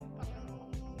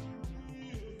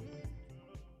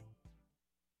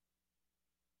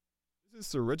is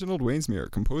Sir Reginald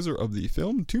Wainsmere, composer of the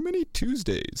film Too Many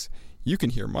Tuesdays. You can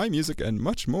hear my music and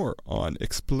much more on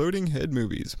Exploding Head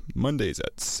Movies, Mondays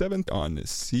at 7 on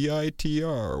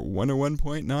CITR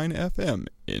 101.9 FM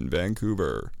in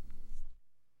Vancouver.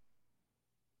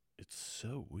 It's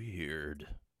so weird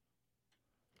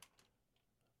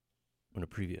when a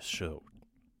previous show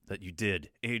that you did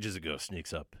ages ago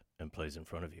sneaks up and plays in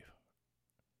front of you.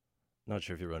 Not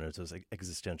sure if you run into those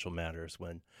existential matters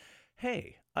when,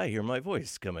 hey, I hear my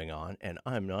voice coming on and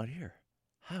I'm not here.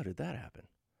 How did that happen?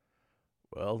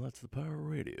 Well, that's the power of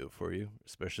radio for you,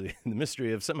 especially in the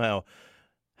mystery of somehow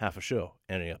half a show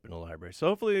ending up in a library. So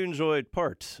hopefully you enjoyed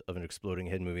part of an Exploding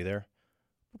Head movie there.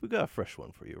 But we got a fresh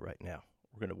one for you right now.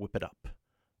 We're going to whip it up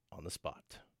on the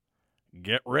spot.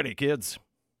 Get ready, kids.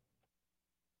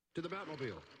 To the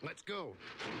Batmobile. Let's go.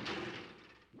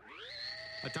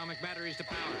 Atomic batteries to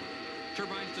power.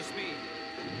 Turbines to speed.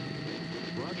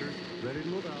 Roger. Ready to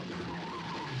move out.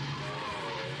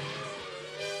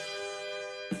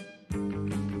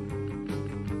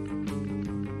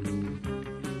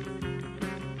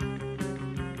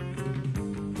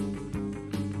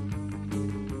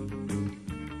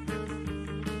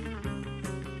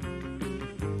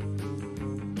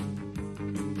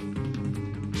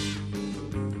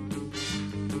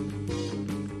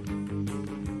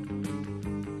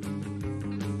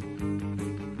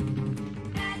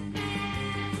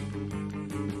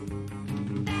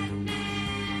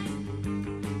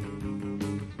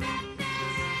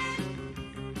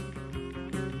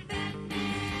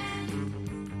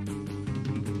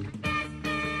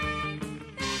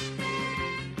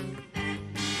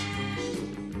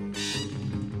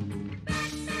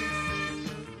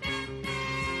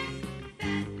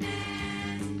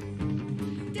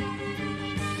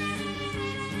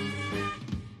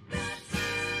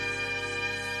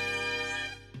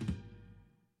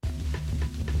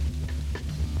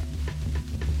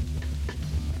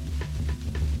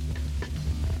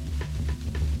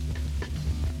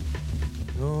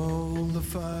 All the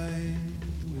fight,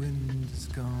 the wind is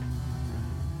gone,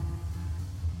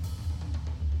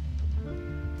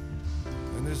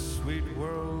 and this sweet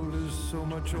world is so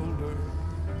much older.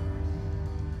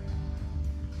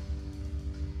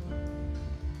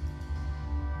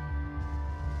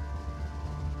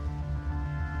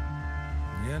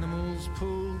 The animals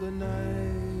pull the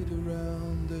night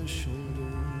around their shoulders.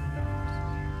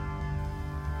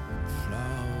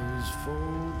 Flowers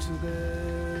fall to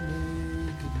their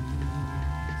naked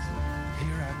knees.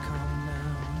 Here I come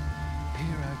now,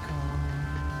 here I come.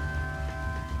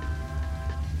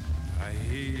 I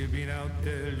hear you've been out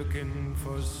there looking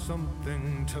for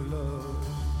something to love.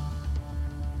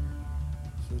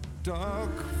 The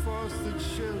dark force that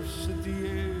shifts at the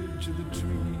edge of the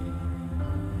tree.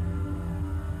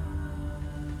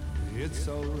 It's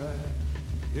alright,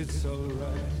 it's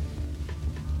alright.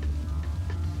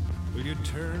 Will you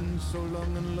turn so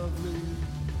long and lovely,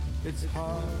 it's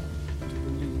hard to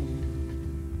believe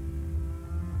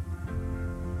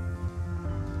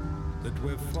that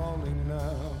we're falling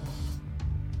now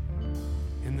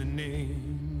in the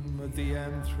name of the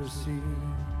Anthropocene.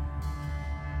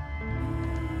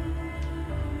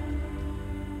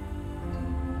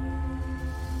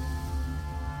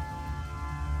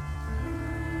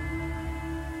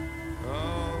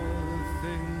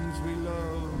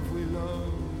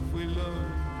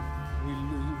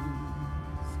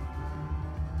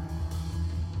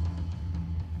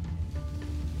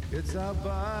 It's our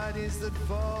bodies that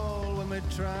fall when we're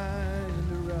trying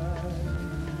to rise.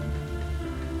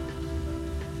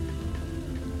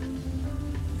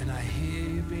 And I hear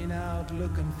you've been out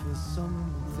looking for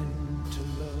something to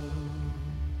love.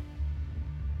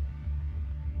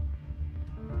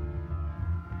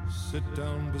 Sit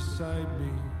down beside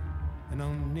me and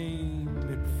I'll name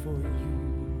it for you.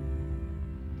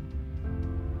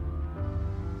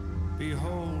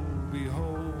 Behold,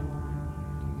 behold,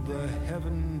 the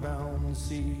heaven-bound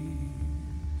seas.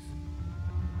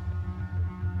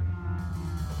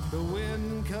 The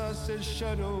wind casts a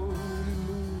shadow and it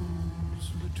moves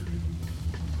from the trees.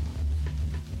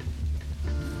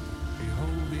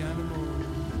 Behold the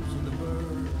animals and the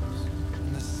birds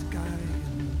and the sky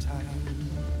and the tide.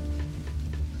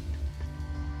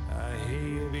 I hear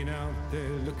you've been out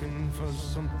there looking for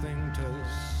something to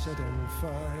set on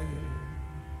fire.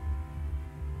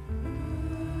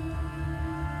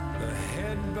 The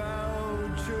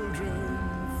head-bowed children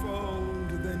fall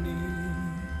to their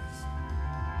knees,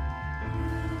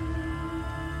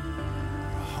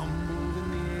 humbled in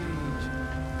the age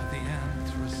of the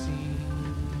Anthropocene.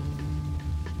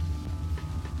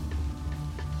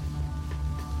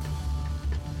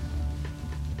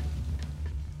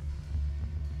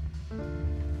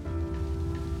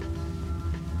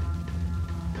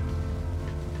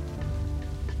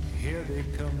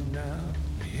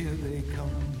 here they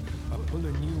come,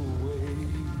 pulling you away.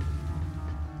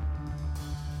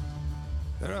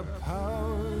 There are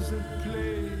powers that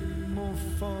play more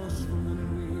forceful than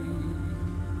we.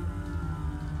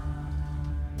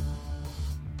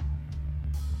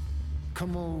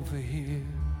 Come over here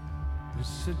and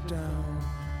sit down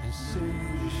and say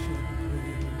a short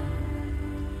prayer.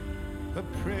 A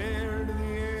prayer to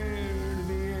the air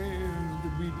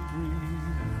that we breathe.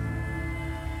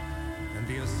 And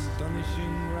the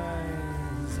astonishing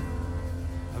rise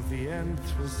of the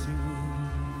Anthropocene.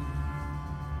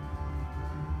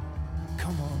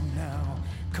 Come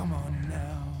on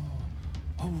now,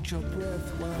 hold your breath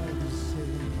while you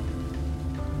say.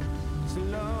 It's a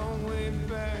long way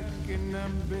back and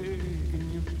I'm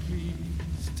begging you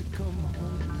please to come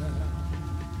home now,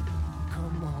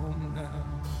 come home now.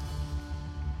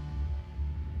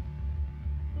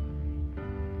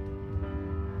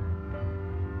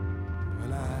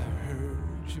 Well, I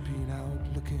heard you been out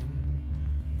looking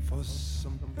for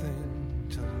something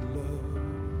to love.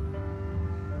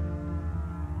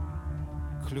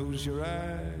 Close your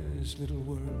eyes, little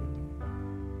world,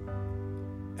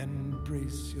 and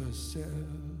brace yourself.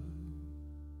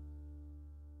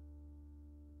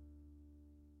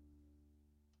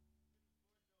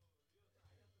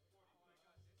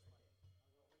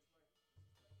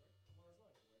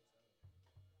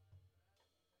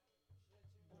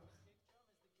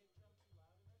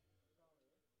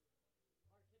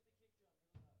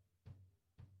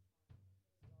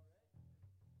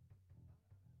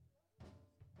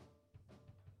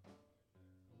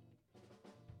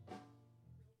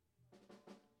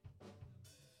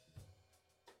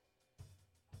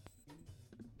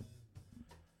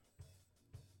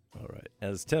 All right.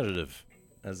 As tentative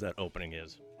as that opening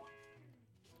is,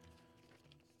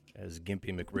 as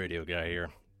Gimpy McRadio guy here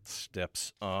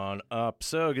steps on up.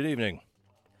 So, good evening.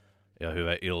 Ja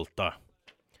hyvää iltaa.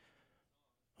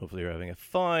 Hopefully you're having a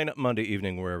fine Monday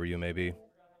evening wherever you may be.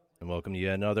 And welcome to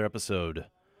yet another episode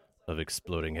of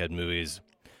Exploding Head Movies.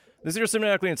 This is your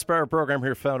cinematically inspired program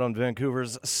here found on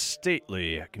Vancouver's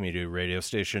stately community radio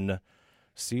station,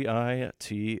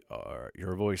 CITR,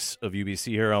 your voice of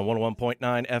UBC here on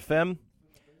 101.9 FM.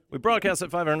 We broadcast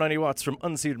at 590 watts from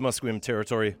unceded Musqueam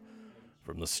territory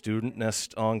from the student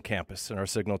nest on campus, and our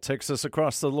signal takes us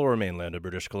across the lower mainland of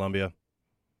British Columbia,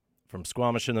 from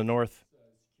Squamish in the north,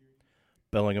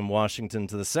 Bellingham, Washington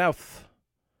to the south,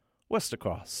 west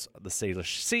across the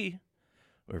Salish Sea,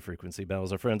 where frequency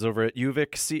battles our friends over at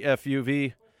UVic,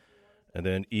 CFUV, and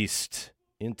then east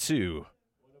into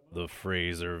the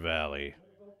Fraser Valley.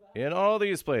 In all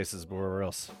these places, wherever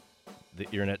else the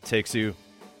internet takes you,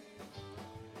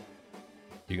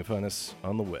 you can find us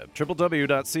on the web,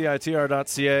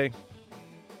 www.citr.ca.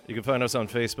 You can find us on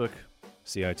Facebook,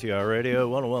 CITR Radio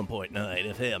 101.9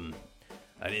 FM.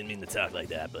 I didn't mean to talk like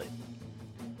that, but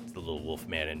it's the little wolf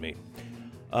man in me.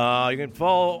 You can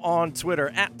follow on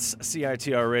Twitter at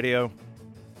CITR Radio.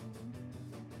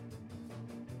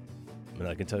 And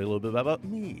I can tell you a little bit about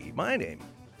me. My name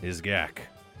is Gak.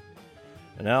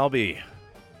 And I'll be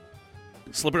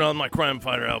slipping on my crime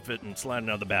fighter outfit and sliding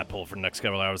out the bat pole for the next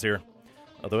couple hours here.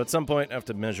 Although at some point I have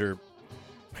to measure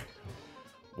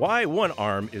why one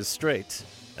arm is straight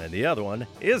and the other one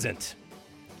isn't.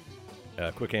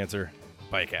 Quick answer,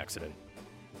 bike accident.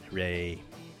 Hooray.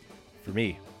 For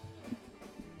me.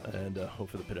 And hope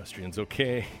for the pedestrians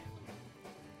okay.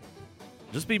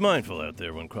 Just be mindful out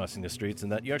there when crossing the streets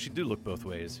and that you actually do look both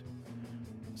ways.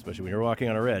 Especially when you're walking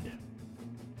on a red.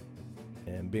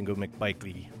 And Bingo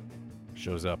McBikely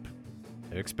shows up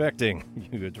expecting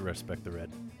you to respect the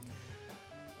red.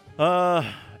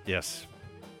 Yes.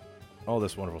 All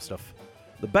this wonderful stuff.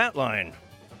 The bat line,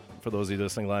 for those of you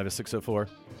listening live, is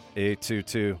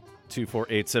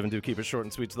 604-822-2487. Do keep it short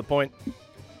and sweet to the point.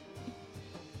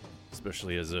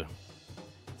 Especially as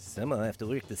some I have to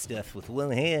work the stuff with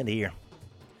one hand here.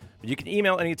 But you can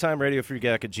email anytime,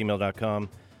 radiofreegak@gmail.com.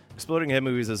 Exploding Head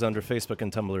Movies is under Facebook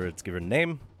and Tumblr. It's given a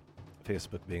name,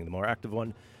 Facebook being the more active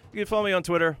one. You can follow me on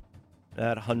Twitter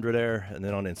at 100air and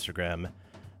then on Instagram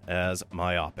as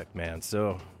Myopic Man.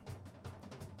 So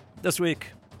this week,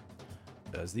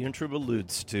 as the intro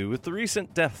alludes to, with the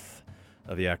recent death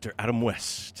of the actor Adam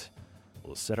West,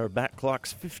 we'll set our back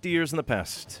clocks 50 years in the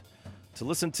past to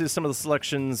listen to some of the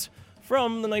selections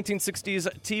from the 1960s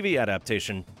TV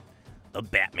adaptation of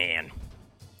Batman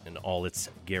in all its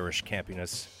garish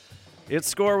campiness. Its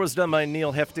score was done by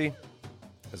Neil Hefti,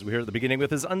 as we heard at the beginning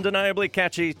with his undeniably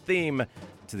catchy theme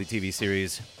to the TV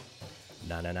series.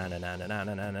 Na na na na na na na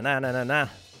na na na na na.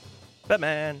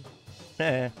 Batman.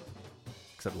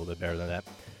 Except a little bit better than that.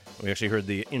 We actually heard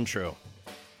the intro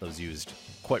that was used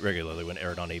quite regularly when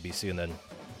aired on ABC and then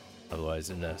otherwise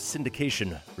in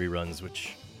syndication reruns,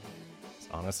 which is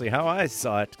honestly how I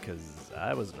saw it, because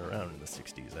I wasn't around in the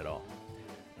 60s at all.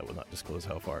 I will not disclose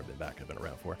how far I've been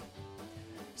around for.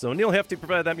 So Neil Hefti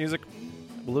provided that music.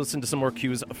 We'll listen to some more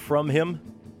cues from him,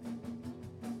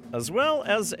 as well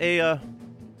as a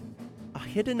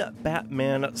hidden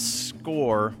Batman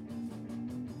score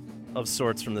of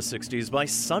sorts from the 60s by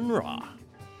Sun Ra.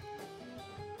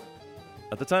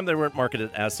 At the time, they weren't marketed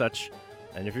as such,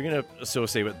 and if you're going to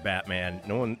associate with Batman,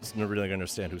 no one's really going to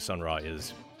understand who Sun Ra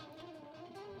is.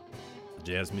 A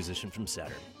jazz musician from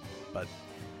Saturn. But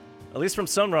at least from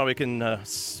Sun Ra, we can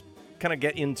kind of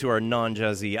get into our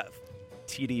non-jazzy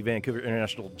TD Vancouver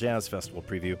International Jazz Festival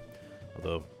preview.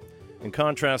 Although, in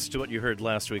contrast to what you heard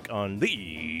last week on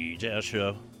The Jazz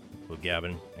Show with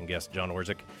Gavin and guest John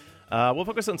Orzik, we'll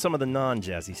focus on some of the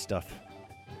non-jazzy stuff.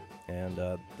 And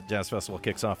the Jazz Festival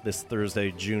kicks off this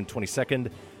Thursday, June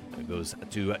 22nd. It goes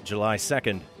to July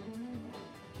 2nd.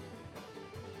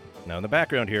 Now, in the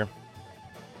background here,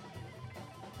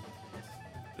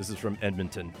 this is from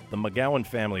Edmonton, the McGowan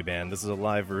Family Band. This is a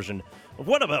live version of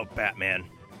What About Batman?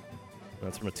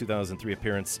 That's from a 2003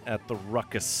 appearance at the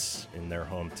Ruckus in their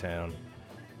hometown.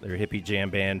 They're a hippie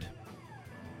jam band.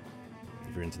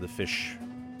 If you're into the Fish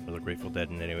or the Grateful Dead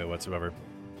in any way whatsoever,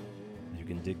 you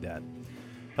can dig that.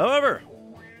 However,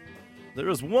 there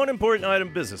is one important item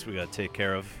of business we got to take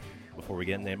care of before we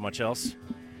get into much else,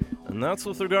 and that's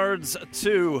with regards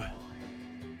to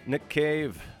Nick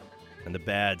Cave and the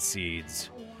Bad Seeds.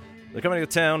 They're coming to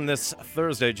town this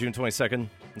Thursday, June 22nd,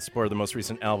 in support of the most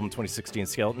recent album, 2016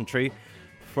 Skeleton Tree.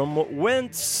 From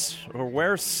whence, or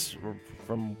where's, or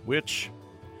from which,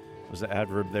 there's an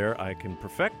adverb there I can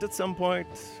perfect at some point.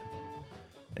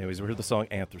 Anyways, we heard the song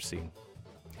Anthracene.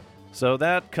 So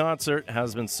that concert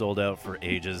has been sold out for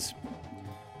ages.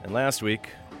 And last week,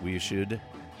 we issued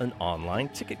an online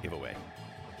ticket giveaway.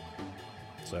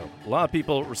 So a lot of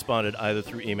people responded either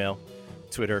through email,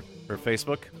 Twitter, or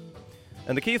Facebook.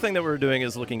 And the key thing that we're doing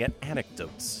is looking at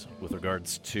anecdotes with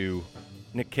regards to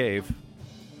Nick Cave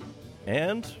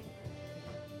and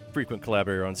frequent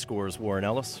collaborator on scores, Warren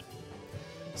Ellis,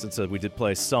 since we did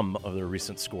play some of their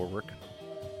recent score work.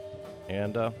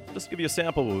 And just to give you a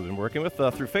sample of what we've been working with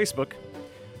through Facebook,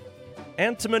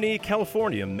 Antimony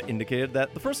Californium indicated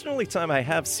that the first and only time I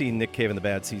have seen Nick Cave and the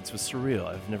Bad Seeds was surreal.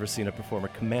 I've never seen a performer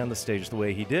command the stage the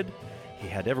way he did. He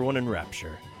had everyone in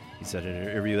rapture. He said in an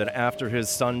interview that after his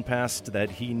son passed, that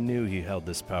he knew he held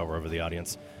this power over the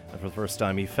audience, and for the first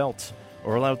time he felt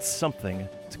or allowed something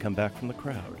to come back from the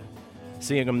crowd.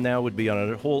 Seeing him now would be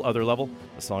on a whole other level.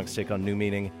 The songs take on new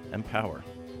meaning and power.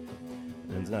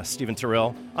 And Stephen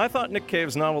Terrell, I thought Nick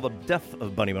Cave's novel The Death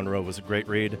of Bunny Monroe was a great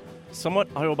read, somewhat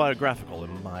autobiographical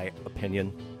in my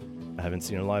opinion. I haven't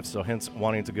seen him live, so hence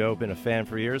wanting to go, been a fan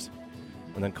for years.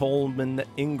 And then Coleman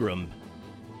Ingram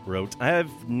wrote, I have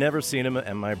never seen him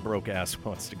and my broke ass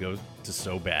wants to go to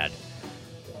so bad.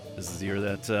 This is the year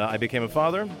that I became a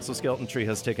father, so Skeleton Tree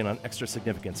has taken on extra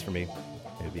significance for me.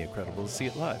 It would be incredible to see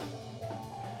it live.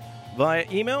 Via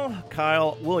email,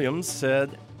 Kyle Williams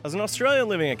said, as an Australian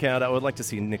living in Canada, I would like to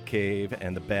see Nick Cave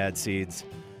and the Bad Seeds.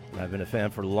 I've been a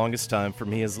fan for the longest time. For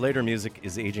me, his later music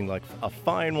is aging like a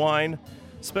fine wine,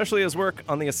 especially his work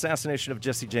on the assassination of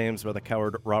Jesse James by the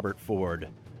coward Robert Ford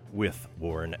with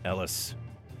Warren Ellis.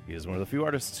 He is one of the few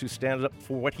artists who stands up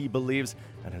for what he believes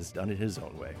and has done it his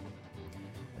own way.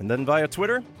 And then via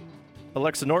Twitter,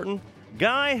 Alexa Norton,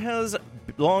 Guy has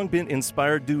long been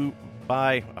inspired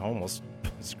by, I almost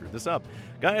screwed this up.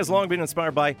 Guy has long been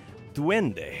inspired by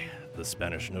duende, the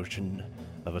Spanish notion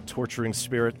of a torturing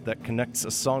spirit that connects a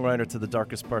songwriter to the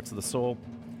darkest parts of the soul.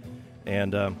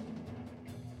 And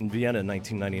in Vienna in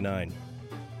 1999,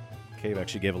 Cave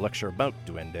actually gave a lecture about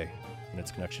duende and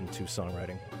its connection to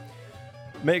songwriting.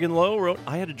 Megan Lowe wrote,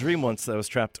 I had a dream once that I was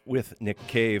trapped with Nick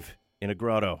Cave in a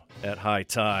grotto at high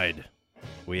tide.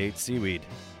 We ate seaweed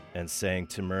and sang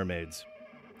to mermaids.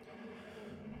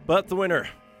 But the winner,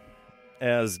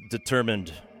 as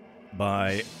determined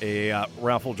by a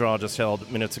raffle draw just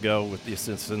held minutes ago with the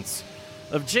assistance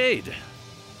of Jade,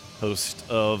 host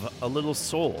of A Little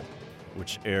Soul,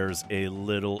 which airs a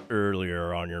little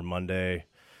earlier on your Monday.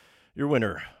 Your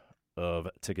winner of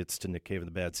tickets to Nick Cave and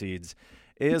the Bad Seeds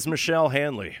is Michelle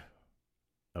Hanley.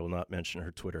 I will not mention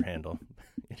her Twitter handle.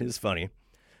 It is funny.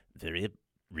 Very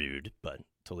rude, but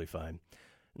totally fine.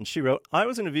 And she wrote, I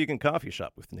was in a vegan coffee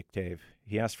shop with Nick Cave.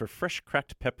 He asked for fresh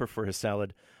cracked pepper for his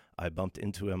salad. I bumped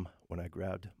into him when I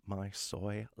grabbed my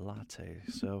soy latte.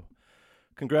 So,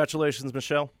 congratulations,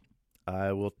 Michelle.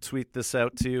 I will tweet this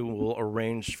out to you. We'll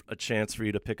arrange a chance for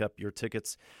you to pick up your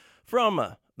tickets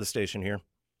from the station here.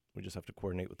 We just have to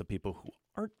coordinate with the people who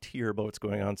aren't here about what's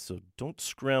going on, so don't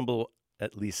scramble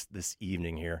at least this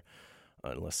evening here,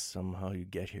 unless somehow you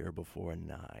get here before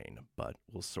 9, but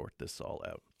we'll sort this all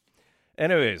out.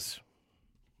 Anyways,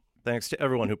 thanks to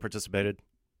everyone who participated.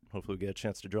 Hopefully we get a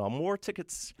chance to draw more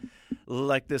tickets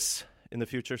like this in the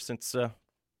future, since it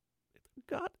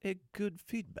got a good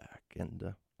feedback,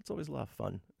 and it's always a lot of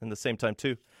fun. And at the same time,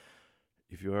 too,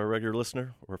 if you are a regular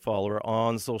listener or follower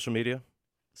on social media,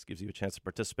 this gives you a chance to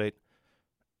participate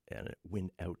and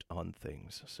win out on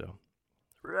things. So,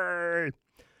 hooray!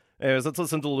 Anyways, let's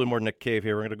listen to a little more Nick Cave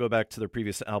here. We're going to go back to their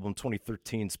previous album,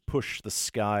 2013's Push the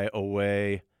Sky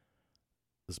Away.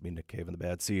 This is me, Nick Cave, and the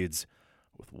Bad Seeds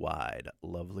with Wide,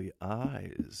 Lovely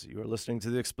Eyes. You are listening to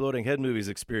the Exploding Head Movies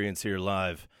experience here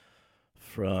live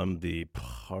from the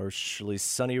partially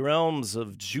sunny realms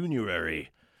of January,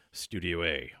 Studio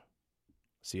A,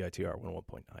 CITR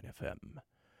 101.9 FM,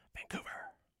 Vancouver.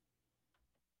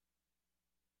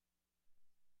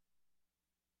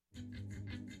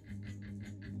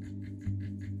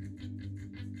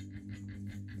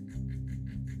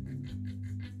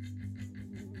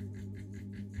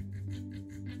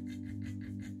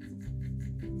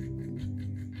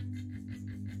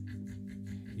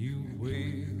 You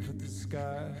wave at the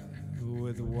sky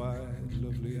with wide,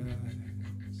 lovely eyes.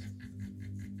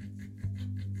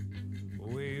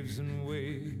 Waves and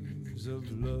waves of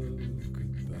love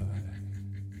goodbye.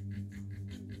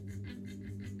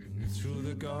 And through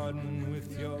the garden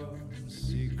with your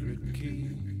secret key.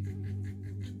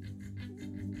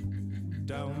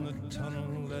 Down the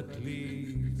tunnel that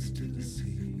leads to the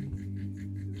sea.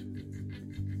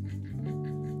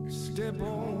 Step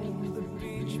on the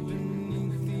beach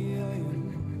beneath the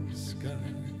iron skies.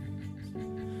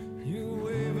 You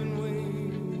wave and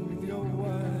wave with your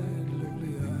wide,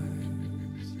 lovely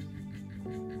eyes.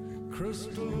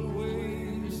 Crystal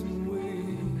waves and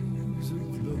waves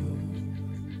of love.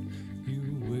 You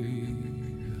wave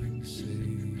and say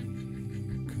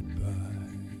goodbye.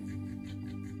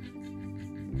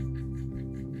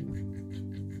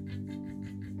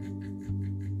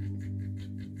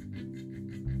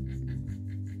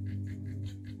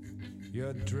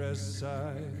 Your dress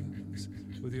sighs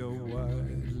with your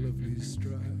wide, lovely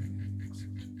strides.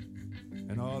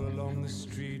 And all along the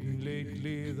street and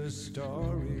lately the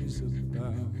stories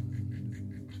abound.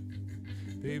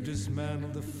 They've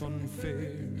dismantled the fun fair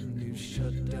and they've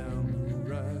shut down the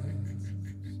rides.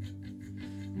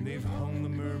 And they've hung the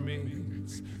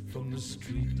mermaids from the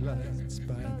street lights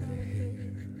by the hair.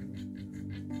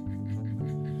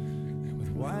 And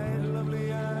with wide,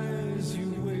 lovely eyes you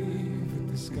wave at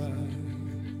the sky.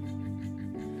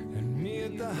 And me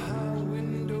at the high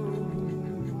window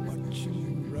watching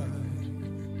you ride.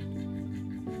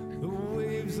 The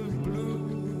waves of blue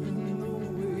and the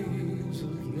waves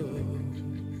of love.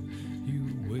 You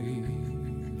wave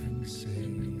and say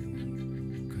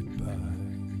goodbye.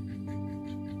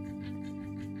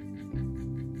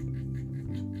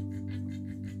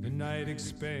 The night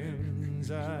expands,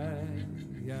 I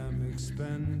am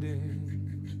expanding.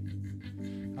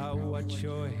 I watch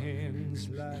your hands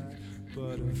like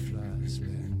butterflies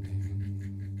landing.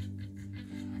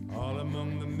 All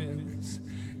among the myths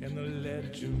and the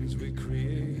legends we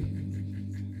create.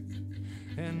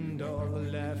 And all the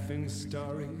laughing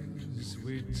stories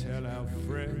we tell our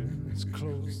friends.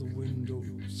 Close the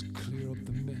windows, clear up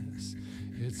the mess.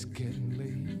 It's getting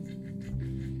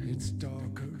late. It's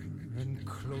darker and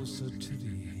closer to the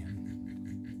end.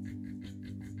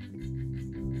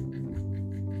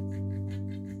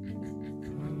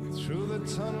 Through the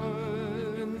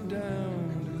tunnel and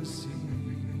down to the sea.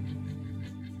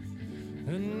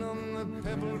 And on the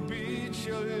pebble beach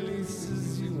your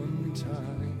laces you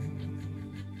untie.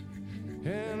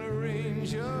 And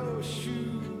arrange your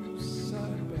shoes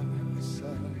side by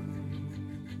side.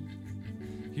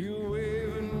 You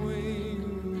wave and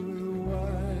wave with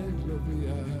wide, lovely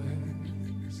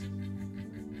eyes.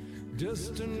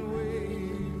 Distant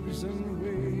waves and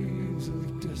waves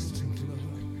of distant love.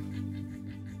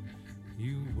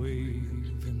 You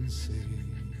wave and say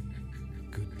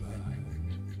goodbye.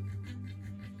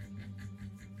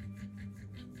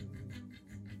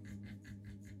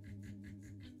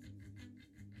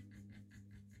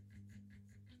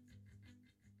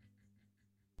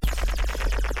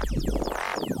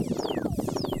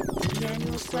 The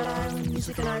annual Slut Island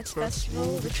Music and Arts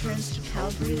Festival returns to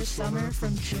Calgary this summer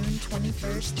from June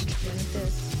 21st to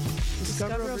 25th.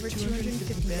 Discover over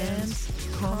 250 bands,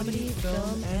 comedy,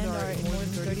 film, and art in more than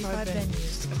 35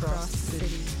 venues across the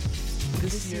city.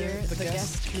 This year, the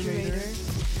guest curator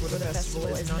for the festival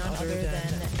is none other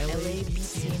than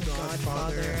LABC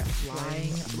Godfather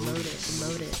Flying Lotus.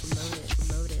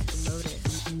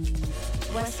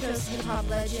 West Coast hip-hop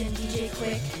legend DJ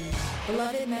Quick,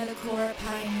 beloved metalcore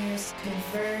pioneers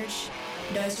Converge,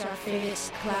 noise rock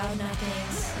favorites Cloud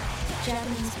Nothings,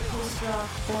 Japanese post-rock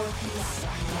four-piece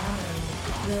Yammer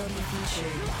will be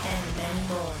featured, and many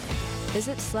more.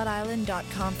 Visit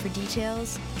slutisland.com for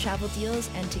details, travel deals,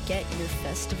 and to get your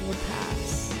festival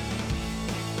pass.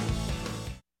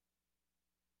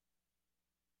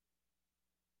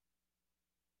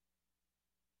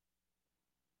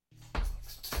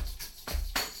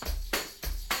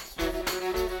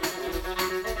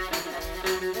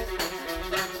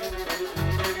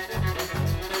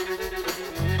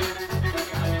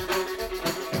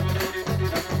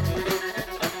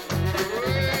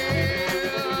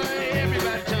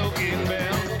 Everybody talking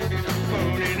about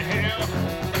burning hell.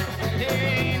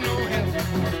 Ain't no hell.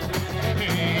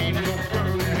 Ain't no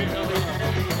burning hell.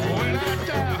 When I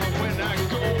die, when I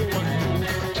go, I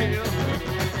tell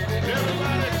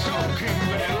everybody talking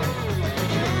about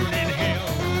burning hell.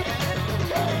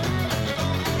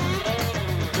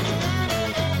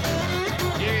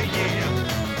 Yeah, yeah.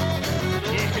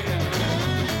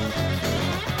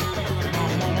 My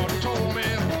mama told me,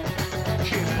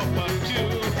 keep up a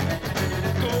dude.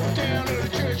 Go down to the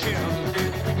church house,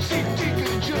 see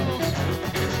Deacon Jones.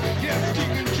 Yeah,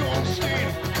 Deacon Jones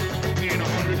stayed in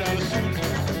 $100 suit.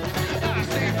 I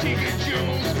say Deacon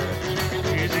Jones,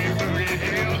 is he burning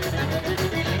hell?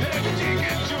 Hey,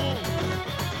 Deacon Jones,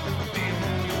 down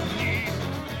on your knees,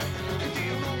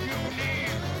 down on your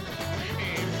knees,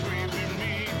 and pray with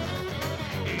me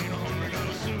in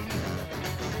 $100 suit.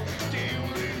 Down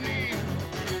on your knees,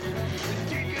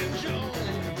 Deacon Jones,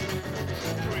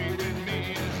 pray with me.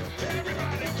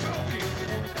 Everybody talking.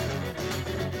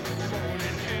 Born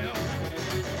in hell.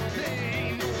 There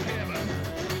ain't no heaven.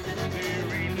 There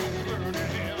ain't no burning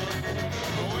hell.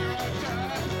 Where I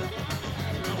die,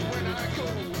 when I go,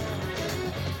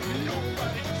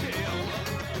 nobody tell.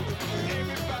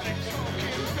 Everybody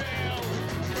talking about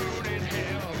burning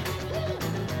hell.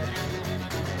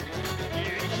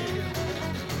 Yeah, yeah.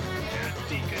 Yeah,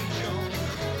 Deacon Jones.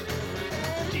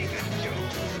 Deacon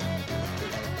Jones.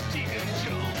 Deacon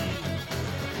Jones.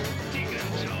 Deacon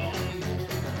Jones.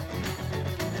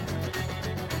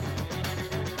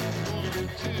 1,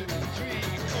 2, 3,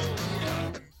 4,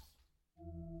 stop.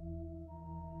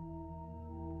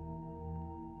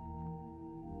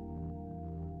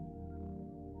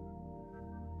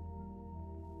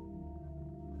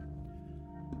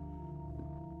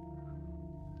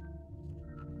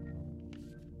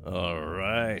 All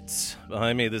right.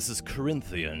 Behind me, this is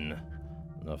Corinthian,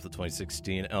 off the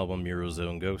 2016 album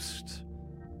Eurozone Ghost.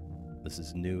 This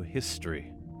is New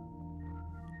History.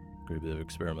 Great bit of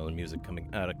experimental music coming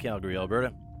out of Calgary,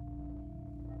 Alberta.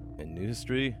 And new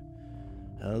history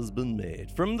has been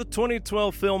made. From the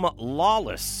 2012 film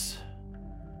Lawless,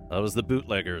 that was the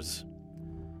Bootleggers,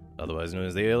 otherwise known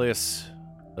as the alias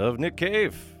of Nick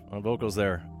Cave on vocals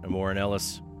there, and Warren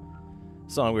Ellis.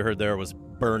 The song we heard there was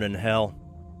Burnin' Hell.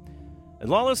 And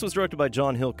Lawless was directed by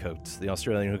John Hillcoat, the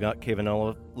Australian who got Cave and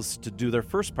Ellis to do their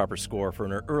first proper score for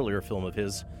an earlier film of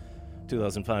his,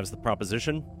 2005's The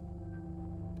Proposition.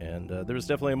 And there was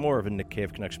definitely more of a Nick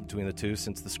Cave connection between the two,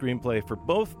 since the screenplay for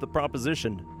both The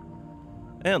Proposition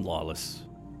and Lawless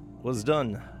was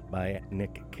done by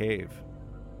Nick Cave.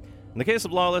 In the case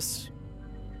of Lawless,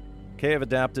 Cave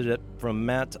adapted it from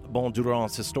Matt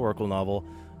Bondurant's historical novel,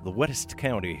 The Wettest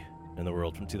County in the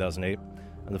World from 2008,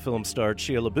 and the film starred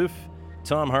Shia LaBeouf,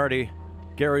 Tom Hardy,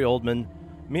 Gary Oldman,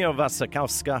 Mia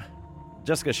Wasikowska,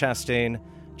 Jessica Chastain,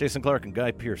 Jason Clarke, and Guy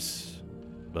Pearce.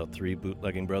 About 3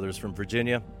 bootlegging brothers from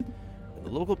Virginia, and the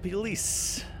local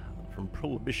police from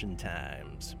Prohibition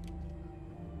times.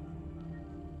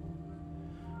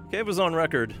 Cave was on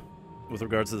record with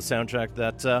regards to the soundtrack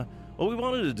that what we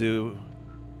wanted to do,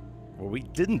 or we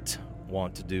didn't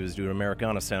want to do, is do an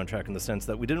Americana soundtrack, in the sense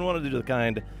that we didn't want to do the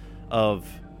kind of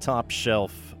top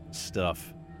shelf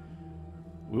stuff.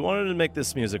 We wanted to make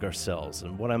this music ourselves,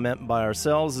 and what I meant by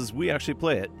ourselves is we actually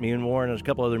play it. Me and Warren and a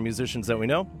couple other musicians that we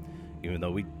know, even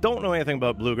though we don't know anything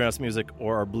about bluegrass music,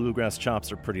 or our bluegrass chops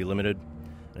are pretty limited.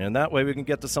 And that way we can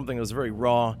get to something that's very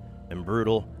raw and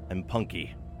brutal and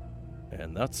punky.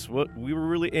 And that's what we were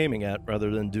really aiming at, rather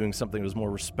than doing something that was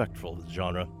more respectful of the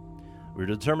genre. We were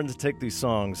determined to take these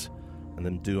songs and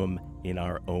then do them in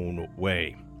our own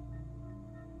way.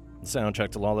 The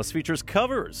soundtrack to Lawless features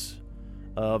covers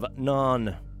of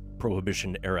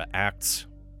non-Prohibition era acts,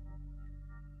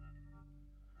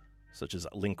 such as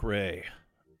Link Wray,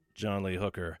 John Lee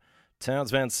Hooker,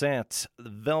 Townes Van Sant, The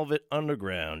Velvet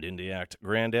Underground, indie act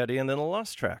Granddaddy, and then a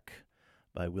Lost track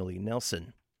by Willie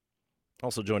Nelson.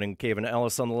 Also joining Cave and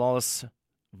Ellis on the Lawless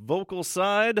vocal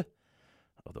side,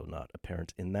 although not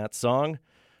apparent in that song.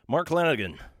 Mark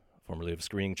Lanigan, formerly of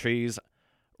Screaming Trees.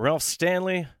 Ralph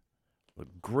Stanley, the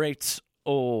great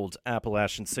old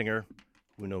Appalachian singer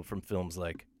we know from films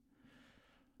like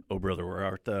Oh Brother, Where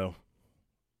Art Thou?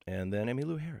 And then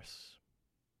Emmylou Harris.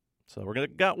 So we're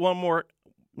got one more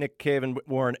Nick Cave and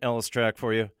Warren Ellis track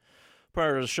for you.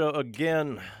 Prior to the show,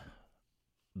 again,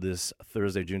 this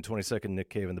Thursday, June 22nd, Nick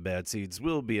Cave and the Bad Seeds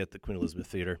will be at the Queen Elizabeth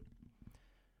Theater.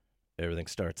 Everything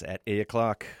starts at 8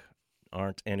 o'clock.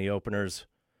 Aren't any openers.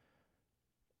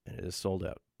 And it is sold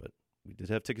out. But we did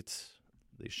have tickets.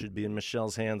 They should be in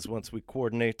Michelle's hands once we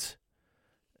coordinate.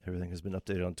 Everything has been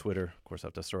updated on Twitter. Of course,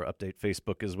 After Store update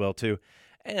Facebook as well, too.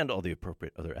 And all the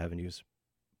appropriate other avenues.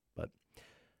 But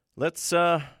let's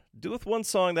do with one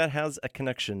song that has a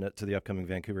connection to the upcoming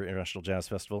Vancouver International Jazz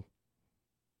Festival.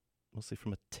 Mostly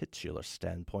from a titular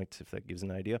standpoint, if that gives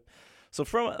an idea. So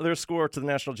from their score to the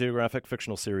National Geographic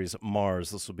fictional series Mars,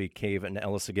 this will be Cave and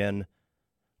Ellis again,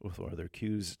 with one of their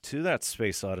cues to that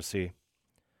space odyssey,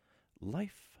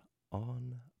 Life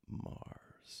on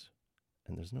Mars.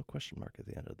 And there's no question mark at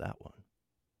the end of that one.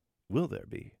 Will there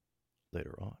be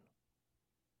later on?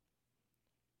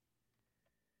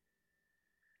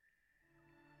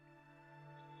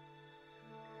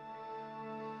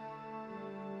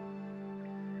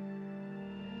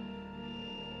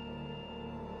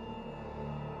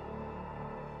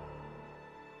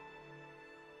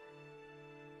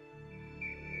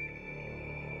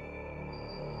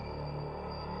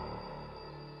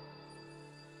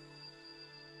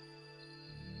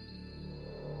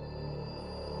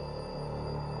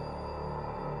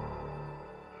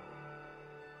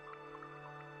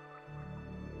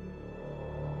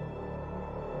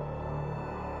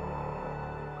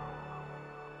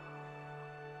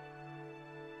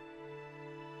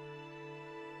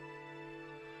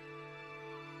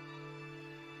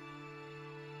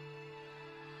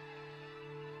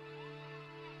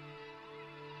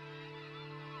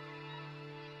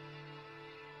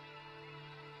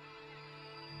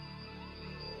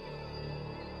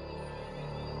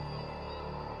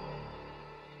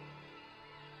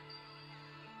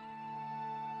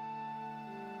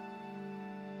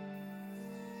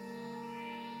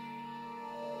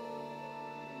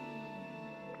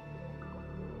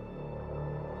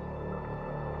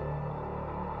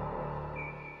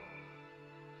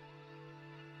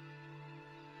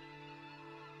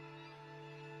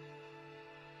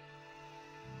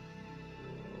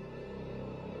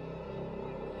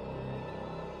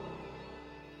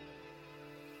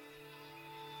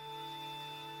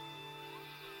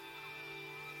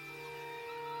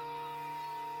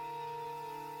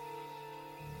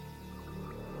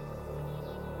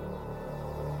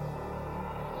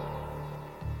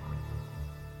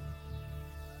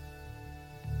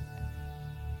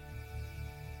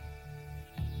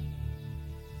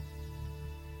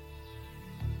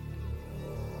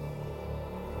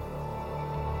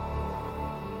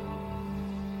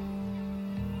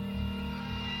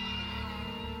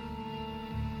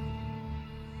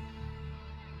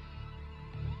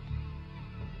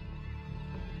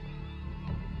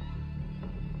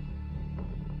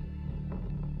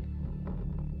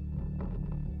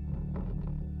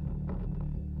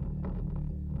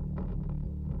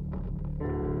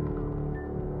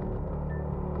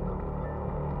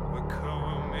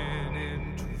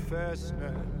 Fast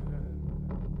now,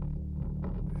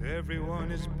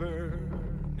 everyone is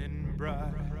burning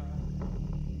bright.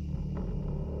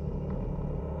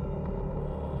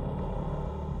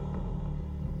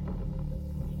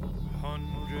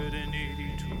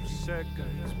 182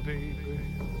 seconds, baby,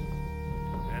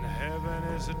 and heaven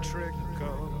is a trick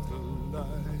of the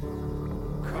light.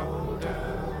 Calm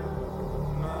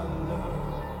down, my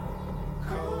love,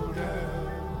 calm down.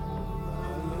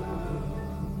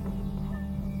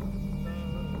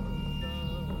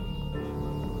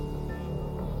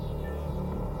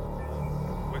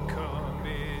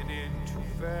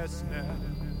 Fast now,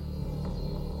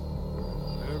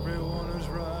 everyone is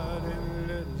riding,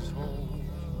 let us home.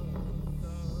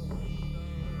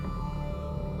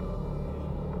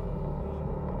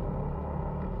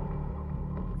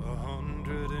 A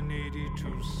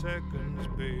 182 seconds,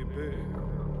 baby,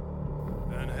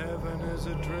 and heaven is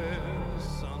a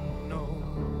dress unknown.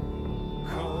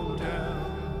 Calm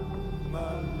down,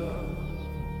 my love,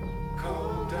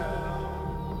 calm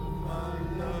down, my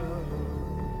love.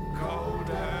 Calm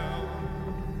down,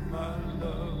 my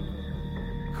love.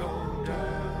 Calm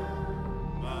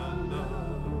down, my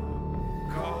love.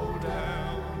 Calm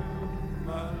down,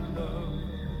 my love.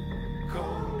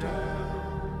 Calm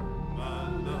down, my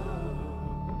love.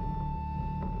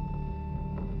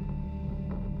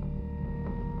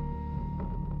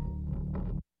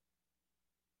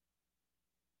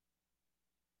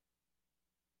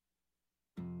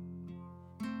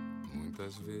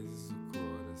 Muitas vezes o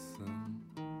coração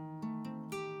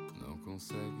não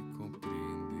consegue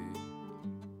compreender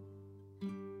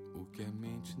o que a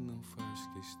mente não faz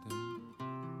questão,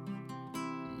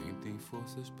 nem tem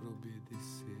forças pra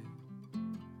obedecer.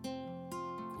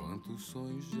 Quantos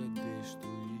sonhos já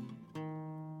destruí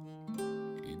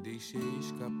e deixei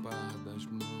escapar das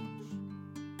mãos.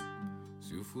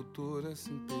 Se o futuro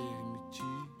assim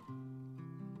permitir,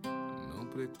 não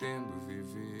pretendo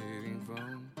viver em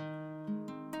vão.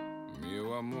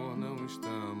 Meu amor, não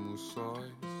estamos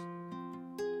sós,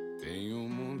 tem um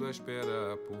mundo a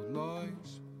esperar por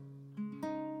nós.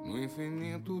 No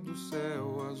infinito do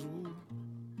céu azul,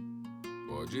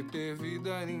 pode ter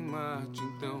vida em Marte.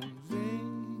 Então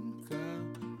vem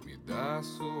cá, me dá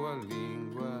sua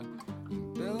língua.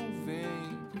 Então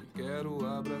vem, eu quero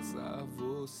abraçar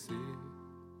você.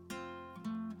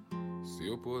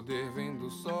 Seu poder vem do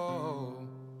sol,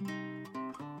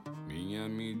 minha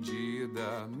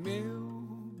medida, meu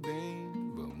bem.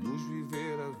 Vamos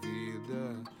viver a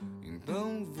vida.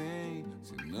 Então vem,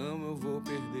 senão eu vou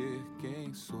perder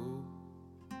quem sou.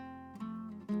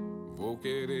 Vou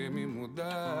querer me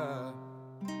mudar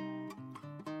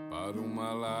para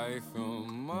uma life on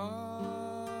Mars.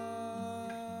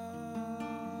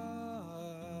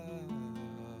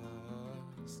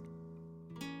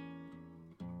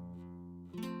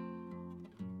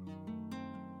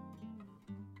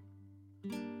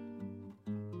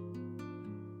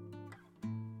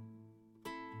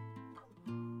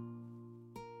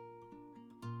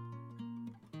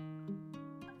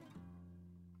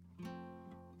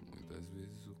 Muitas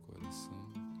vezes o coração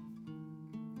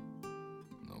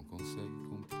não consegue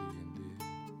compreender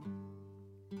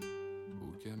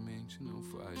o que a mente não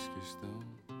faz questão,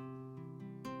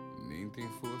 nem tem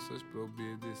forças pra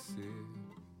obedecer.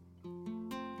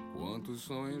 Quantos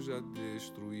sonhos já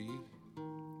destruí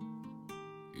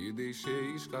e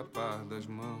deixei escapar das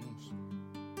mãos.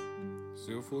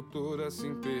 Seu futuro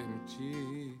assim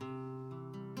permitir,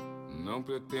 não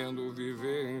pretendo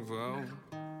viver em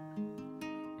vão.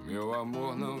 Meu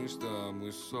amor, não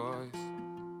estamos sós,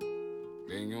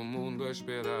 tem um mundo a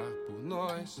esperar por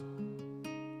nós.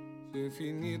 O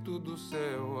infinito do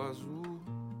céu azul,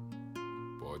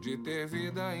 pode ter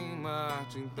vida em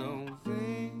Marte. Então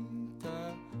vem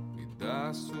cá, me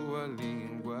dá sua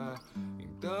língua.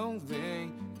 Então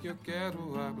vem, que eu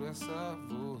quero abraçar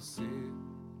você.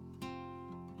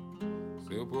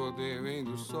 Seu poder vem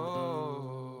do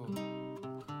sol,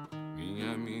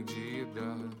 minha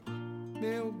medida,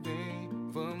 meu bem.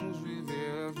 Vamos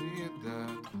viver a vida.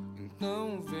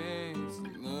 Então vem,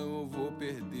 senão eu vou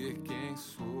perder quem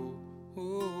sou.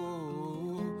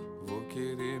 Vou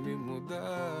querer me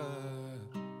mudar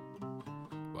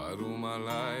para uma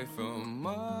life on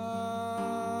Mars.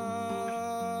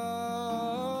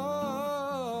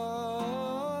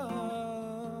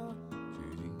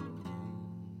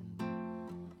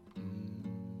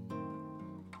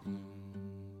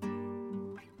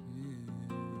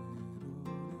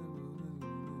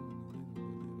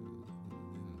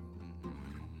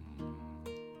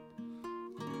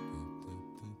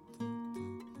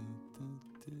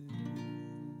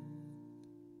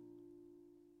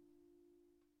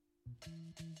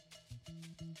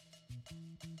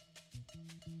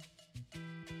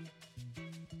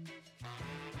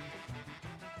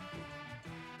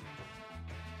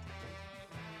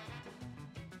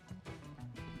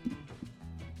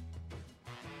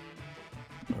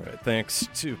 All right, thanks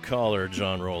to caller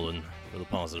John Rowland for the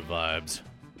positive vibes.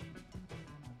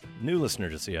 New listener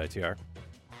to CITR.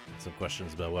 Some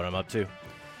questions about what I'm up to.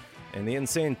 And the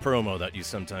insane promo that you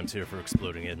sometimes hear for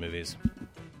Exploding Head movies.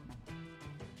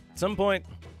 At some point,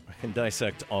 I can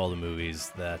dissect all the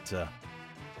movies that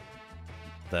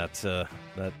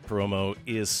promo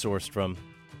is sourced from.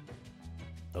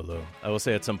 Although, I will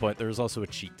say at some point there is also a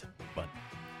cheat. But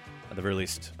at the very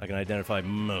least, I can identify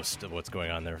most of what's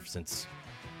going on there, since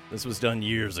this was done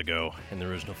years ago and the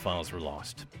original files were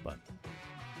lost. But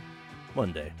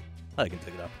one day, I can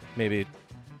pick it up. Maybe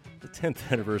the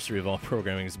 10th anniversary of all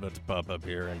programming is about to pop up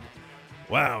here, and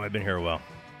wow, I've been here a while.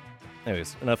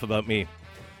 Anyways, enough about me.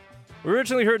 We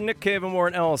originally heard Nick Cave and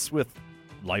Warren Ellis with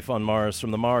Life on Mars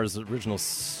from the Mars original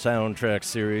soundtrack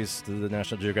series to the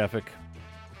National Geographic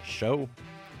show.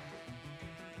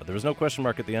 But there was no question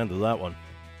mark at the end of that one.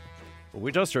 What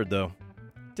we just heard, though,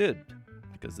 did,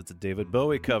 because it's a David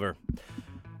Bowie cover.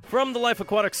 From the Life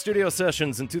Aquatic studio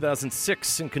sessions in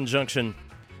 2006 in conjunction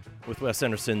with Wes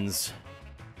Anderson's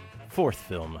fourth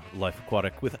film, Life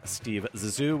Aquatic, with Steve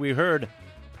Zissou, we heard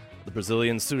the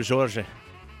Brazilian Seu Jorge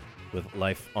with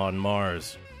Life on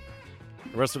Mars.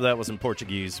 The rest of that was in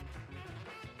Portuguese,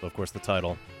 but of course the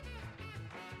title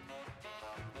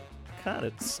kind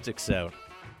of sticks out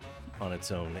on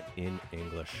its own in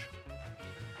English.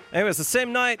 Anyways, the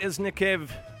same night as Nick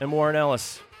Cave and Warren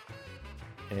Ellis.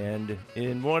 And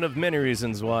in one of many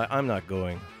reasons why I'm not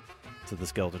going to the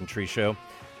Skeleton Tree Show.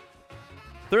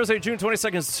 Thursday, June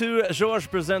 22nd, Sue Georges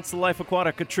presents the Life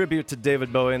Aquatic, a tribute to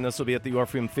David Bowie, and this will be at the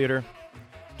Orpheum Theater.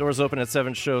 Doors open at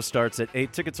 7, show starts at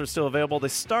 8. Tickets are still available. They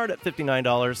start at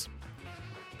 $59,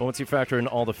 but once you factor in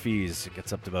all the fees, it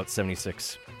gets up to about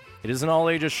 $76. It is an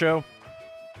all-ages show,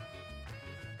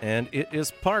 and it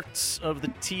is part of the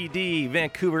TD,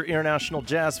 Vancouver International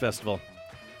Jazz Festival,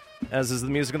 as is the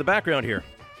music in the background here.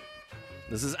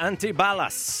 This is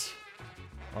Antibalas,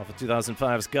 off of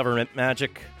 2005's Government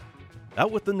Magic.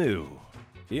 Out with the new,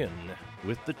 in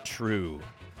with the true.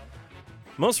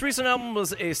 Most recent album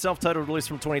was a self-titled release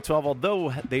from 2012,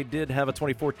 although they did have a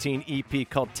 2014 EP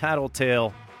called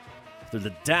Tattletale through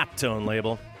the Daptone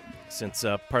label, since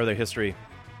part of their history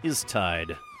is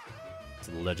tied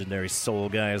to the legendary soul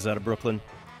guys out of Brooklyn.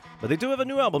 But they do have a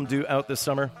new album due out this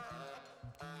summer,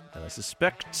 and I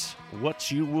suspect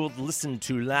what you will listen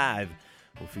to live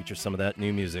will feature some of that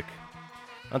new music.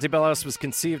 Antibalas was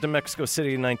conceived in Mexico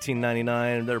City in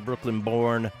 1999. They're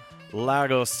Brooklyn-born,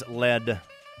 Lagos-led,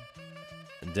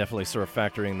 and definitely sort of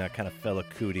factoring that kind of Fela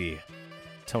Kuti,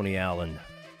 Tony Allen,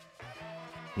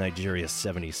 Nigeria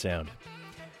 70s sound.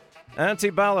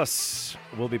 Antibalas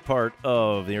will be part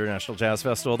of the International Jazz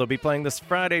Festival. They'll be playing this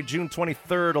Friday, June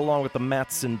 23rd, along with the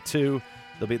Matson 2.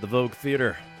 They'll be at the Vogue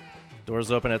Theater.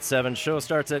 Doors open at 7. Show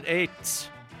starts at 8.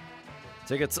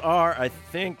 Tickets are, I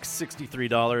think,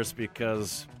 $63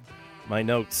 because my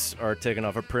notes are taken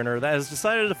off a printer that has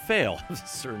decided to fail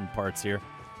certain parts here.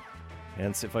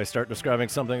 Hence, if I start describing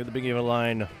something at the beginning of a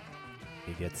line,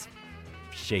 it gets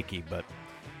shaky. But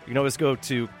you can always go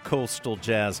to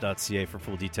coastaljazz.ca for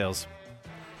full details.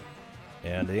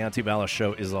 And the Antibalas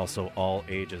show is also all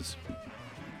ages.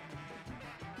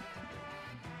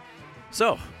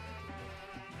 So,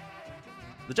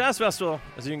 the Jazz Festival,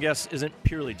 as you can guess, isn't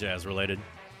purely jazz-related.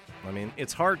 I mean,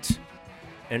 its heart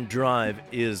and drive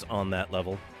is on that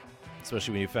level,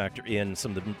 especially when you factor in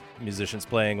some of the musicians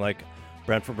playing, like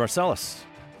Branford Marsalis,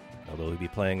 although he'll be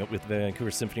playing with the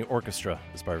Vancouver Symphony Orchestra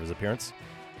as part of his appearance.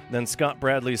 Then Scott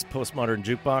Bradley's Postmodern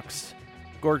Jukebox.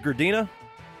 Gord Gardina,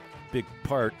 big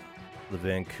part of the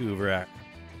Vancouver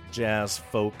jazz,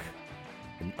 folk,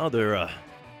 and other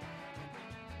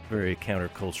very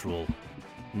countercultural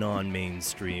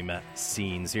non-mainstream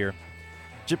scenes here.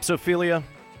 Gypsophilia,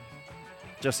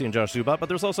 Jesse and Josh Zubat, but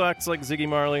there's also acts like Ziggy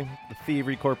Marley, the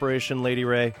Thievery Corporation, Lady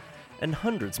Ray, and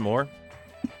hundreds more,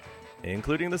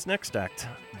 including this next act,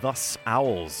 Thus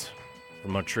Owls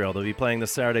from Montreal. They'll be playing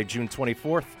this Saturday, June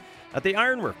 24th at the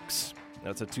Ironworks.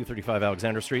 That's at 235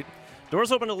 Alexander Street.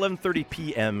 Doors open at 11:30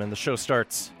 p.m. and the show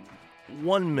starts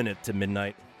 1 minute to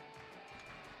midnight.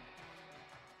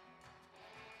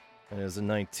 It is a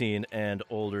 19 and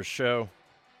older show.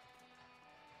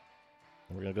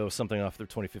 We're going to go with something off their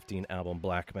 2015 album,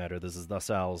 Black Matter. This is Thus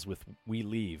Owls with We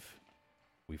Leave,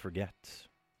 We Forget.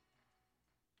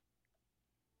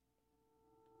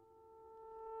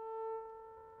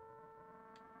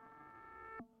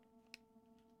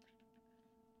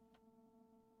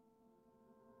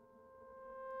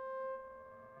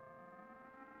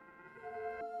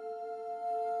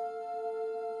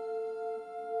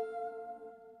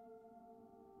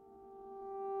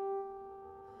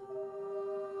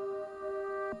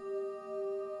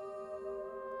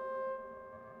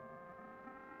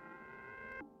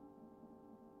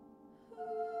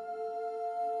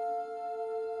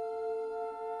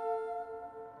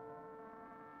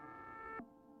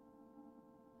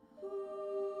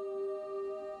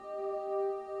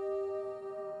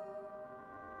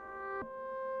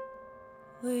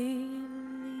 We leave,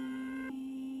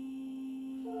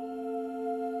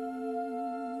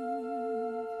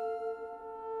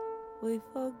 we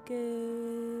forget,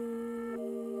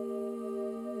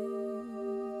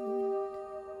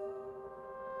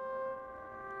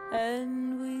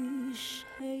 and we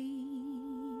shape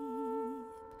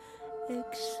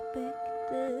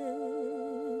expected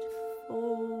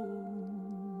forms.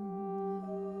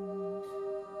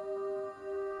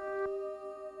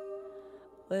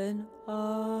 When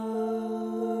our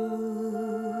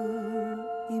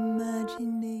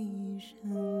imaginations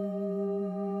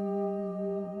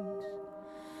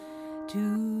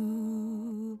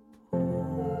do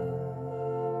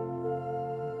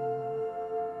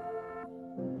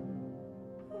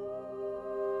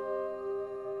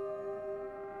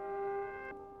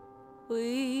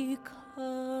we come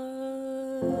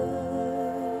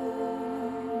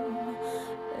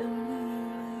and we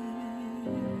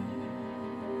reach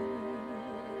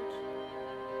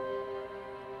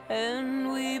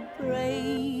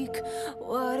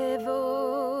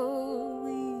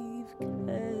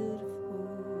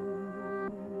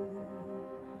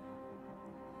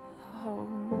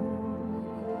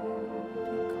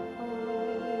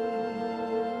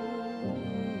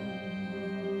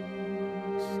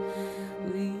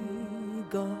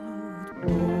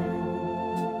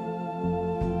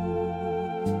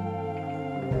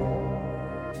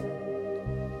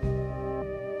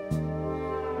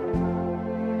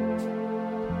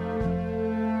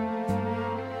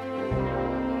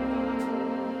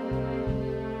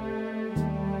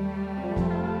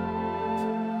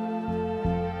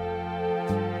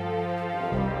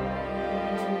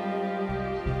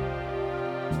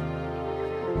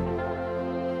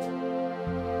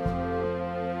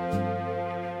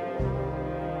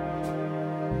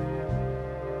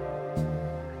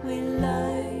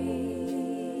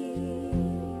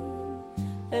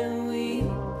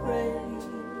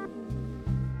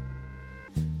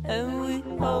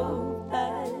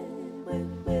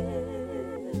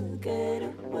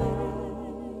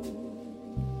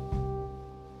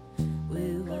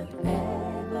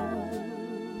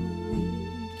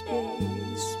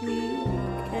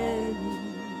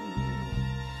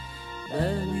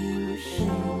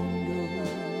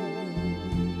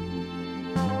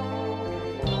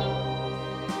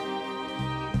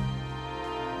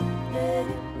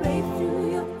wave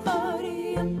through your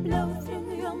body and blow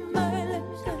through your mind. Let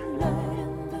the light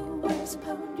and the waves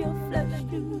pound your flesh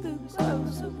through the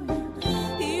clouds of wind.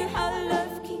 Hear how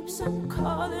love keeps on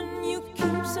calling you,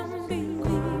 keeps on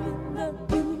believing that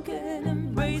you can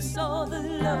embrace all the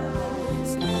love that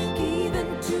is given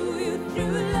to you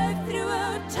through life,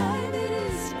 throughout time. It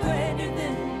is grander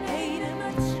than hate and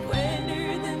much grander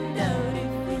than doubt.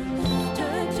 If you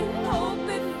turn to hope,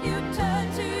 if you turn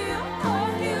to your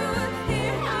heart, you will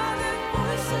hear how their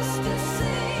voices still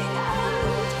sing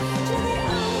out to the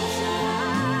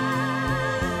oceans,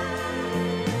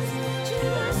 to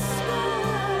the sky,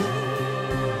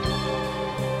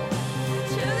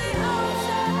 to the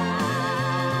oceans,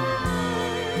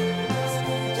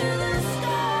 to the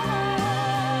sky,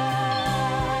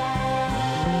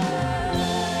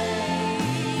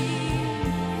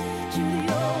 to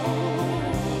the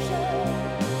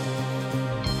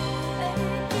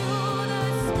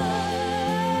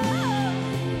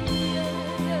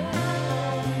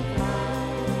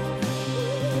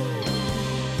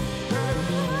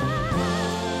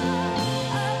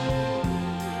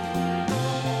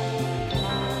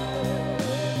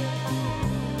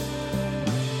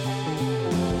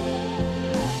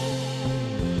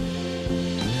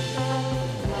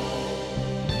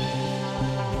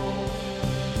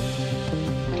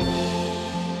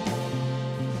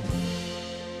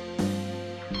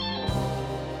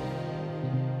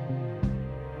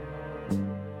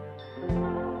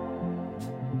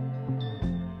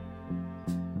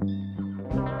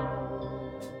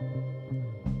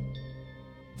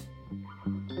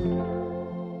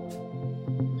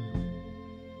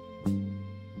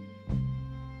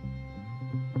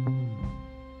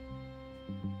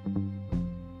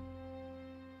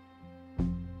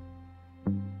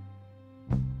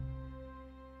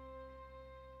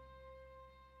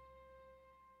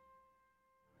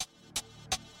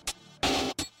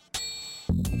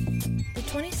The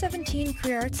 2017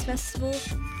 Queer Arts Festival,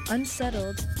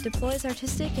 Unsettled, deploys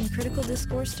artistic and critical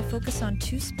discourse to focus on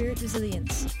two-spirit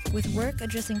resilience, with work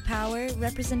addressing power,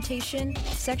 representation,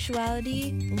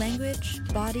 sexuality, language,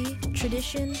 body,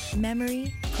 tradition,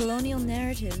 memory, colonial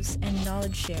narratives, and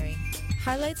knowledge sharing.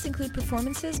 Highlights include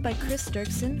performances by Chris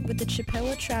Dirksen with the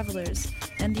Chippewa Travelers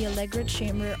and the Allegra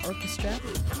Chamber Orchestra,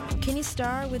 Kenny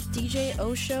Starr with DJ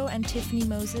Osho and Tiffany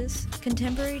Moses,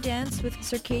 contemporary dance with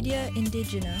Circadia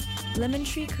Indigena, Lemon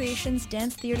Tree Creations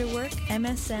dance theater work,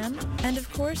 MSM, and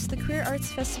of course the Queer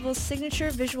Arts Festival's signature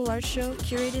visual arts show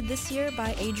curated this year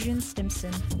by Adrian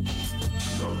Stimson.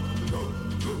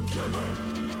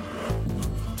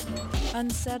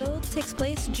 Unsettled takes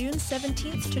place June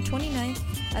 17th to 29th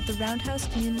at the Roundhouse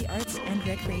Community Arts and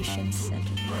Recreation Center.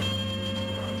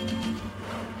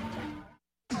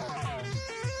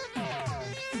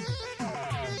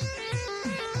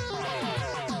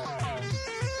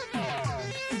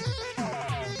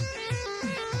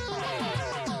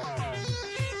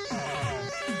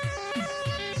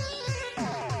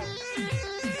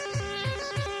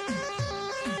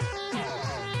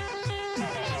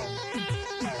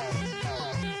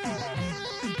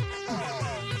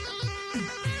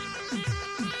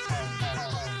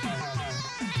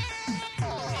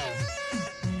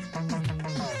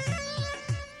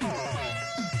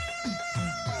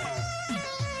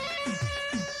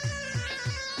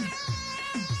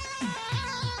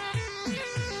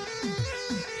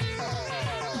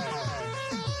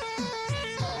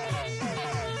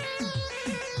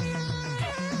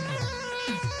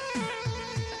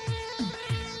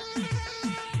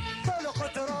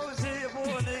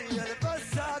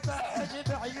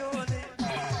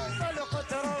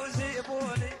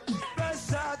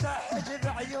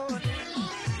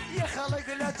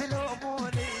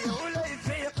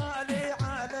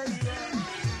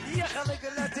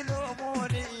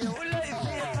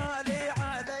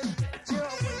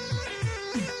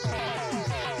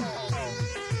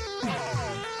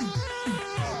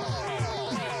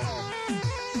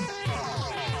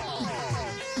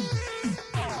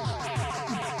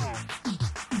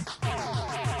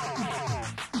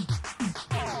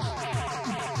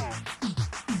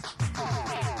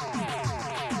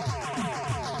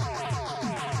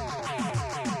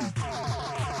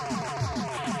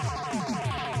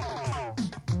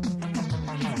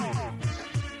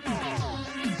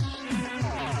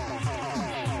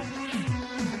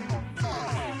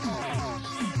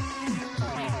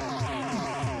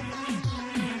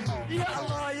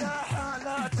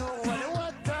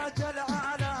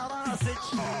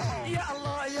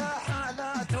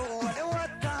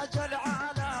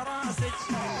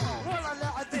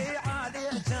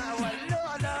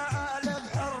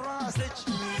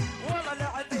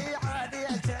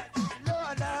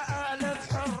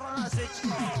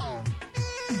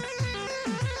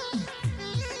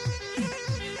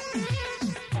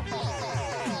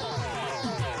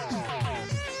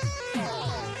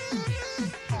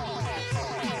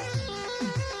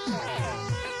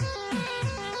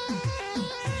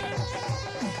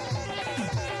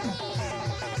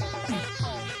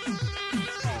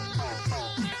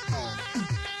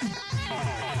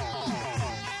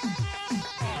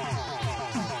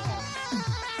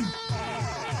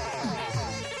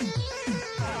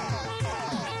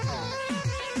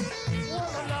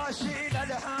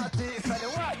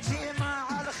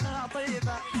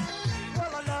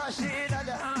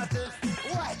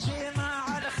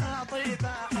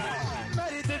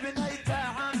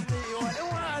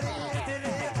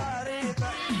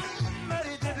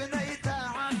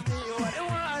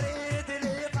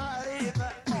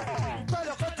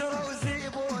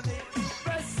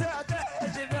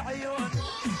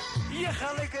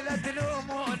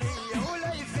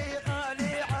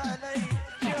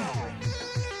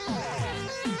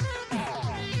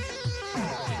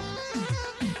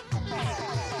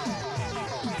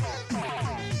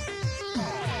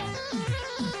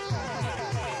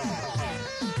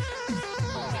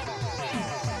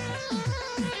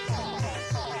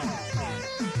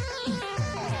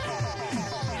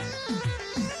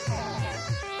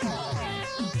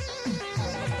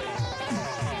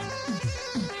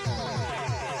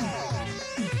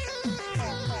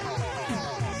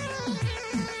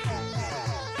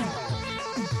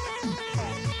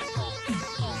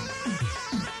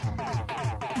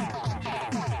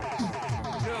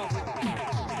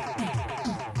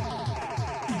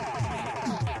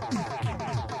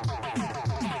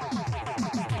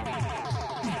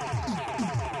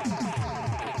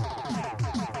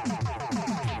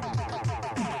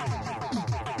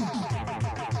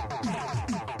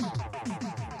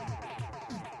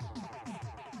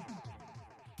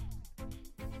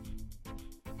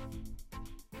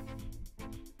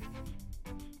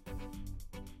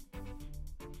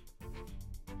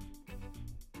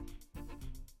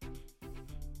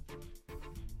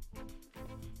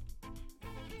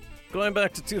 Going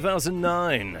back to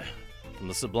 2009, from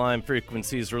the Sublime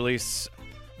Frequencies release,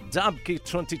 Dabki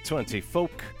 2020,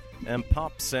 folk and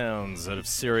pop sounds out of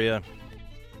Syria.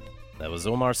 That was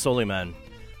Omar Soliman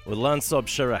with Lansob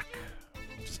Sharak,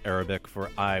 which is Arabic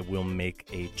for I will make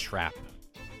a trap.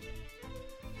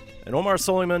 And Omar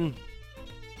Soliman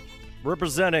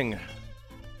representing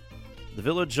the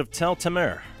village of Tel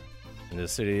Tamer in the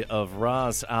city of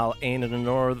Ras Al Ain in the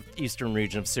northeastern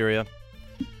region of Syria.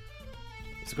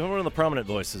 It's one of the prominent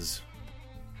voices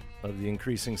of the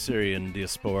increasing Syrian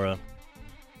diaspora,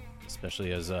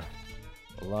 especially as a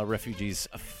lot of refugees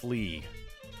flee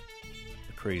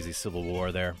the crazy civil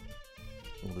war there.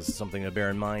 Well, this is something to bear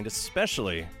in mind,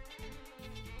 especially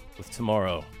with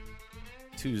tomorrow,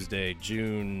 Tuesday,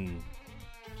 June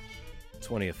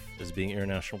 20th, as being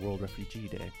International World Refugee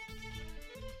Day.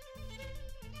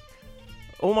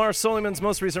 Omar Soliman's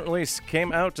most recent release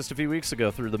came out just a few weeks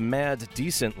ago through the Mad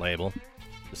Decent label.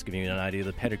 Just giving you an idea of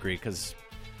the pedigree, because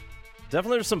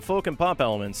definitely there's some folk and pop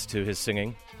elements to his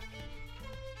singing,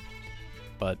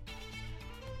 but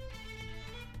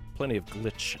plenty of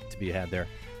glitch to be had there.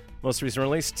 Most recent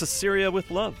release, To Syria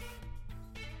with Love.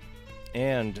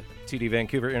 And TD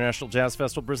Vancouver International Jazz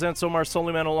Festival presents Omar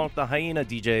Soliman along with the Hyena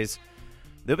DJs.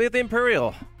 They'll be at the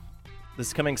Imperial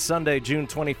this coming Sunday, June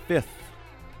 25th.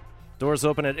 Doors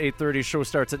open at 8:30, show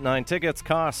starts at 9. Tickets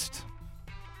cost...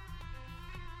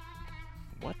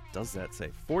 what does that say?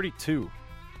 $42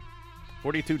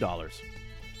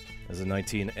 as a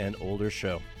 19 and older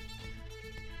show.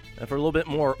 And for a little bit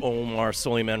more Omar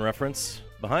Soliman reference,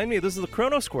 behind me, this is the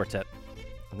Kronos Quartet.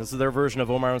 And this is their version of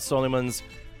Omar and Soliman's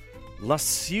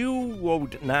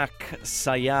Lasiwodnak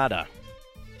Sayada.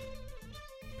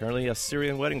 Apparently a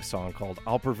Syrian wedding song called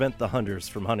I'll Prevent the Hunters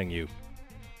from Hunting You.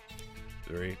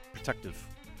 Very protective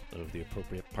of the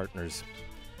appropriate partners.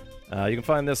 You can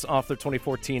find this off their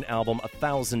 2014 album,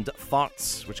 1,000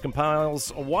 Thoughts, which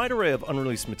compiles a wide array of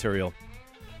unreleased material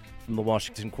from the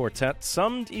Washington Quartet,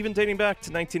 some even dating back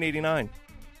to 1989.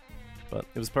 But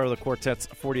it was part of the quartet's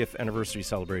 40th anniversary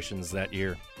celebrations that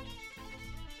year.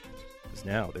 Because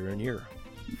now they're in year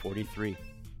 43.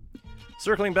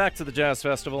 Circling back to the Jazz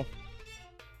Festival,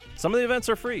 some of the events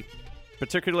are free,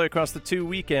 particularly across the 2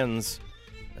 weekends,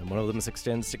 and one of them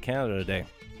extends to Canada Day.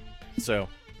 So,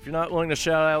 if you're not willing to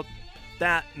shout out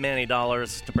that many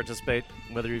dollars to participate,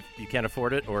 whether you can't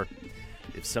afford it or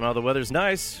if somehow the weather's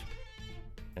nice,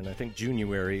 and I think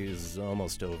January is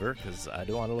almost over because I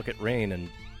don't want to look at rain and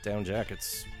down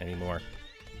jackets anymore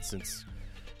since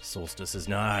solstice is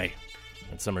nigh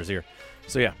and summer's here.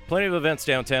 So yeah, plenty of events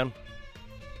downtown.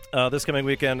 This coming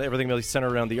weekend, everything will be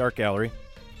centered around the Art Gallery.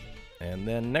 And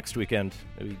then next weekend,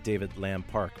 maybe David Lamb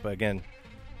Park. But again,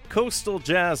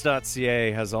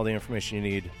 coastaljazz.ca has all the information you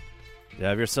need to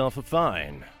have yourself a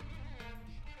fine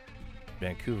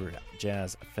Vancouver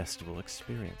Jazz Festival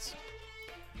experience.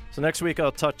 So next week,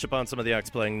 I'll touch upon some of the acts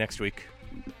playing next week.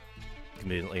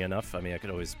 Conveniently enough. I mean, I could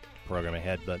always program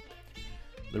ahead, but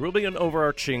there will be an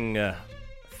overarching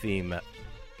theme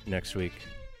next week.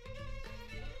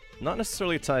 Not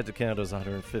necessarily tied to Canada's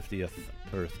 150th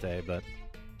birthday, but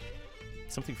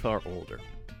something far older.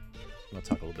 I'll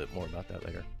talk a little bit more about that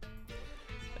later.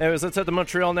 Anyways, let's head to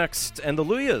Montreal next. And the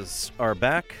Luyas are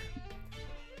back.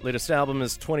 Latest album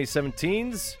is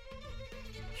 2017's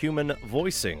Human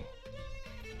Voicing,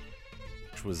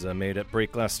 which was made at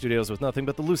Break Glass Studios with nothing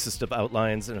but the loosest of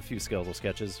outlines and a few skeletal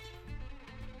sketches.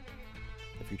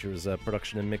 It features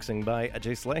production and mixing by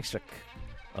Jace Lashik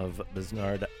of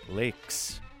Bisnard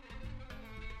Lakes.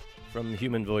 From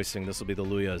Human Voicing, this will be the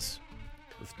Luyas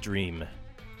with Dream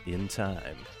in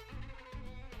Time.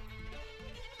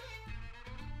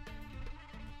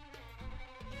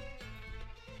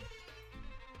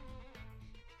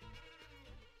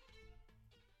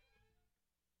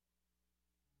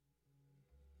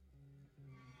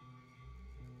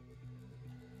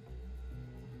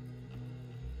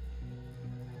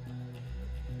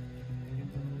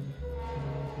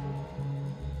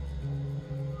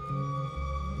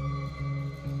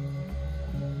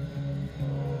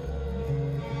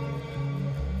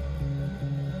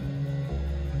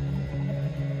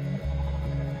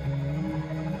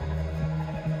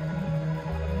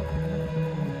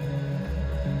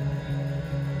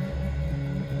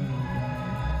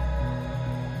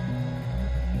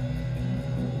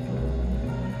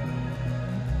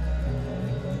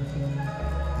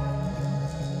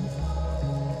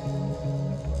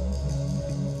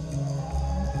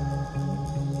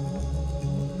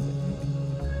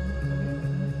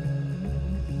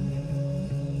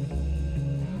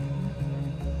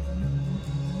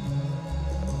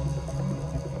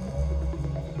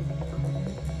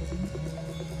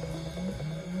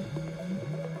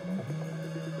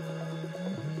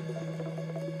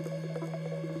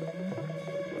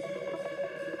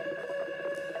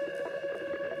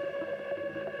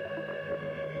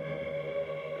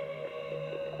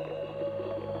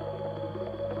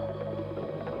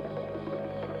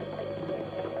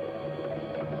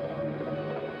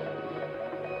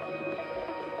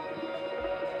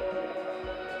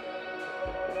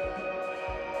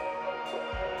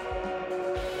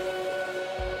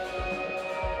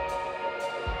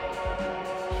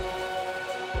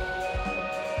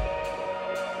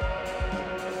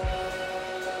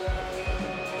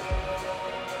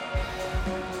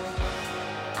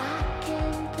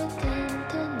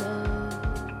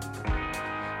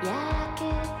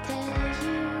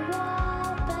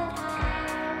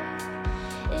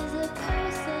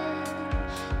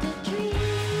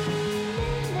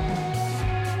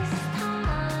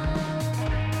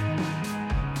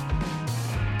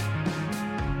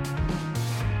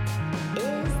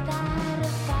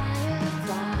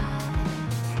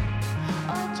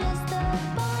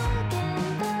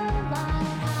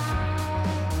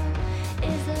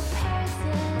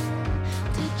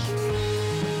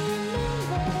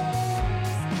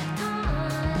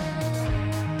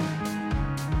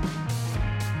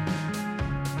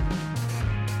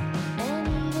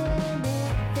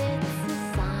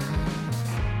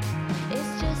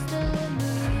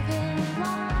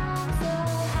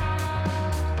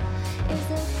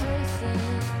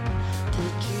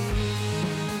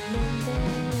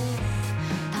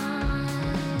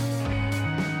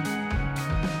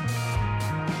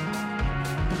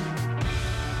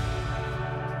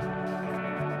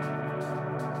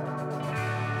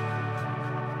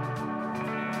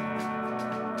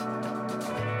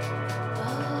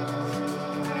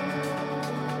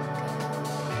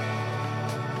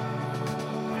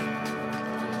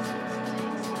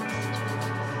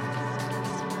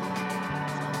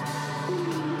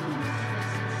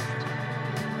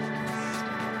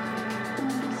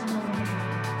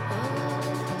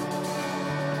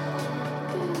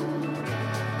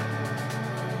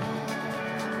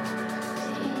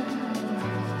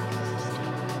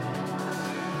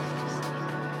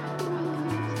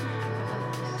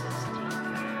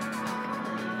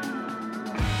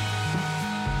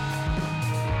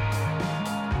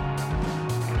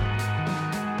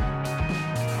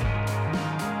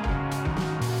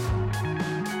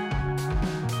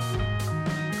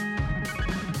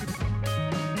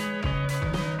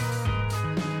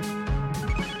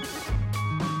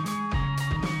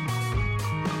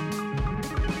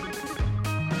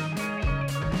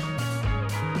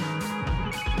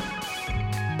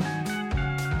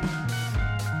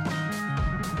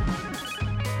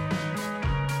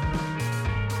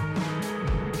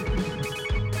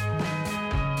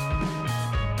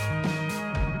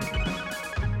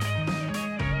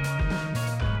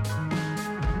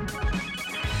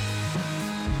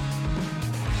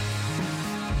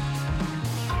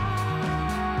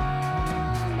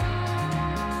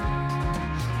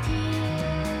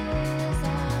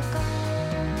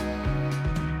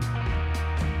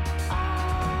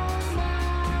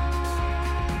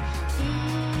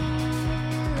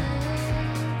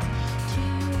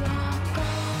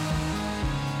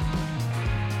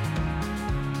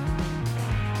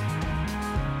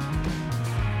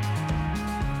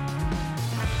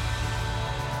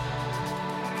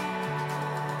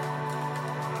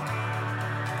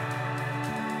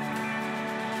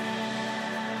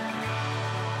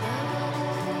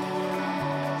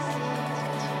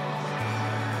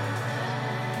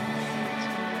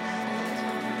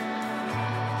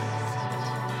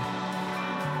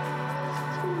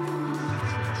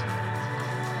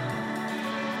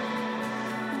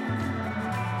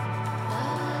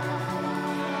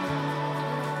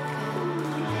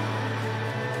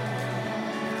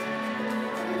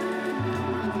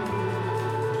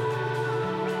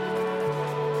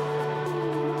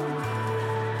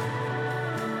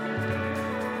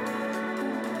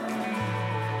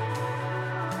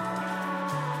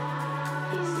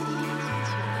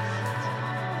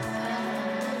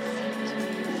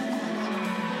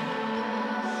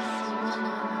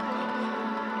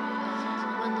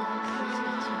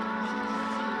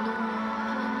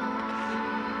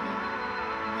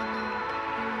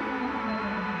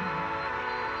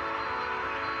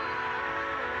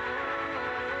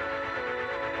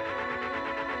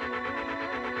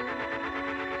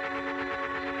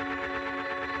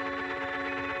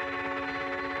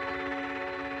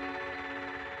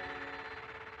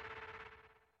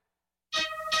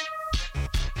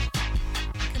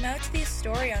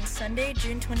 Story on Sunday,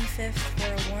 June 25th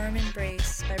for a warm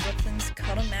embrace by Brooklyn's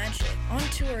Cuddle Magic, on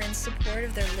tour in support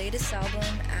of their latest album,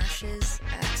 Ashes,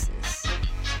 Axis.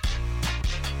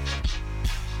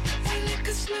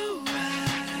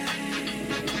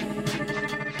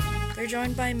 They're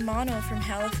joined by Mono from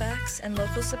Halifax and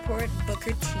local support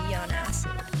Booker T on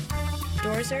acid.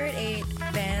 Doors are at 8,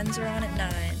 bands are on at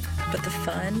 9, but the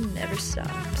fun never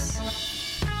stops.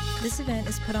 This event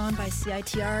is put on by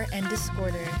CITR and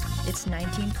Disorder. It's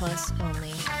 19 plus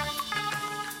only.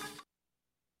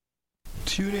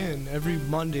 Tune in every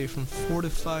Monday from 4 to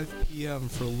 5 p.m.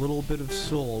 for a Little Bit of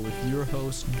Soul with your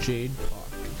host, Jade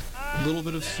Park. Little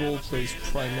Bit of Soul plays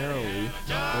primarily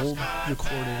old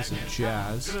recordings of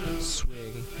jazz,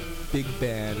 swing, big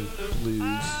band,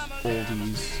 blues,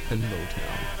 oldies, and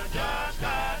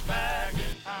Motown.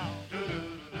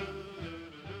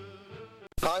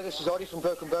 Hi, this is Audie from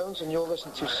Broken Bones, and you're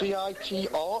listening to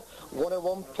CITR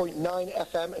 101.9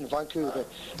 FM in Vancouver.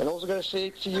 And all I'm going to say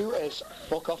to you is,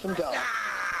 fuck off and die.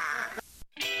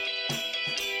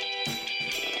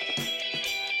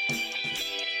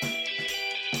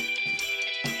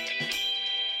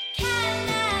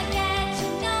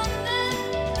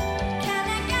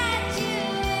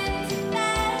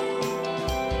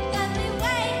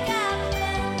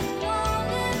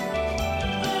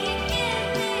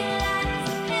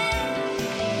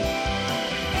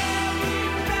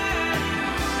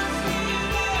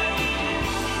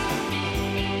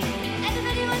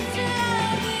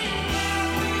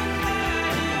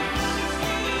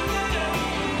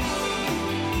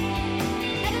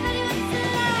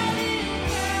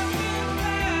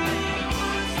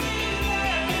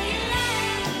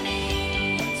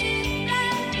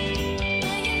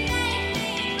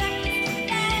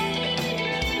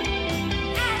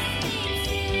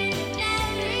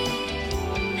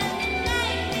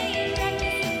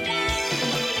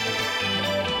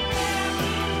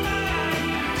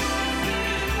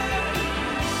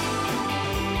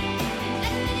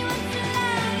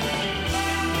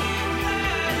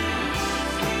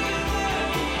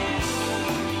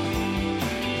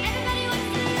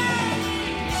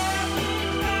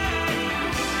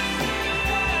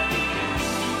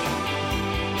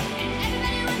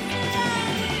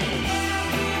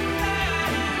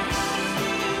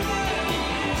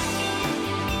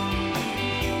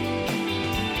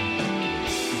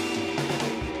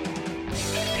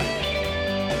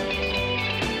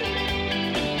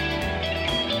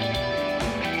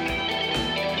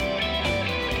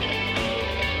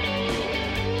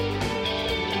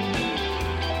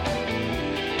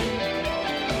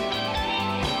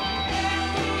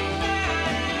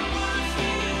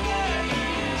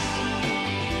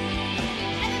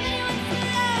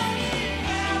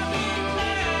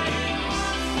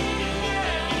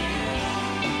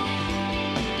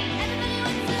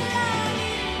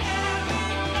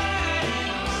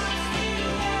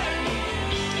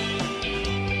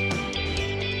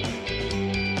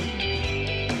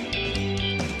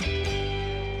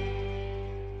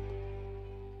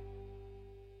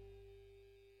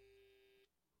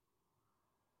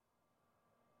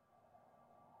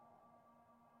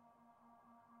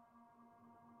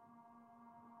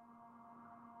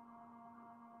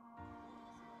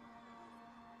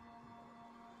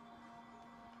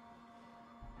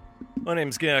 My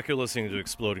name's Gak. You're listening to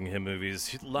Exploding Hit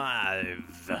Movies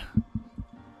live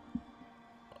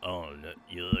on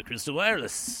your Crystal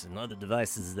Wireless and other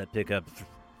devices that pick up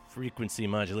frequency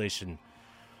modulation.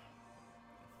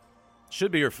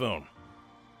 Should be your phone.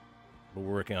 But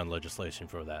we're working on legislation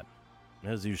for that,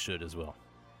 as you should as well.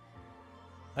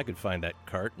 I could find that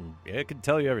cart and it could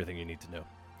tell you everything you need to know.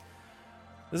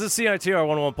 This is CITR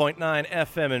 101.9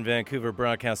 FM in Vancouver,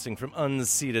 broadcasting from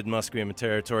unceded Musqueam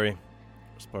territory.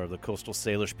 As part of the Coastal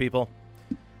Salish people.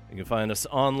 You can find us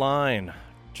online,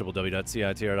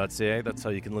 www.citr.ca. That's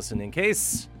how you can listen in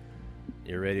case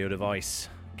your radio device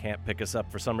can't pick us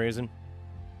up for some reason.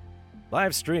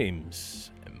 Live streams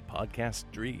and podcast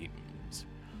dreams.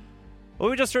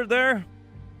 What we just heard there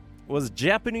was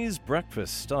Japanese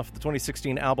Breakfast off the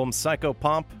 2016 album Psycho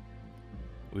Pomp.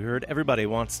 We heard Everybody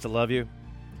Wants to Love You.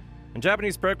 And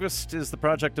Japanese Breakfast is the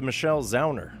project of Michelle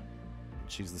Zauner.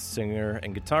 She's the singer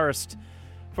and guitarist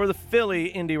for the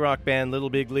Philly indie rock band Little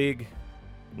Big League.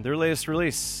 Their latest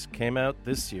release came out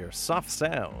this year, Soft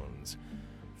Sounds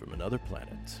from Another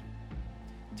Planet.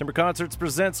 Timber Concerts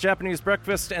presents Japanese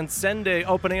Breakfast and Sende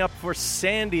opening up for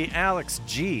Sandy Alex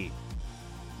G.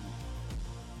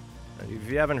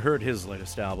 If you haven't heard his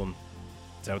latest album,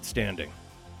 it's outstanding.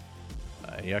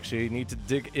 I actually need to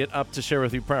dig it up to share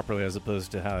with you properly as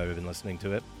opposed to how I've been listening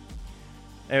to it.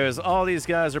 Anyways, all these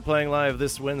guys are playing live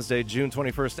this Wednesday, June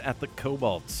 21st at the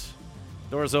Cobalt.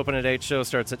 Doors open at 8, show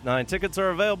starts at 9. Tickets are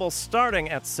available starting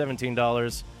at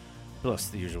 $17, plus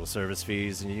the usual service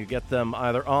fees, and you get them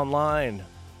either online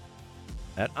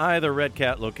at either Red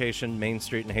Cat location, Main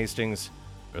Street in Hastings,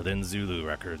 or then Zulu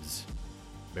Records.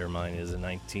 Bear in mind, it is a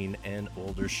 19 and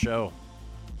older show.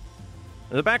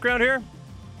 In the background here,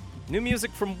 new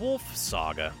music from Wolf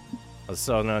Saga of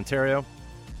Southern Ontario,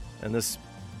 and this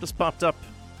just popped up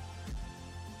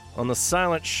on the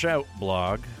Silent Shout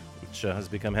blog, which has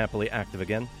become happily active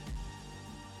again.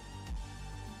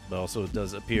 But also it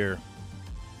does appear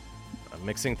I'm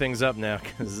mixing things up now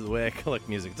because of the way I collect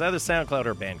music. It's either SoundCloud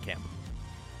or Bandcamp.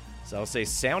 So I'll say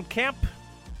SoundCamp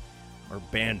or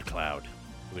BandCloud,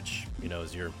 which, you know,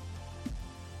 is your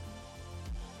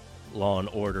Law and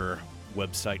Order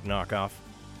website knockoff.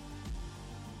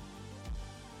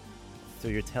 So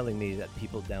you're telling me that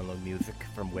people download music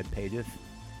from web pages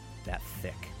that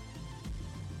thick?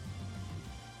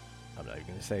 I'm not even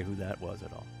going to say who that was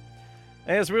at all.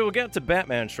 As we will get to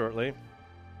Batman shortly.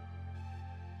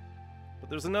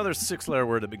 But there's another 6-letter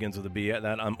word that begins with a B that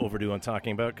I'm overdue on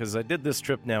talking about, because I did this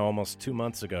trip now almost 2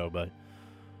 months ago, but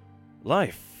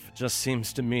life just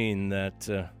seems to mean that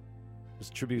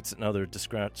there's tributes and other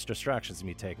distractions to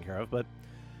be taken care of. But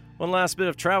one last bit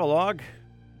of travelogue.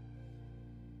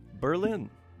 Berlin.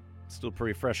 Still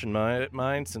pretty fresh in my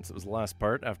mind since it was the last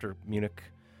part after Munich,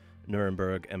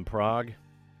 Nuremberg, and Prague.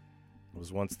 I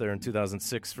was once there in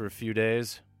 2006 for a few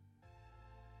days.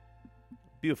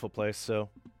 Beautiful place, so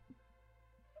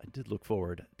I did look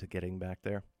forward to getting back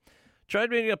there. Tried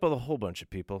meeting up with a whole bunch of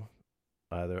people,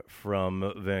 either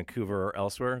from Vancouver or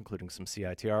elsewhere, including some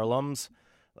CITR alums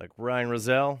like Ryan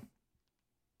Rozelle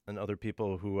and other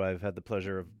people who I've had the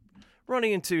pleasure of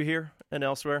running into here and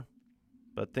elsewhere.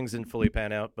 But things didn't fully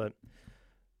pan out. But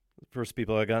the first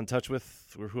people I got in touch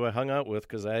with were who I hung out with,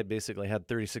 because I basically had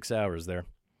 36 hours there,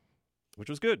 which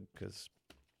was good, because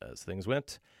as things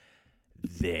went,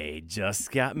 they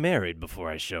just got married before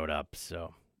I showed up.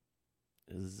 So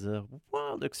it was a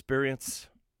wild experience.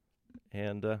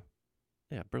 And,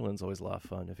 yeah, Berlin's always a lot of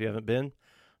fun. If you haven't been,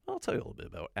 I'll tell you a little bit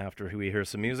about after we hear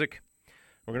some music.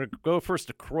 We're going to go first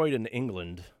to Croydon,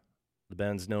 England. The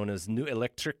band's known as New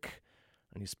Electric,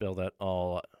 and you spell that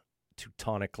all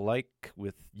Teutonic-like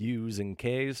with U's and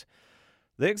K's.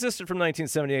 They existed from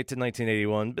 1978 to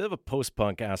 1981. Bit of a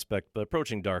post-punk aspect, but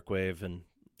approaching darkwave and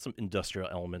some industrial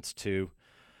elements too.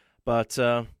 But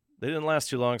they didn't last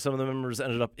too long. Some of the members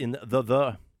ended up in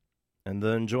The, and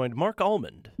then joined Mark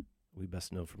Almond, we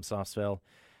best know from Softsville,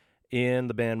 in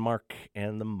the band Mark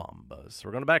and the Mambas.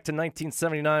 We're going back to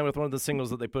 1979 with one of the singles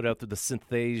that they put out through the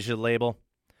Synthesia label,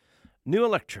 New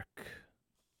Electric,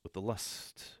 with The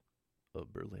Lust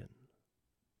of Berlin.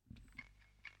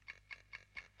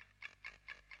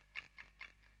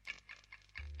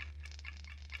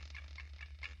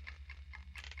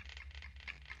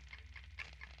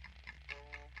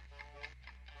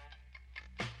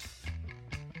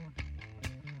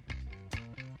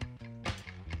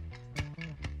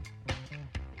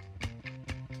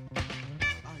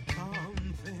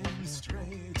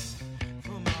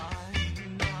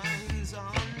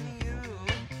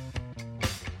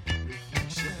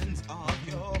 Reflections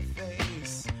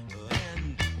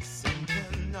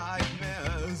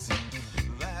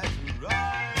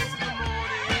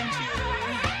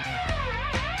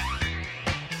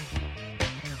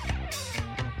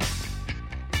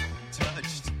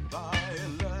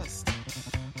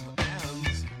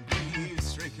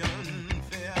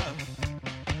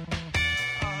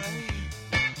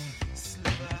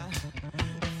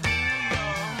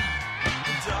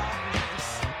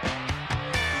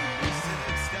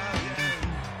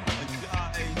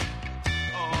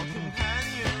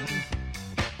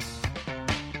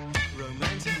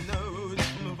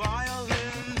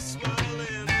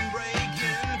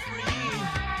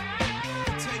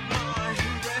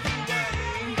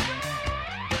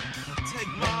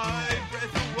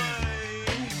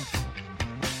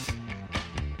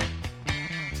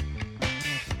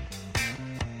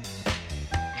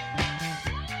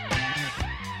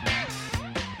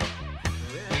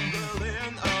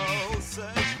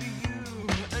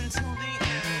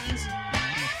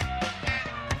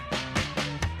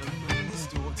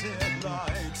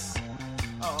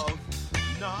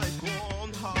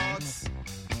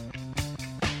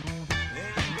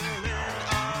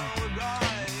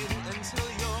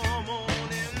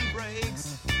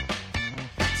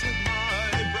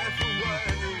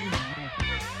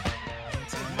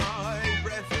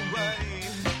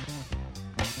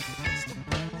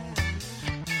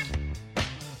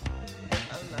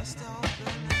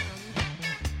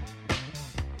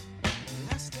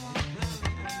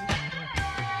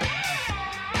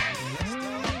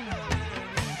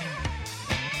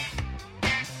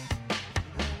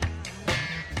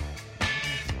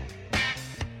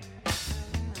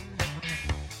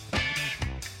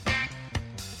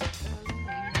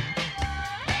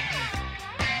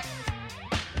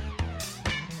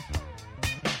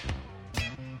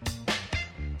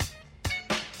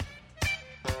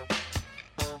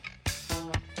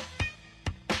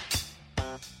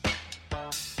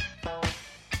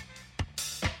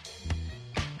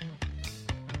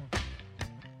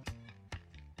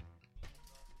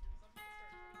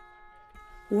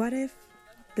What if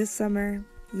this summer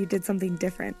you did something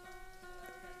different?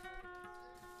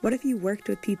 What if you worked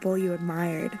with people you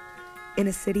admired in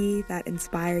a city that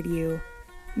inspired you,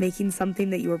 making something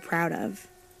that you were proud of?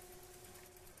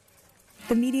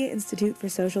 The Media Institute for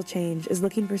Social Change is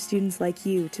looking for students like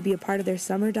you to be a part of their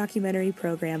summer documentary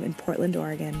program in Portland,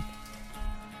 Oregon.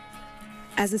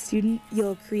 As a student,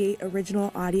 you'll create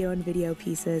original audio and video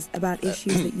pieces about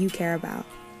issues that you care about.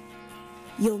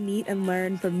 You'll meet and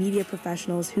learn from media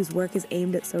professionals whose work is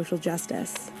aimed at social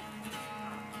justice.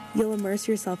 You'll immerse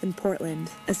yourself in Portland,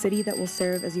 a city that will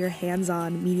serve as your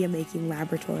hands-on media-making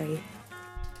laboratory.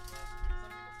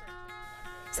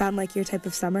 Sound like your type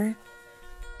of summer?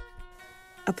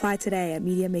 Apply today at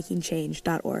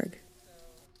mediamakingchange.org.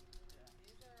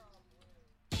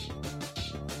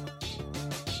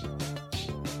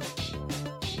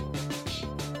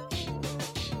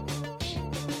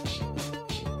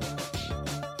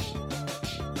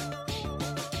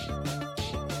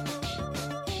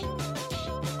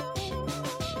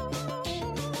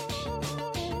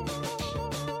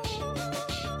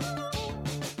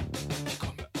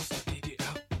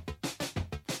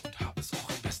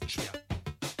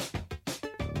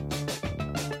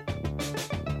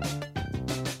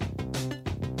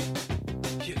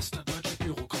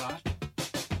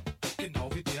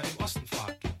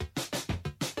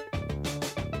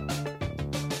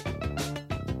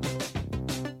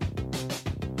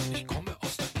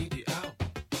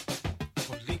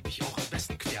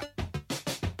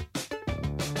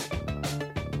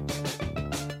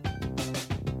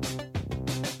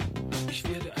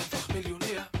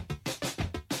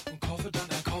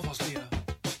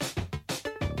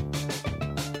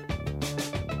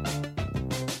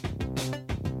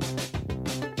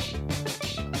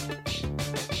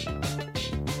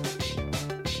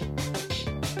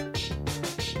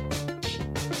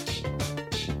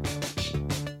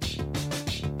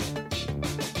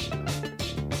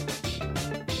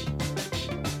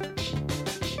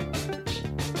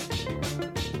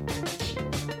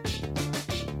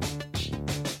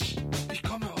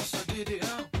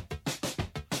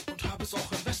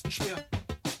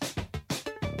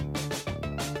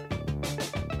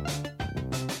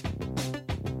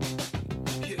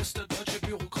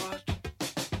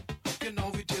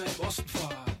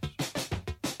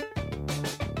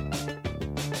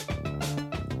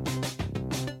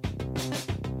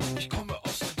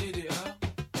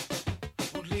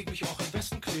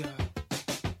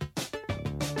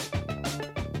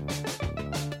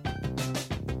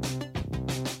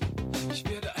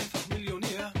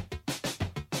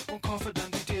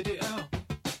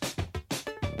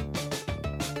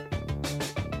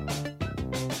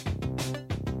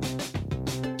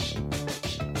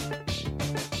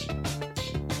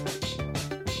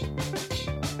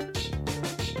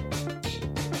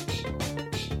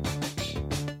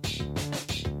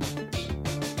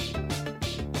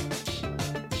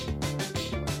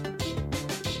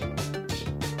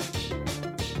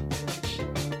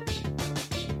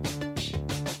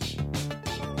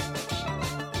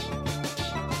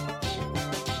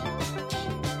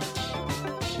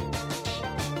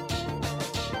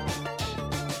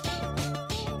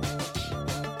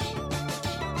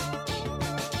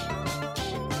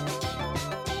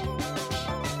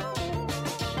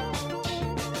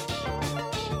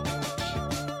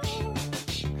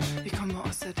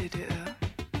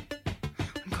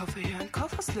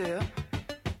 Leer.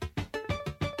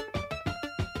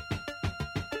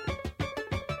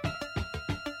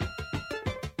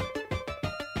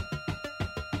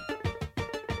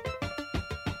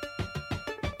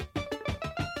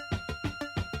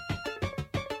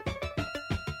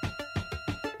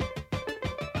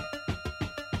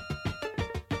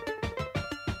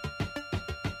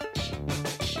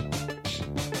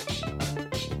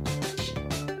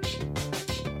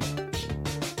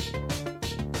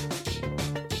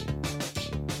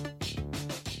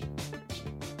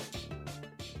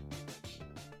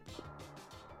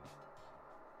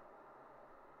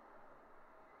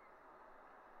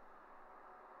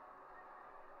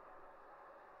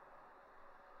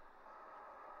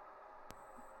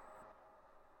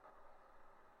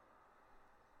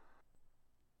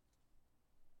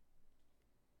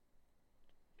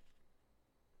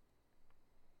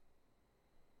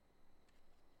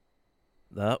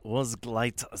 That was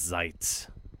Gleitzeit,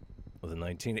 with a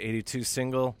 1982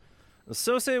 single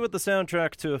associated with the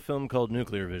soundtrack to a film called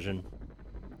Nuclear Vision.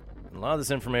 And a lot of this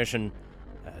information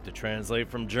I had to translate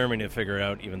from German to figure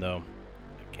out, even though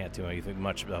I can't do anything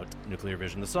much about Nuclear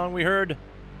Vision. The song we heard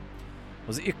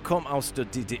was Ich komm aus der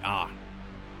DDR.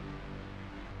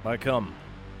 I come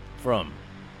from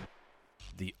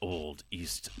the old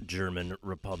East German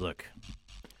Republic.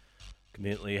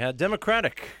 Conveniently had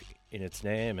democratic in its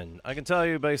name, and I can tell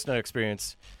you based on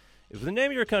experience, if the name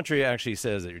of your country actually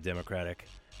says that you're democratic,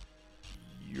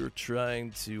 you're trying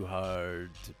too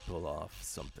hard to pull off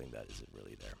something that isn't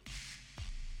really there.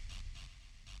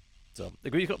 So,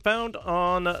 we found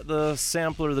on the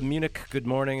sampler, the Munich Good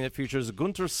Morning, it features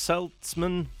Gunther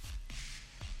Saltzman.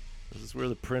 This is where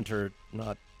the printer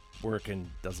not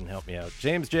working doesn't help me out.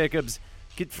 James Jacobs,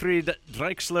 Gottfried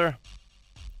Dreixler,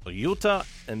 Jutta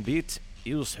and Beat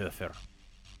Ilshofer.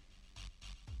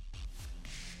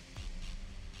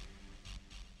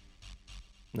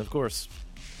 And of course,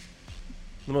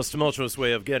 the most tumultuous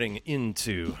way of getting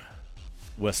into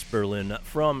West Berlin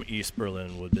from East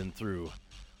Berlin would have been through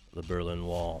the Berlin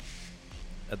Wall.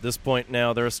 At this point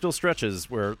now, there are still stretches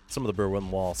where some of the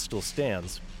Berlin Wall still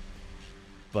stands,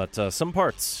 but some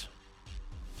parts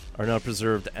are now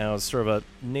preserved as sort of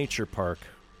a nature park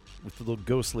with little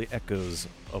ghostly echoes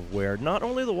of where not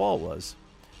only the wall was,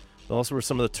 but also where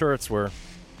some of the turrets were,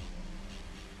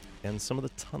 and some of the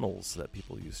tunnels that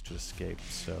people used to escape.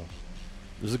 So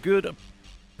there's a good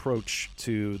approach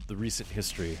to the recent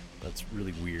history that's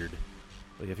really weird.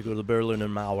 Like if you go to the Berliner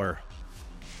Mauer,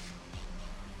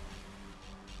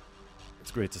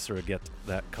 it's great to sort of get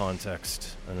that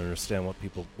context and understand what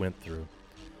people went through,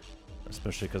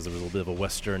 especially because there was a little bit of a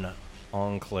Western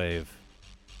enclave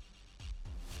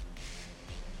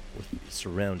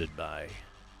surrounded by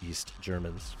East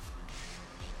Germans.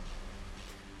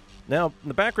 Now, in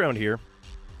the background here,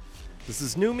 this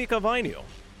is New Mika Vainio,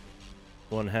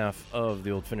 one half of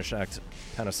the old Finnish act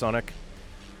Panasonic,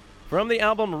 from the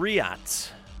album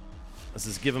Riat. This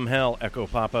is Give 'Em Hell, Echo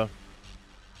Papa.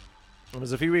 It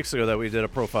was a few weeks ago that we did a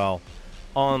profile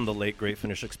on the late great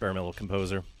Finnish experimental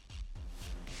composer.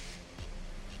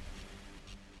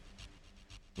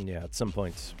 Yeah, at some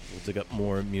point we'll dig up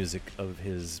more music of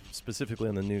his, specifically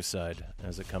on the new side,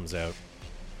 as it comes out.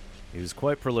 He was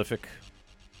quite prolific,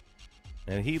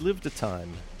 and he lived a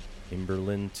time in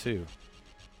Berlin too.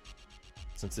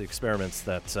 Since the experiments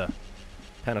that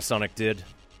Panasonic did,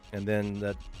 and then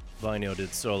that Vainio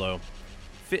did solo,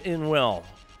 fit in well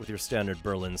with your standard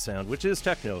Berlin sound, which is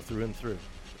techno through and through.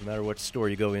 No matter which store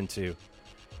you go into,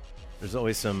 there's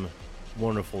always some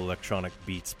wonderful electronic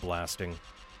beats blasting.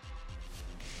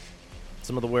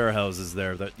 Some of the warehouses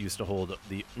there that used to hold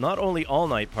the not only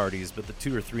all-night parties, but the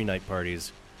 2 or 3 night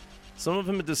parties. Some of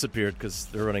them have disappeared because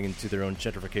they're running into their own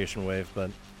gentrification wave,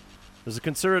 but there's a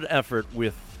concerted effort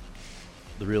with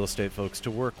the real estate folks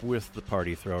to work with the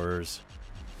party throwers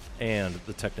and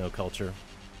the techno culture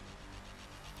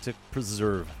to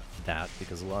preserve that,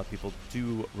 because a lot of people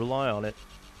do rely on it,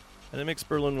 and it makes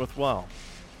Berlin worthwhile,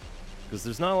 because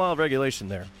there's not a lot of regulation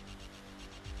there,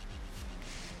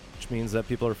 which means that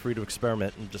people are free to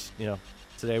experiment and just,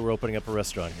 today we're opening up a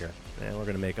restaurant here, and we're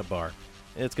going to make a bar.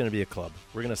 It's going to be a club.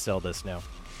 We're going to sell this now.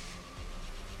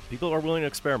 People are willing to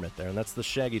experiment there, and that's the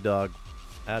shaggy dog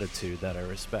attitude that I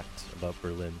respect about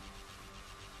Berlin.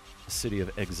 A city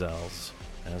of exiles,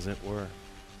 as it were.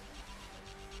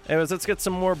 Anyways, let's get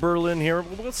some more Berlin here.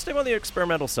 We'll stay on the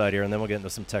experimental side here, and then we'll get into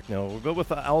some techno. We'll go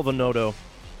with Alva Noto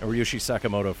and Ryushi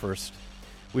Sakamoto first.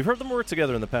 We've heard them work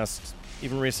together in the past,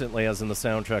 even recently, as in the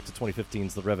soundtrack to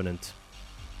 2015's The Revenant.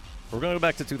 We're going to go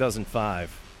back to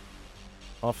 2005.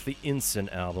 Off the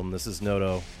Inson album, this is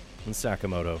Noto and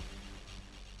Sakamoto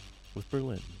with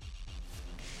Berlin.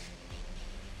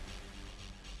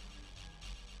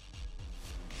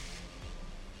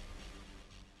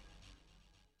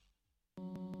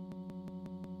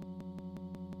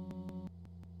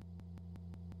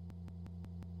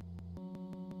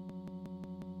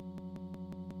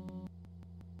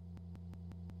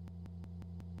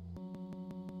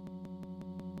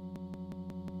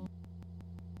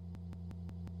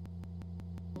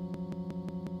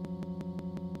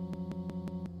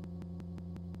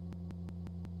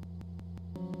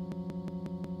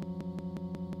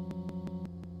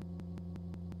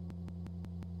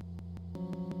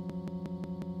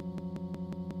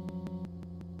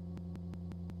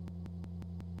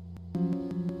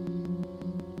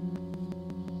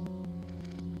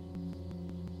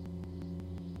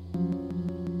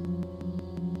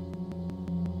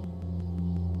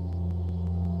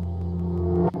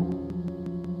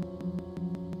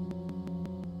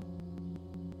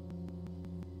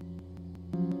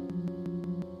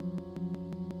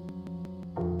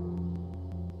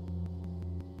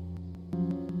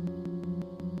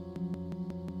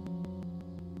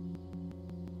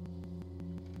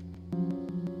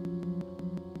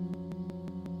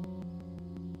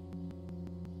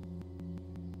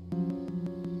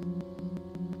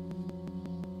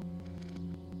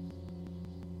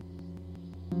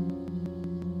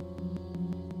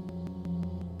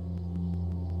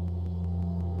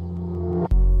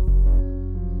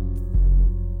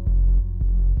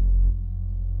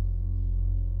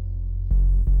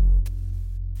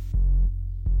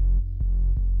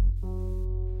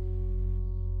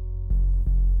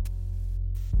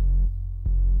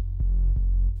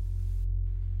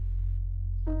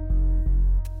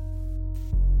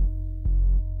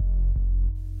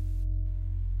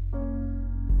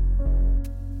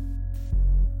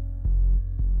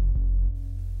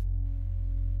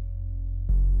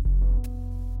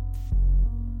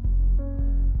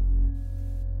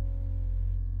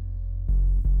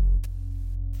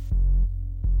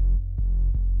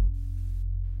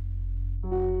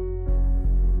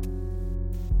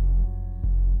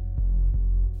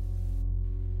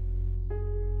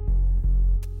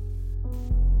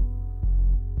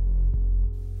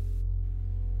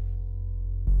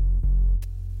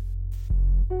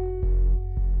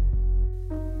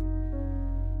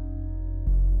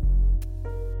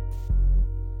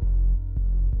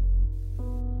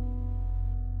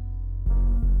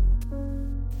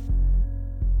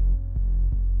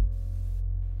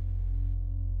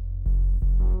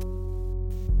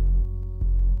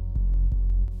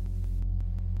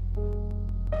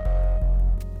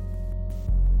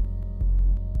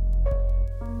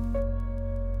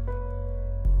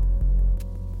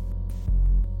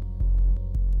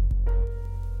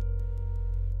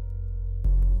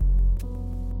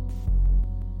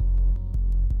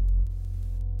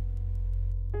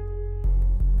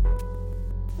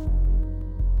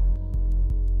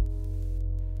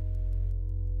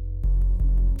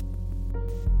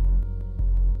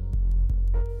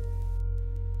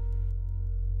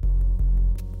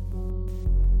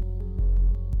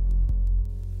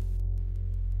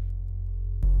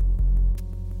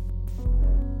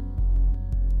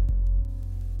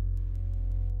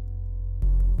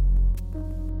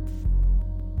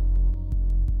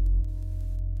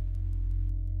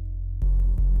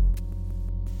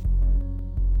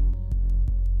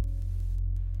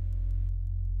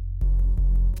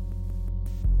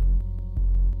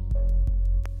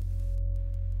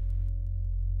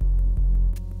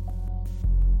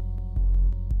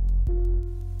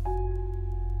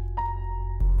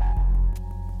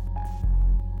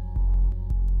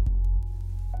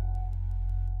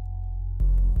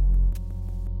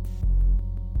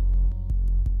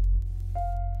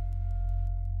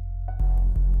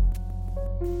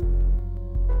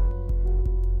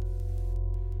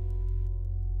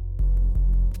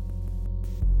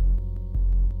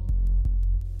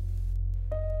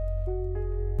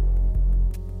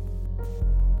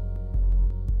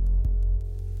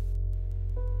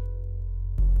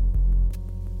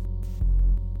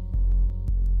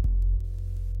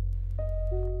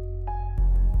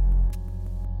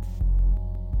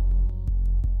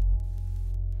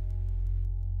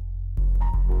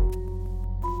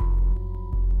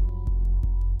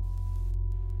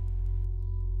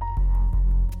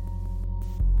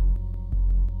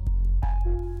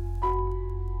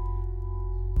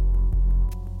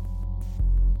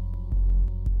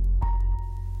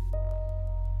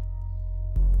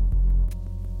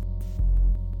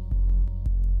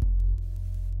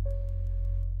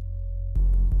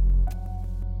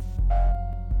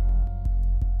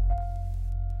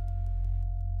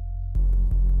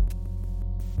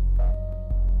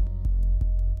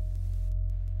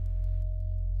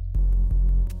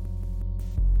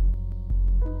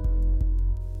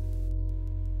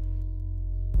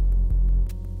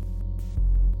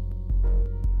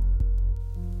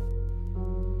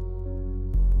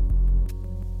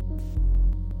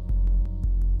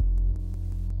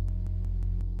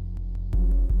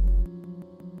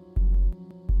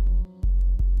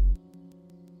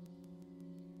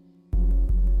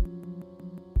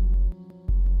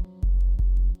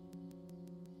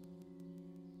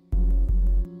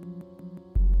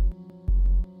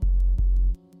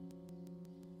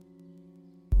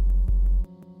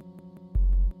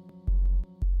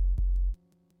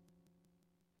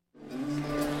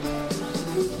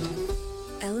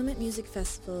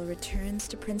 Festival returns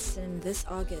to Princeton this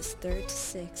August 3rd to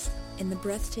 6th in the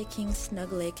breathtaking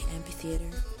Snug Lake Amphitheater.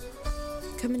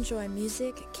 Come enjoy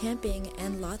music, camping,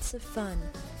 and lots of fun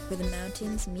where the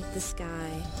mountains meet the sky.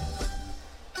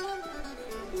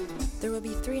 There will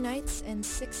be 3 nights and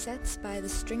 6 sets by the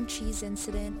String Cheese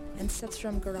Incident and sets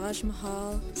from Garage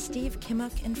Mahal, Steve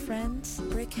Kimmock and Friends,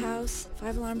 Brick House,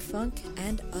 5 Alarm Funk,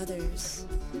 and others.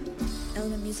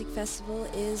 Element Music Festival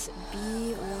is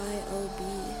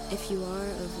BYOB if you are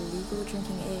of legal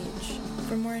drinking age.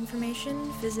 For more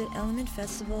information, visit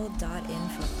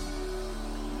elementfestival.info.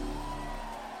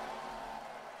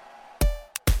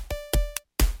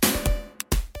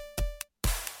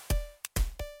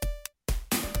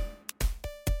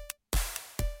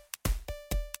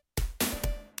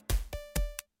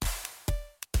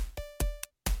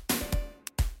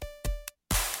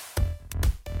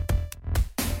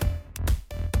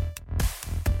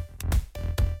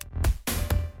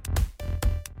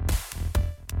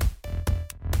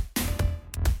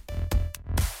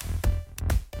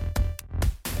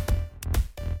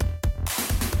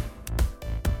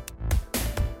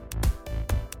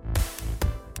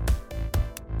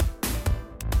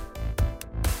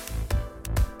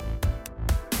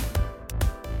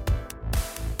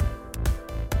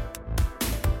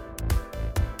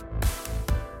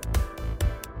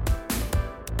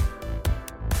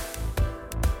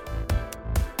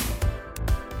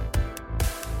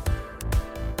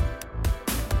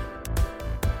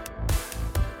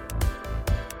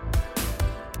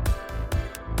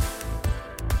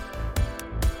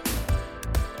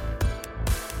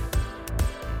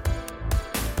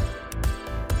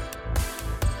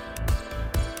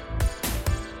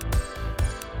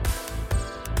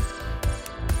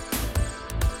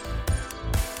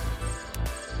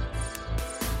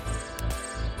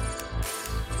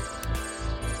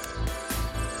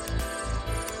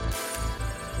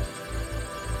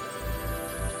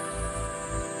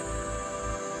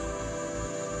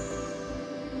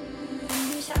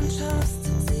 Anschaust,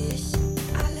 seh ich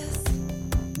alles.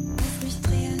 Lässt mich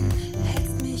drehen,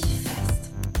 hältst mich fest.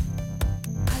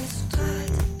 Alles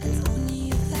strahlt ins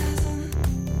Universum.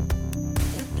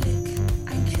 Der Blick,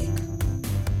 ein Klick.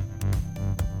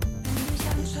 Wenn du mich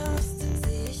anschaust,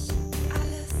 seh ich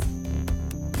alles.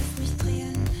 Lässt mich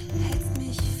drehen, hältst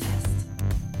mich fest.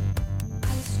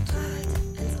 Alles strahlt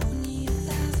ins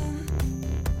Universum.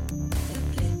 Der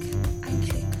Blick, ein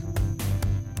Klick.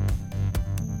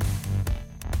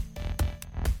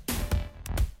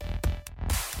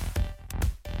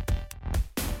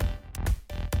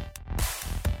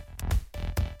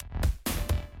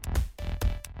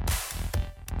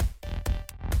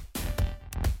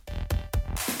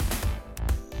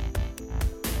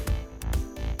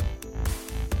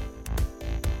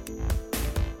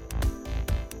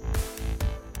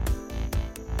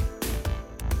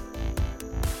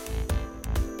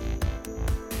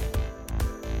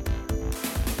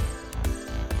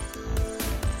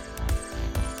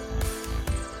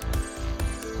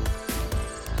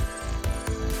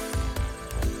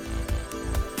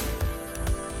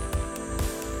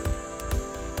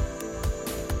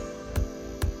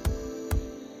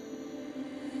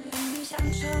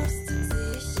 Anschaust,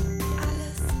 seh ich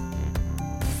alles.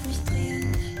 Lässt mich drehen,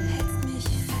 hältst mich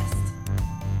fest.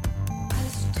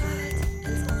 Alles strahlt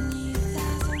ins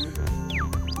Universum.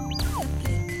 Der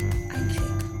Blick, ein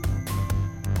Klick.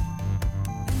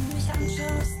 Wenn du mich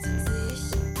anschaust, seh ich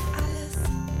alles.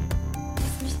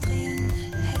 Lässt mich drehen,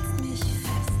 hältst mich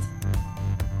fest.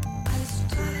 Alles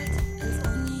strahlt ins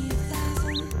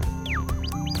Universum.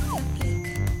 Der Blick,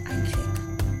 ein Klick.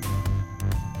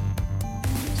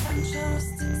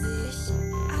 Anschaust, seh ich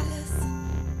alles.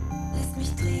 Lässt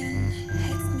mich drehen,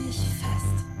 hältst mich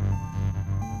fest.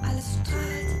 Alles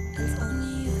strahlt ins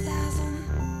Universum.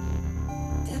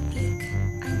 Der Blick,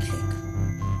 ein Klick.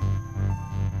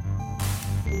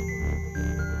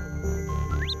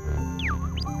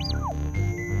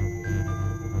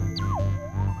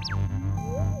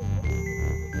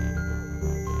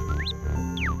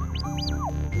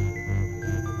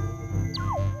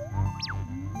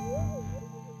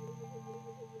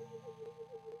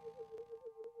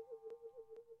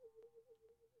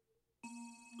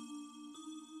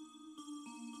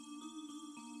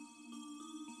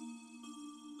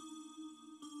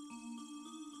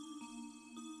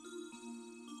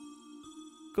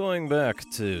 Going back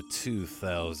to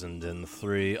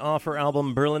 2003, off her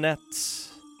album Berlinette,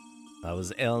 that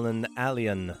was Ellen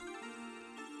Alien.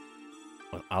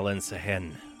 Well, Allen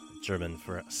Sehen, German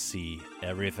for see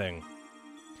everything.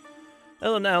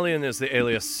 Ellen Alien is the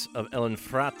alias of Ellen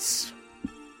Fratz,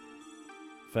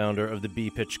 founder of the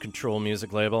B-Pitch Control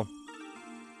music label.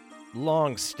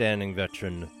 long-standing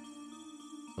veteran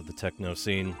of the techno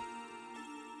scene.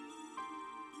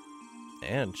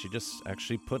 And she just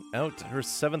actually put out her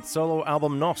 7th solo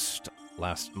album, Nost,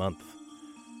 last month.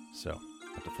 So,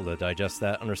 I have to fully digest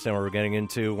that, understand what we're getting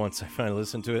into once I finally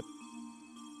listen to it.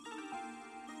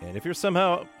 And if you're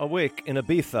somehow awake in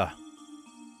Ibiza,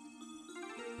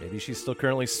 maybe she's still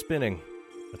currently spinning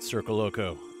at Circo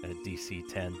Loco at DC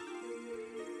 10.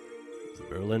 The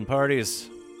Berlin parties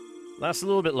last a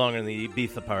little bit longer than the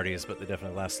Ibiza parties, but they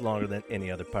definitely last longer than any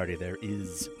other party there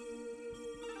is.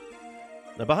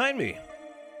 Now behind me,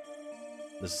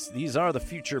 these are the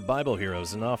Future Bible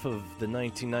Heroes, and off of the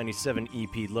 1997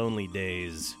 EP Lonely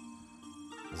Days.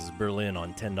 This is Berlin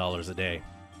on $10 a day.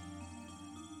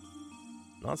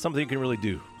 Not something you can really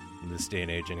do in this day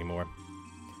and age anymore.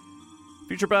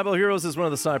 Future Bible Heroes is one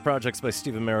of the side projects by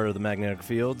Stephen Merritt of the Magnetic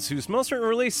Fields, whose most recent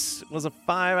release was a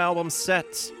 5-album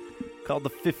set called the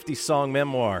 50-Song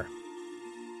Memoir.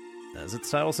 As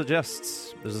its title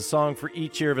suggests, there's a song for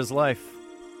each year of his life,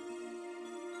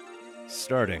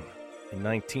 starting in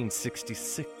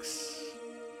 1966.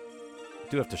 I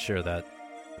do have to share that.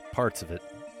 Parts of it,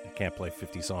 I can't play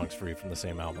 50 songs for you from the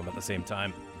same album at the same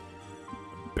time.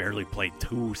 I barely play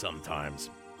 2 sometimes.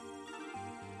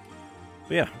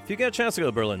 But yeah, if you get a chance to go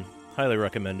to Berlin, highly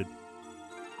recommended.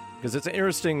 Because it's an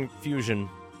interesting fusion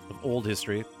of old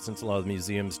history, since a lot of the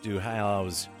museums do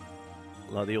house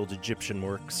a lot of the old Egyptian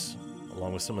works,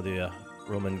 along with some of the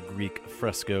Roman Greek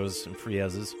frescoes and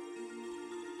friezes.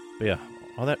 But yeah,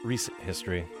 all that recent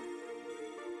history.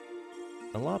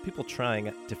 A lot of people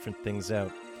trying different things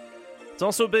out. It's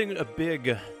also been a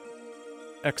big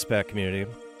expat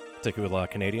community, particularly with a lot of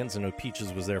Canadians. I know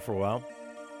Peaches was there for a while.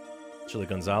 Chili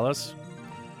Gonzalez.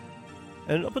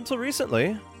 And up until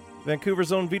recently,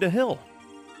 Vancouver's own Vita Hill.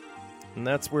 And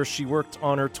that's where she worked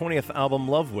on her 20th album,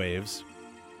 Love Waves.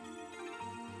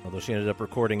 Although she ended up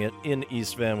recording it in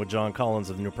East Van with John Collins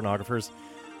of the New Pornographers.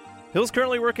 Hill's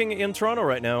currently working in Toronto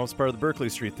right now as part of the Berkeley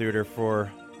Street Theatre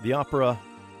for the opera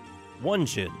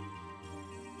Onegin.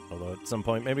 Although at some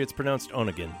point, maybe it's pronounced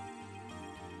Onegin.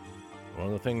 One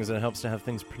of the things that helps to have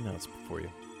things pronounced for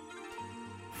you.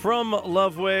 From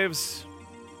Love Waves,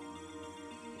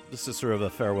 this is sort of a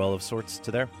farewell of sorts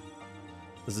to there.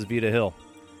 This is Vita Hill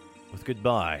with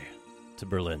Goodbye to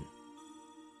Berlin.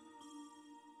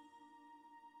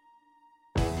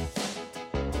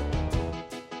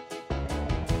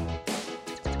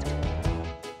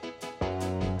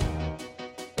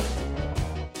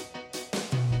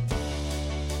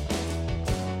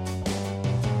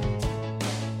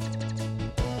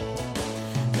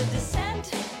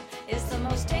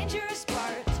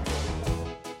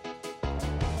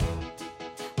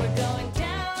 We're going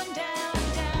down, down,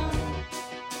 down.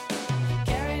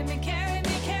 Carry me, carry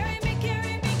me, carry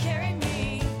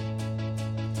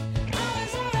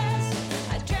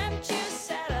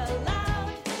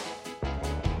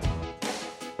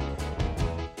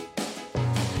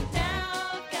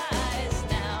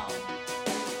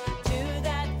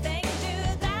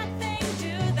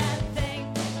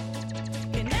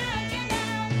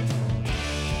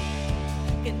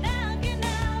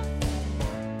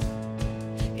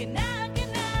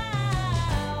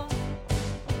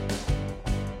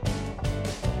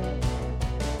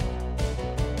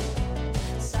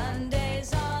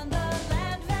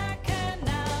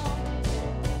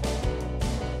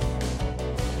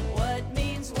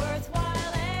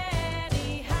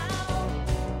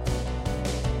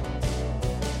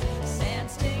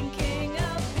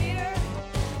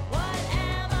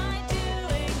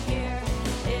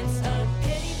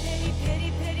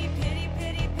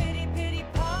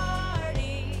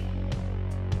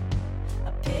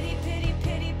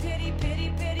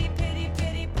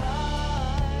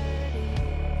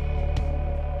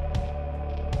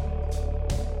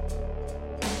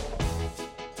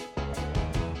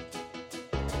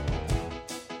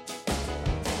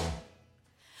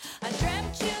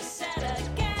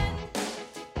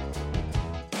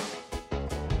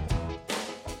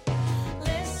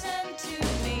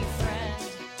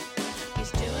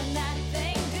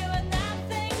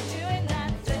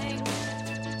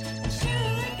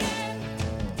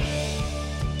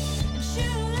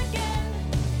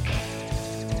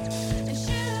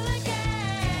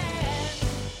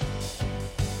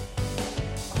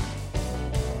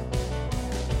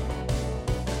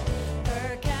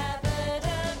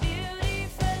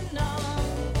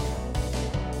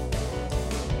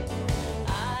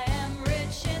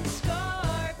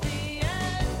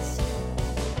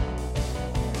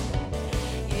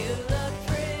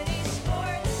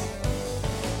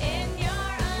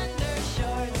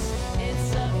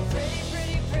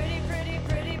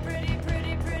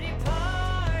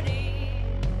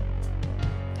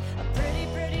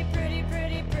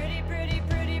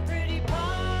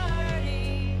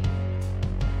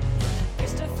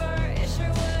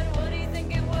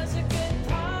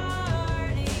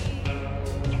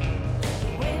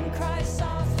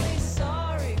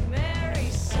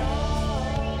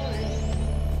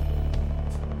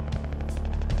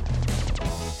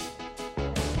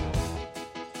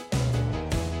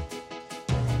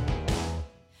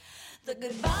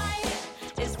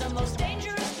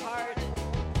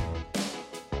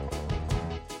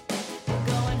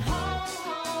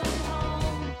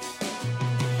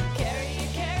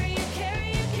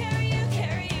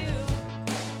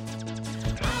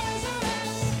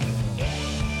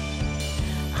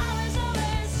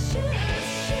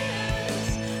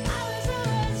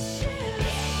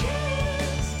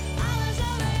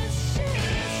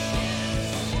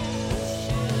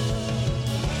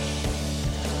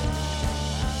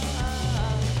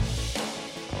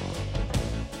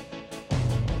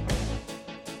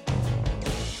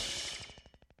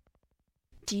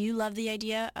Do you love the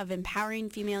idea of empowering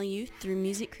female youth through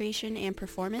music creation and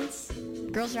performance?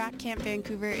 Girls Rock Camp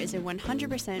Vancouver is a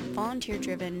 100%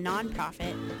 volunteer-driven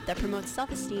nonprofit that promotes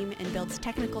self-esteem and builds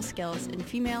technical skills in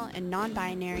female and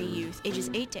non-binary youth ages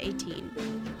 8 to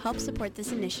 18. Help support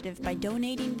this initiative by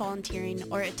donating, volunteering,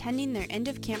 or attending their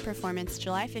end-of-camp performance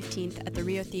July 15th at the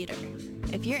Rio Theater.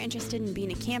 If you're interested in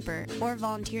being a camper or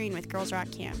volunteering with Girls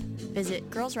Rock Camp, visit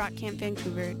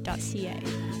girlsrockcampvancouver.ca.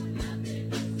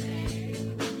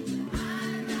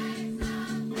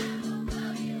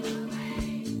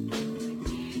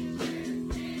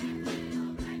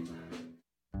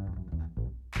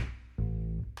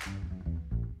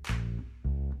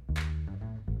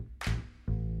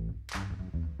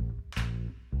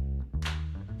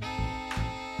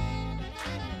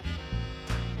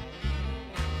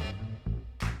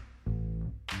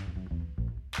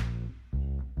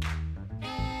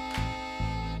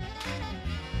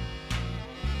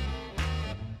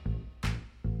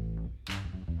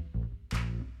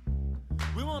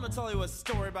 We want to tell you a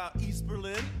story about East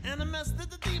Berlin and a mess that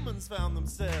the demons found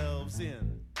themselves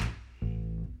in.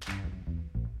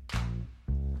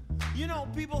 You know,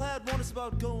 people had warned us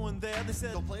about going there. They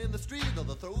said, don't play in the street or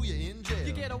they'll throw you in jail.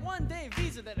 You get a one-day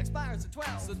visa that expires at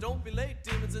 12. So don't be late,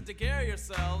 demons, and take care of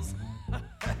yourselves.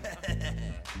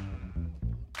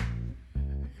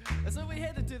 And so we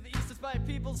headed to the east despite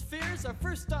people's fears. Our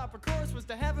first stop, of course, was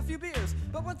to have a few beers.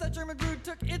 But once that German brew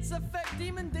took its effect,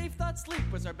 Demon Dave thought sleep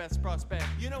was our best prospect.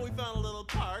 You know, we found a little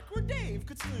park where Dave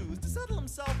could snooze to settle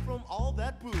himself from all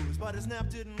that booze. But his nap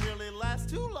didn't really last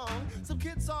too long. Some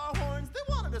kids saw our horns, they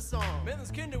wanted a song. Man,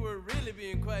 those kinder were really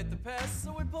being quite the pest.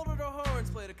 So we pulled out our horns,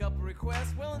 played a couple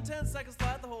requests. Well, in 10 seconds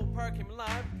flat, the whole park came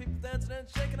alive. People dancing and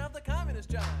shaking out the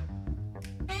communist jive.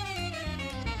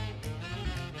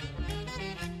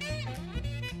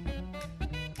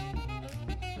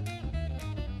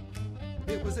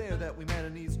 It was there that we met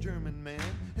an East German man.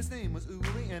 His name was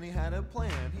Uli and he had a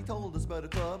plan. He told us about a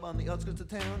club on the outskirts of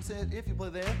town. Said if you play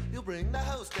there, he'll bring the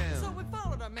house down. So we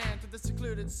followed our man to the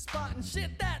secluded spot. And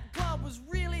shit, that club was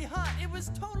really hot. It was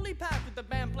totally packed with the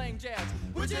band playing jazz.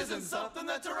 Which isn't something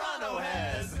that Toronto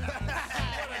has.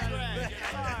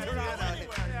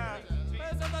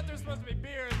 I thought there was supposed to be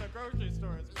beer in the grocery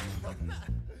stores.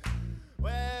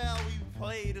 Well, we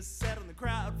played a set and the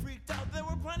crowd freaked out. There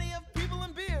were plenty of people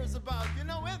and beers about. You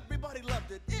know, everybody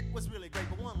loved it. It was really great,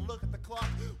 but one look at the clock,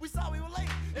 we saw we were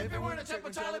late. If it weren't a check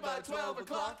with Charlie by 12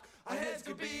 o'clock, our heads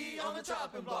could be on the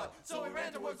chopping block. So we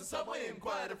ran towards the subway in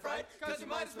quite a fright, cause we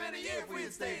might have spent a year if we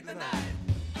had stayed the night.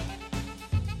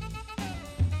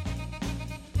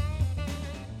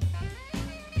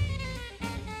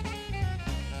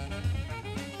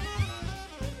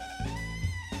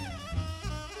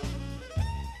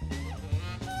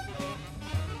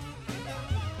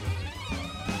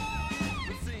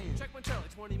 Charlie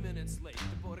 20 minutes late.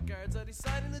 The border guards are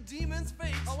deciding the demon's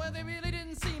fate. Oh, well, they really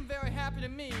didn't seem very happy to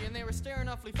me, and they were staring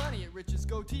awfully funny at Rich's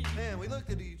goatee. And we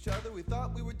looked at each other, we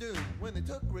thought we were doomed. When they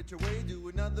took Rich away to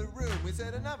another room, we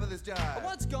said enough of this jive.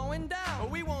 What's going down? Oh,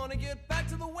 we want to get back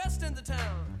to the west end of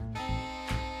town.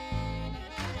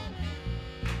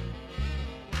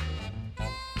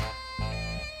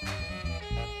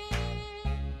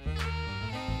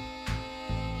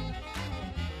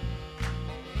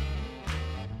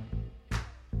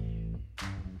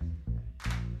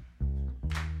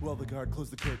 Well, the guard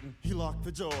closed the curtain, he locked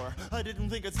the door. I didn't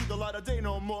think I'd see the light of day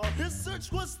no more. His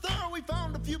search was thorough, we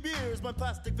found a few beers, my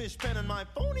plastic fish pen and my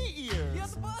phony ears. Yeah,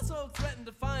 the boss old threatened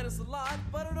to fine us a lot,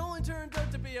 but it only turned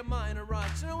out to be a minor rot.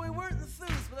 You know, we weren't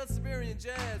enthused with that Siberian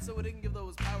jazz, so we didn't give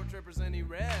those power trippers any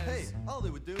rest. Hey, all they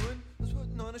were doing was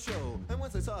putting on a show. And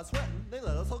once they saw us sweating, they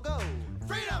let us all go.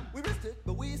 Freedom! We risked it,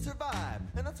 but we survived.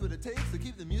 And that's what it takes to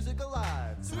keep the music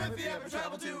alive. So if you ever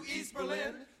travel to East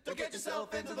Berlin, don't get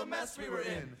yourself into the mess we were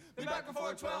in. Be back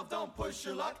before 12, don't push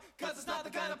your luck, cause it's not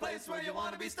the kind of place where you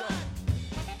want to be stuck.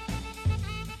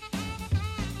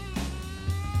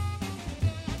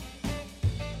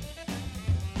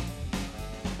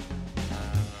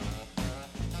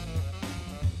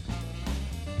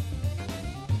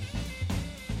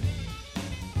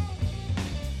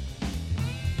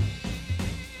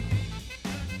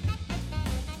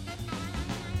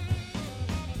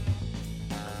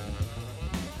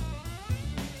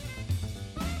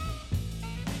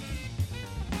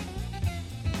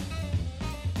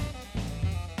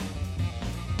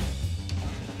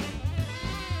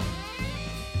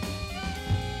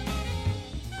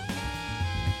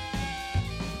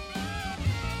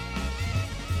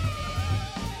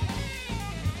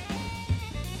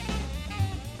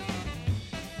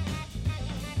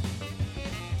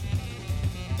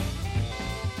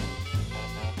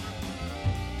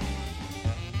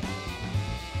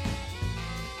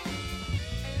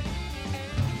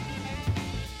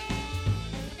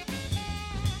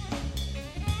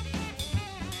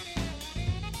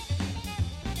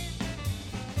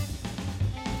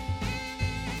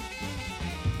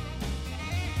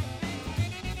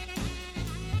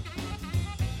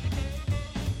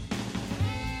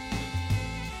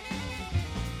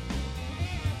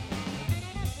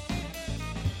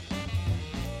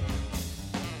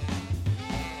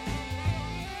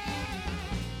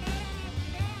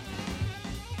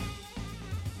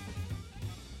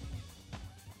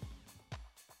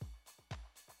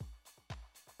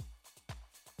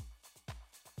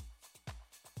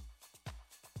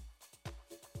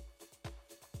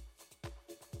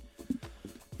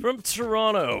 From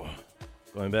Toronto,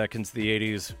 going back into the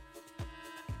 80s,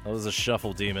 that was the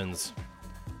Shuffle Demons.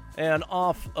 And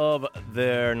off of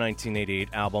their 1988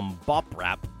 album Bop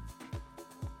Rap,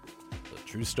 The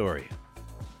True Story,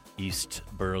 East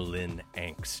Berlin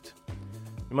Angst.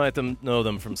 You might know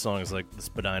them from songs like The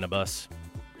Spadina Bus.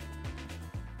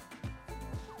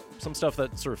 Some stuff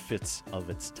that sort of fits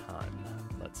of its time,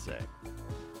 let's say.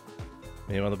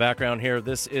 Anyway, in the background here,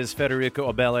 this is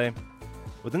Federico Abele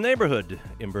with the neighborhood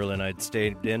in Berlin I'd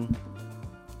stayed in.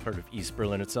 Part of East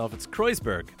Berlin itself. It's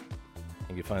Kreuzberg.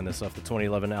 You can find this off the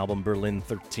 2011 album Berlin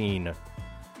 13,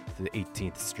 the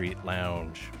 18th Street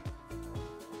Lounge.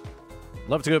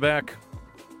 Love to go back.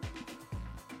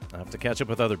 I have to catch up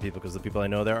with other people because the people I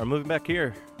know there are moving back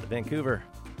here to Vancouver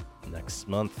next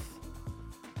month.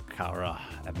 Cara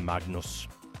and Magnus.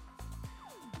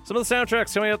 Some of the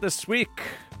soundtracks coming out this week.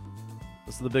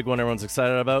 This is the big one everyone's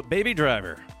excited about. Baby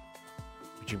Driver.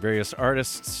 Featuring various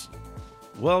artists.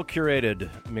 Well-curated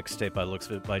mixtape by the looks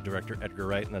of it by director Edgar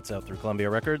Wright, and that's out through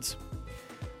Columbia Records.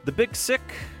 The Big Sick.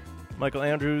 Michael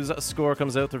Andrews' score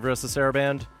comes out through Versa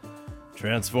Saraband.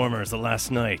 Transformers: The Last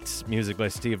Night. Music by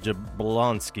Steve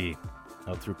Jablonski.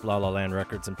 Out through La La Land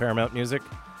Records and Paramount Music.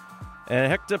 And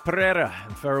Hector Pereira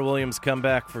and Pharrell Williams come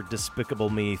back for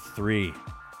Despicable Me 3.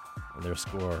 And their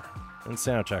score and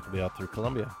soundtrack will be out through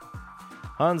Columbia.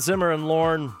 Hans Zimmer and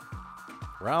Lorne.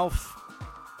 Ralph.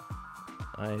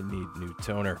 I need new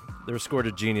toner. Their score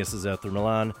to Genius is out through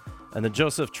Milan. And then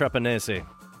Joseph Trepanese.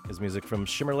 His music from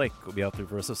Shimmer Lake will be out through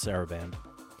Versa Saraband.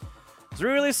 As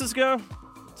re-releases go,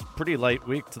 it's a pretty light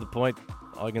week to the point.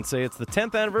 All I can say, it's the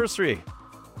 10th anniversary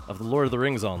of The Lord of the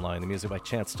Rings Online. The music by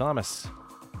Chance Thomas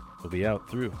will be out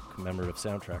through commemorative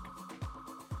soundtrack.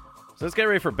 So let's get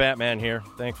ready for Batman here.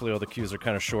 Thankfully, all the cues are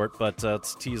kind of short, but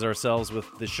let's tease ourselves with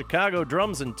the Chicago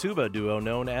drums and tuba duo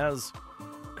known as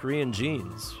Korean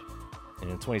Jeans. And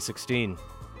in 2016,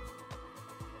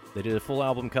 they did a full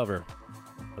album cover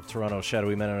of Toronto's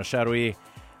Shadowy Men on a Shadowy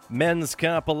Men's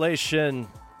compilation,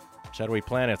 Shadowy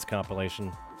Planets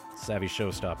compilation, Savvy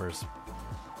Showstoppers.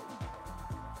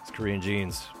 It's Korean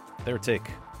Jeans, their take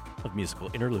of musical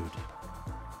interlude.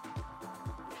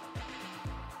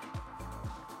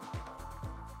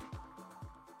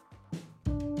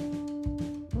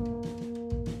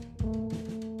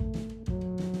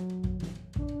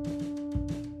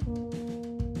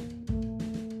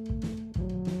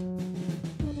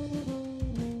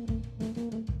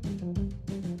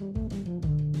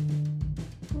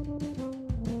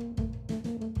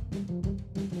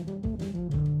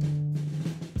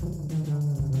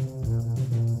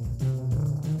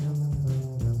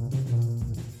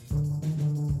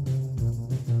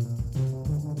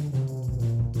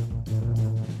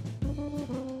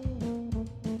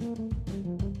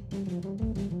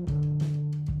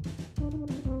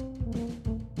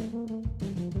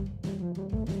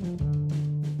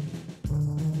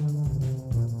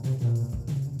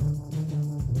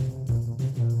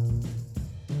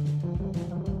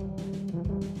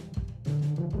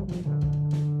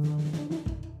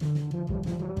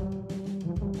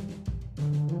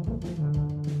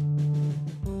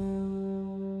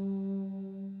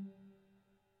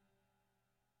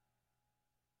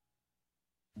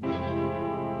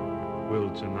 Will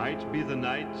tonight be the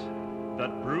night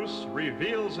that Bruce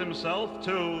reveals himself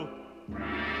to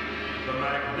the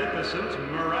magnificent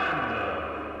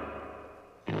Miranda?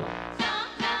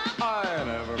 I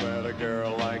never met a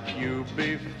girl like you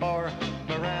before,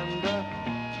 Miranda.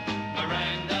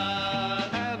 Miranda.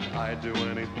 And I'd do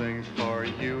anything for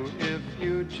you if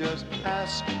you just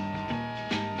ask.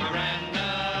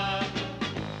 Miranda.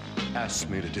 Ask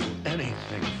me to do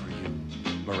anything for you,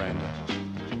 Miranda.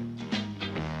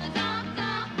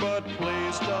 But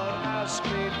please don't ask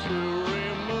me to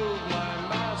remove my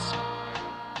mask.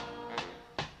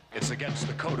 It's against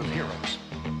the code of heroes.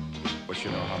 But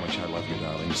you know how much I love you,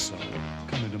 darling, so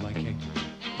come into my kingdom.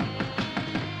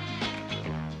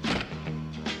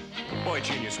 Boy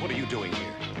Genius, what are you doing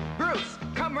here? Bruce,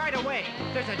 come right away.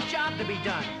 There's a job to be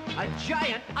done. A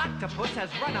giant octopus has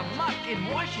run amok in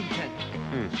Washington.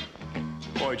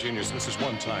 Boy Genius, this is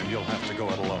one time you'll have to go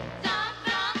it alone.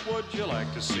 Would you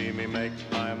like to see me make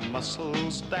my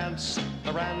muscles dance,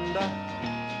 Miranda?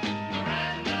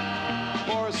 Miranda.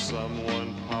 For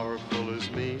someone powerful as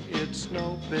me, it's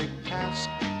no big task.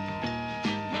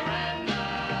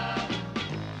 Miranda.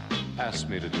 Ask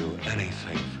me to do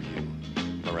anything for you,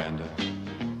 Miranda.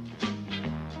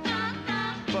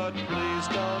 But please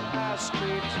don't ask me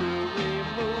to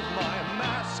remove my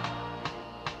mask.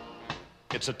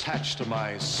 It's attached to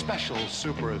my special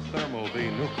super thermal V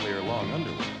nuclear long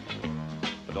underwear.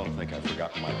 But don't think I've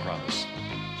forgotten my promise.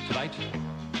 Tonight,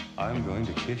 I'm going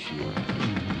to kiss you.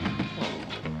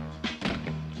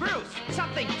 Bruce,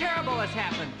 something terrible has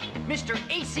happened. Mr.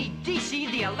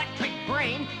 AC/DC, the electric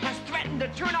brain, has threatened to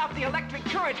turn off the electric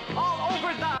current all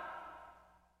over the...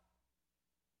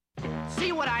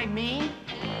 See what I mean?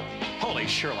 Holy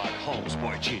Sherlock Holmes,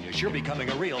 boy genius, you're becoming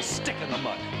a real stick in the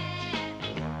mud.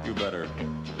 You better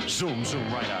zoom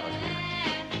right out of here.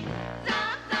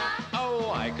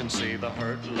 Oh, I can see the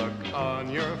hurt look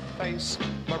on your face,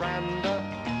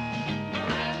 Miranda.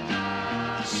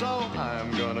 So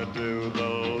I'm gonna do the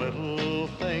little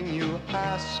thing you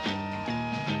ask.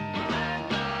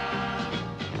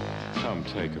 Come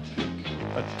take a peek,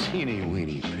 a teeny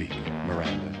weeny peek,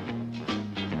 Miranda.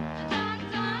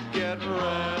 Get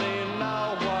ready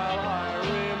now while I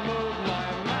remove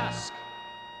my mask.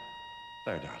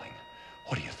 There, darling.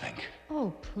 What do you think?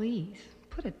 Oh, please,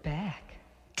 put it back.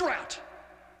 Drat!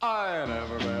 I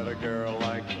never met a girl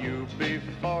like you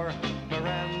before,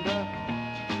 Miranda.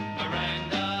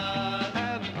 Miranda!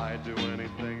 And I'd do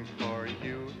anything for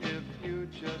you if you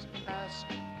just ask.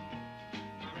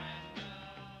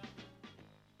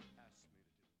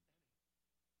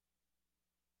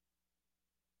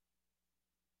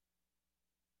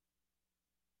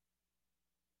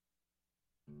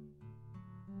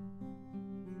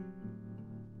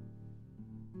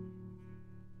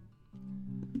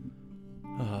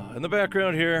 In the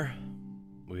background here,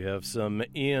 we have some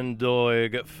Ian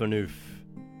Doig Fanoof.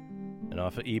 And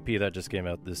off an EP that just came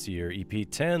out this year, EP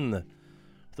 10,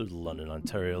 through the London,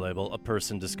 Ontario label, A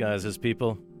Person Disguised as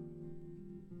People.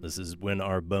 This is When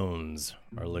Our Bones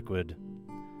Are Liquid.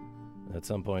 At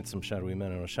some point, some shadowy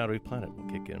men on a shadowy planet will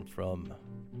kick in from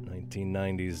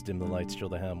 1990s. Dim the lights, chill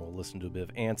the ham. We'll listen to a bit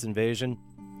of Ants Invasion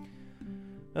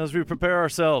as we prepare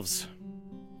ourselves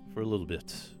for a little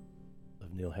bit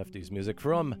of Neil Hefti's music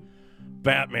from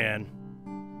Batman.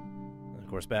 And of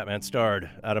course, Batman starred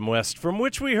Adam West, from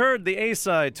which we heard the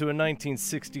A-side to a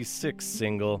 1966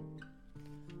 single.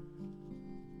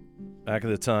 Back at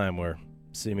the time where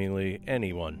seemingly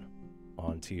anyone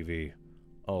on TV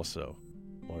also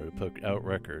wanted to put out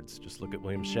records. Just look at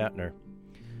William Shatner,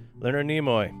 Leonard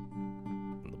Nimoy,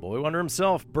 and the boy wonder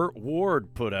himself, Burt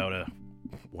Ward, put out a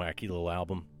wacky little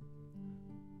album.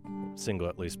 Single,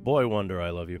 at least. Boy Wonder,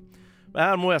 I Love You.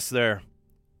 Adam West there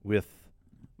with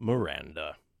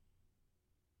Miranda.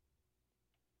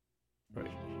 Right.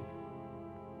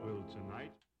 Well,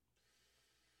 tonight.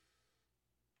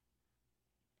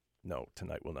 No,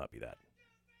 tonight will not be that.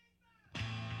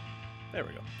 There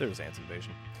we go. There's Ants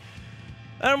Invasion.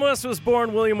 Adam West was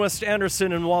born William West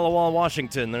Anderson in Walla Walla,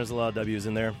 Washington. There's a lot of W's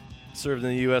in there. Served in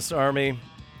the U.S. Army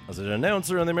as an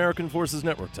announcer on the American Forces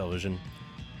Network television.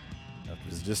 After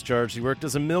his discharge, he worked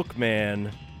as a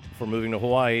milkman before moving to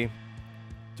Hawaii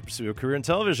to pursue a career in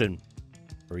television,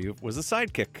 where he was a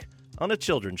sidekick on a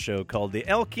children's show called The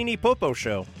El Kini Popo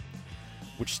Show,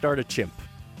 which starred a chimp.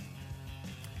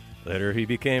 Later, he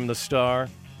became the star.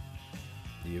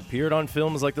 He appeared on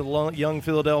films like The Young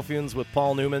Philadelphians with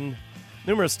Paul Newman,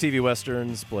 numerous TV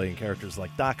westerns playing characters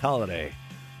like Doc Holliday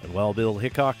and Wild Bill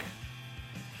Hickok,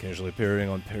 occasionally appearing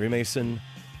on Perry Mason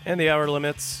and The Hour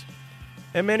Limits,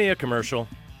 and many a commercial,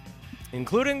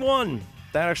 including one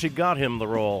that actually got him the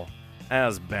role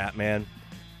as Batman,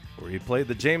 where he played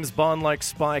the James Bond-like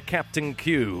spy Captain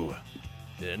Q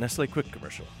in a Nestle Quick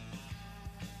commercial.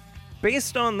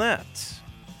 Based on that,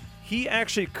 he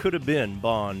actually could have been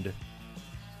Bond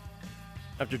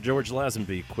after George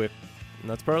Lazenby quit. And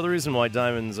that's part of the reason why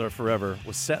Diamonds Are Forever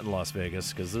was set in Las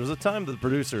Vegas, because there was a time that the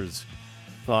producers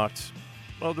thought,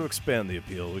 well, to expand the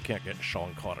appeal, we can't get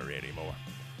Sean Connery anymore.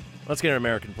 Let's get an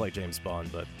American to play James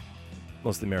Bond, but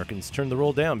most of the Americans turned the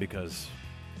role down because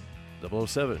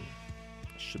 007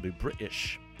 should be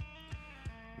British.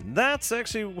 And that's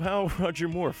actually how Roger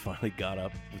Moore finally got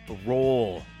up with the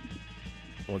role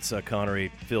once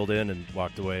Connery filled in and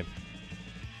walked away.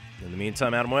 In the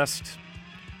meantime, Adam West,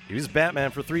 he was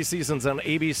Batman for 3 seasons on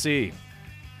ABC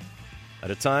at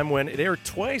a time when it aired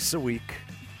twice a week,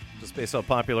 just based on how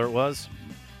popular it was.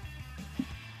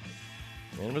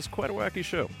 And it was quite a wacky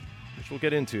show, which we'll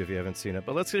get into if you haven't seen it.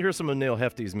 But let's hear some of Neil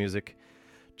Hefti's music.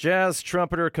 Jazz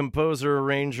trumpeter, composer,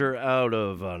 arranger out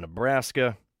of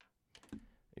Nebraska.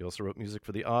 He also wrote music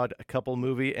for the Odd Couple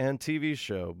movie and TV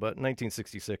show. But in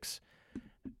 1966,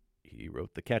 he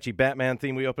wrote the catchy Batman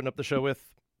theme we opened up the show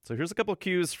with. So here's a couple of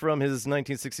cues from his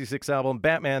 1966 album,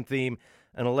 Batman Theme,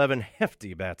 and 11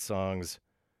 hefty Bat songs.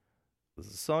 This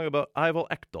is a song about Ivel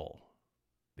Ekdal,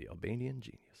 the Albanian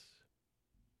genius.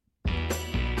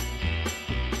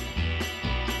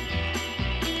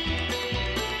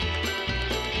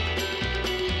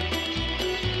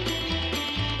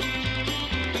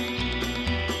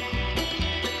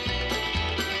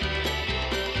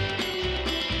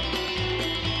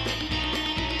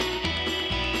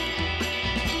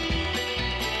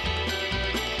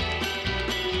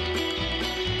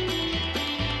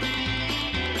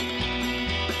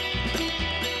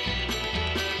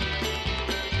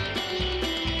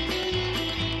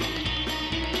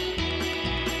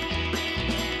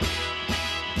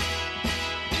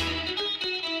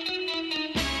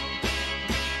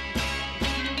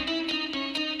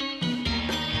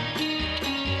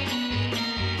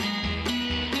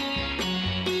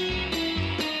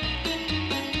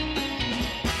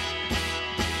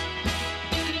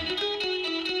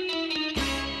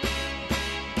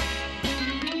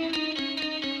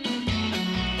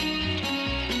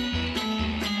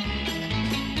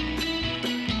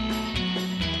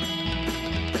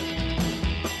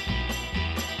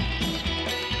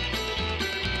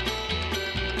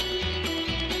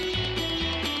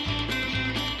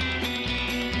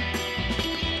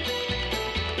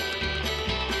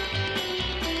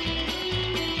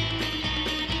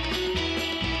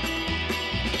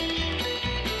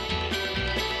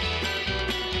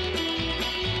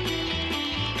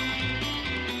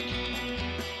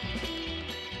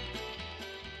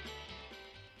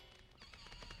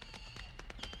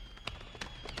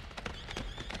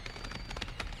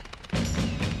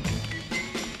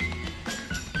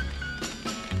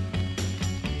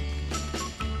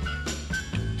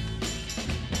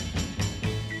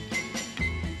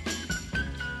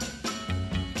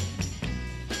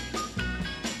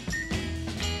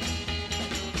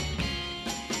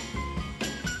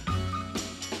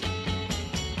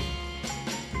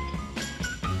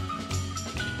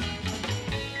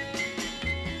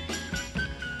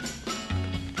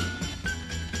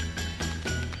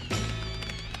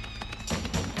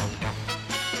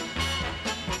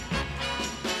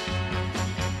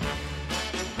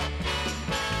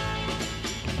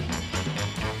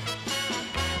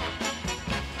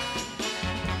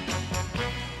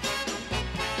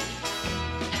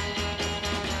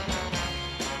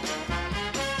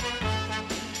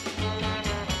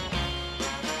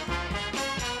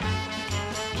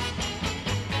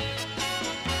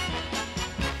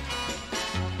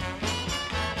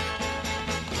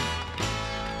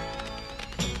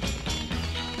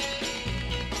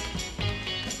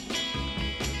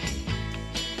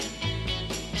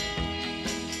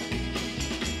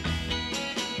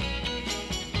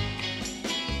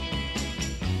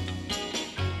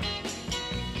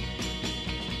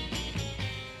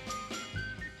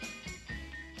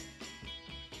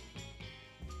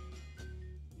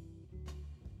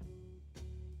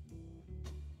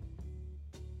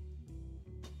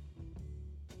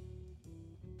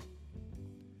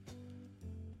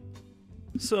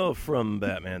 So, from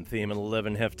Batman theme and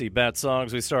 11 hefty Bat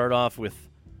songs, we started off with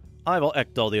Ivel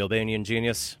Ekdal, the Albanian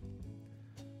genius.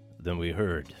 Then we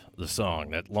heard the song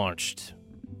that launched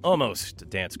almost a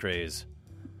dance craze,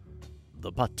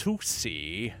 the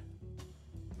Batusi.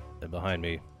 And behind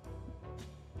me,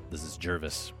 this is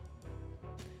Jervis.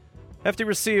 Hefty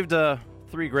received 3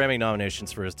 Grammy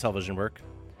nominations for his television work,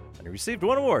 and he received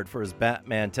 1 award for his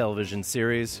Batman television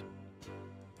series.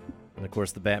 And of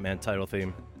course, the Batman title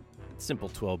theme, Simple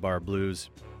 12-Bar Blues,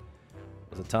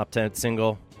 was a top 10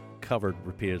 single, covered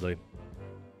repeatedly.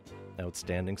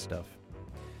 Outstanding stuff.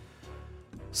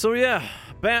 So yeah,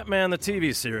 Batman the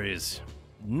TV series.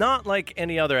 Not like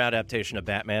any other adaptation of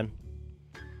Batman.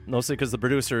 Mostly because the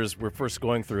producers were first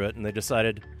going through it and they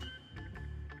decided,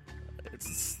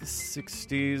 it's the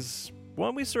 60s, why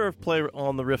don't we sort of play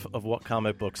on the riff of what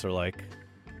comic books are like?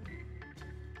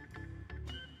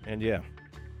 And yeah,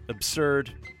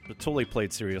 absurd, but totally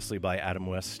played seriously by Adam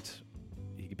West.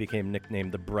 He became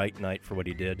nicknamed the Bright Knight for what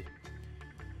he did. It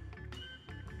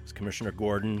was Commissioner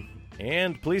Gordon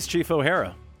and Police Chief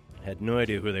O'Hara. Had no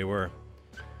idea who they were,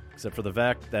 except for the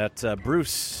fact that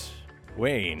Bruce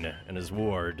Wayne and his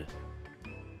ward,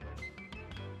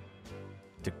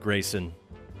 Dick Grayson,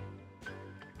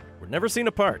 were never seen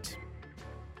apart.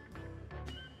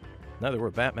 Neither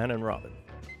were Batman and Robin.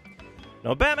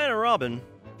 Now, Batman and Robin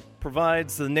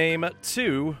provides the name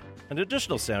to an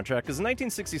additional soundtrack, because in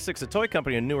 1966, a toy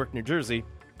company in Newark, New Jersey,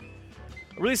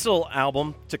 released a little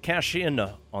album to cash in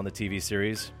on the TV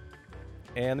series,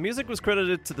 and the music was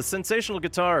credited to the sensational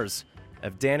guitars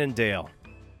of Dan and Dale.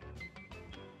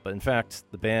 But in fact,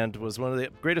 the band was one of the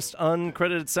greatest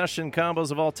uncredited session combos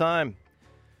of all time,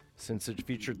 since it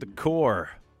featured the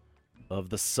core of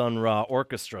the Sun Ra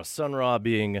Orchestra, Sun Ra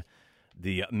being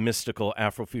the mystical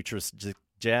Afrofuturist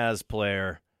jazz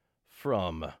player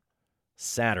from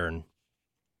Saturn.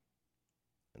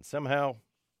 And somehow,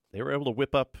 they were able to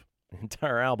whip up an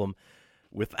entire album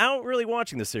without really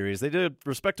watching the series. They did a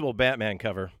respectable Batman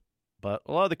cover, but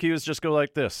a lot of the cues just go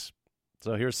like this.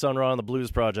 So here's Sun Ra and the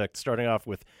Blues Project, starting off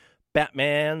with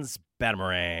Batman's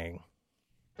Batamarang.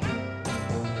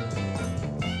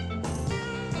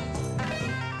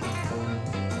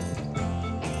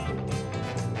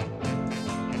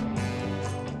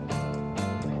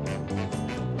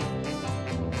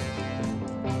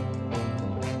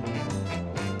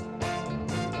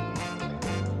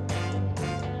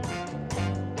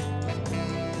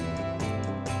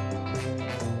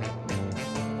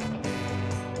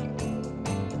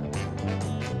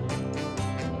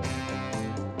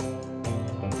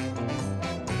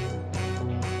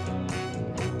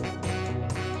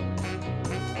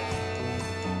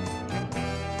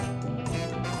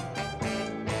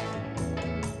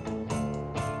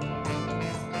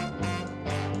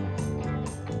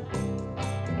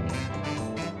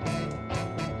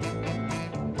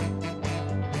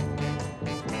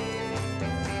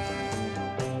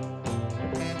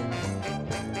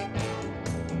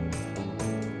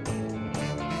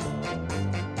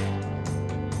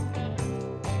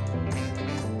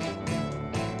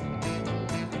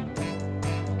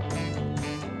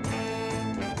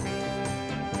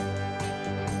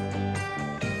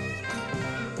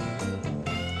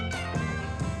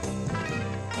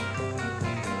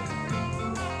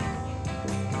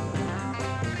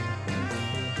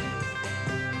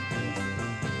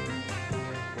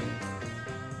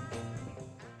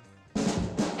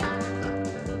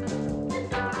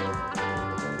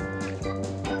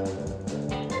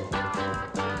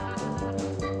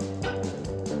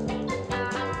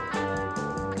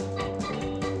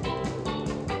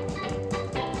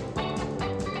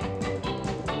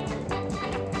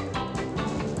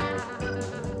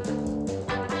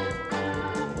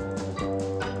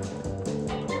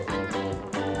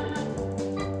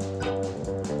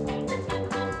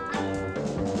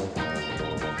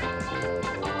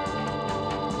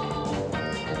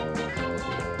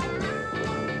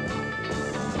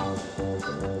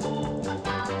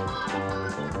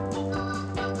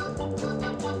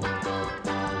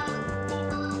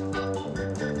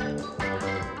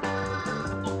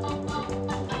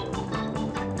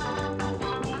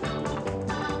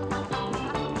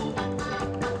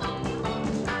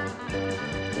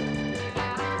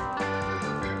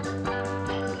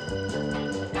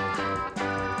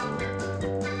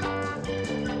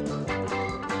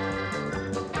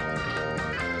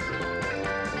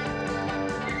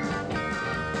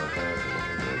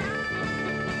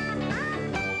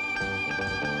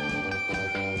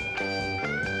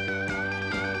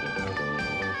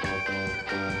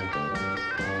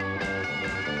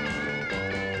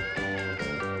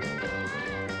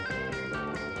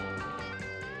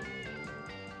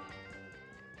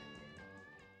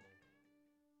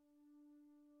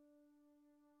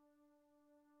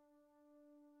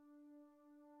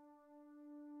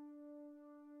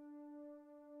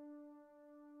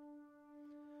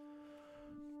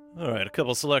 All right, a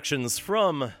couple selections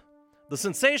from the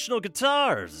sensational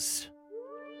guitars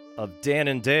of Dan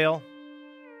and Dale,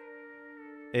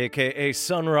 a.k.a.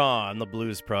 Sun Ra and the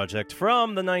Blues Project,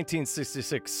 from the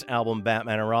 1966 album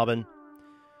Batman and Robin,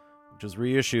 which was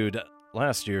reissued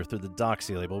last year through the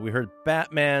Doxy label. We heard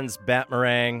Batman's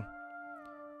Batmarang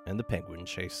and the Penguin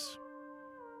Chase.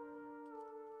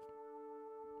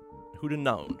 Who'd have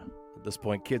known? At this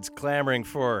point, kids clamoring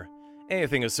for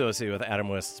anything associated with Adam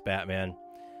West's Batman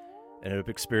ended up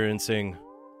experiencing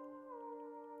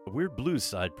a weird blues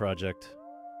side project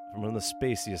from one of the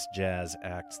spaciest jazz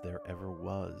acts there ever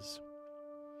was.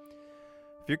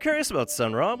 If you're curious about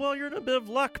Sun Ra, well, you're in a bit of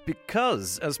luck,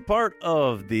 because as part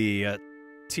of the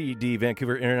TD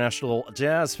Vancouver International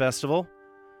Jazz Festival,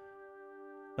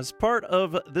 as part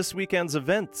of this weekend's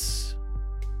events,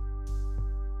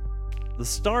 the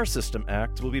Star System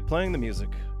Act will be playing the music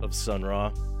of Sun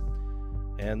Ra,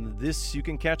 and this you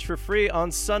can catch for free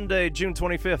on Sunday, June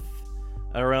 25th,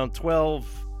 at around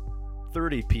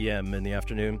 12:30 p.m. in the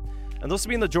afternoon. And those will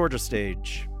be in the Georgia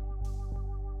stage,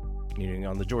 meaning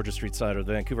on the Georgia Street side of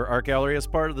the Vancouver Art Gallery, as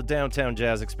part of the Downtown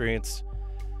Jazz Experience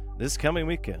this coming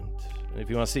weekend. And if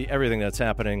you want to see everything that's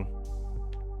happening,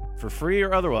 for free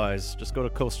or otherwise, just go to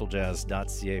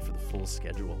coastaljazz.ca for the full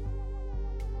schedule.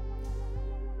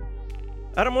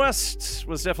 Adam West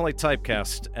was definitely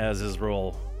typecast as his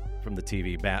role from the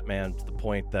TV Batman, to the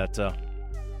point that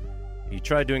he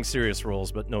tried doing serious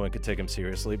roles, but no one could take him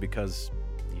seriously because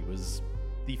he was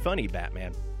the funny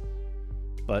Batman.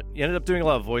 But he ended up doing a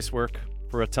lot of voice work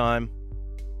for a time,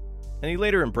 and he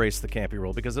later embraced the campy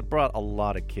role because it brought a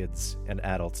lot of kids and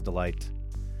adults delight.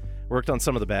 Worked on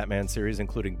some of the Batman series,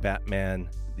 including Batman,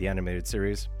 the animated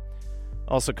series.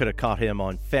 Also could have caught him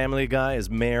on Family Guy as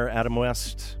Mayor Adam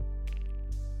West.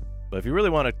 But if you really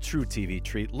want a true TV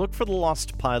treat, look for the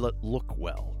lost pilot Look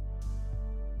Well,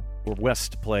 where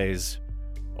West plays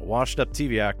a washed-up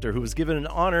TV actor who was given an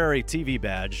honorary TV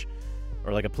badge,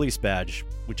 or like a police badge,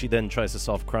 which he then tries to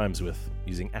solve crimes with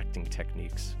using acting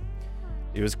techniques.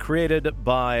 It was created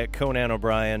by Conan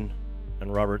O'Brien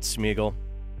and Robert Smigel,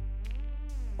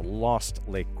 a lost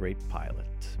late great pilot.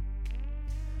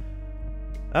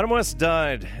 Adam West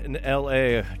died in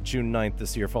L.A. June 9th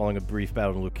this year following a brief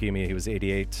bout of leukemia. He was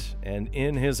 88, and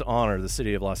in his honor, the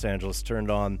city of Los Angeles turned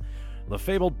on the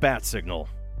fabled bat signal,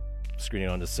 screening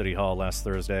onto City Hall last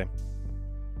Thursday.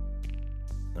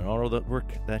 In honor of the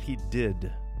work that he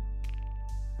did,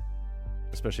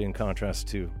 especially in contrast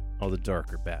to all the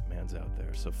darker Batmans out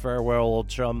there. So farewell, old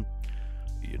chum.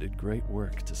 You did great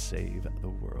work to save the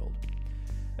world.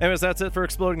 Anyways, that's it for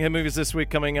Exploding Head Movies this week.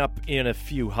 Coming up in a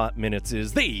few hot minutes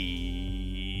is the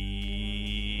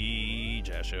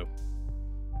Jazz Show.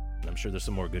 And I'm sure there's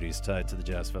some more goodies tied to the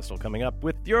Jazz Festival coming up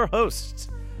with your host,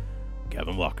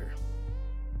 Kevin Walker.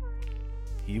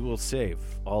 He will save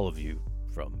all of you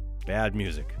from bad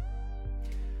music.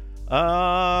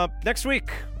 Next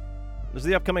week, there's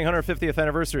the upcoming 150th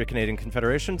anniversary of Canadian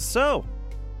Confederation. So,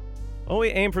 we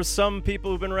aim for some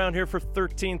people who've been around here for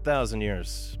 13,000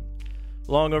 years.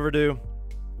 Long overdue.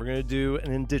 We're going to do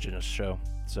an Indigenous show.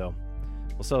 So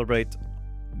we'll celebrate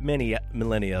many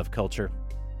millennia of culture.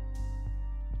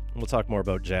 And we'll talk more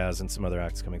about jazz and some other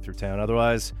acts coming through town.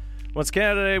 Otherwise, once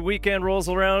Canada Day weekend rolls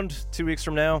around 2 weeks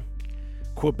from now,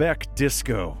 Quebec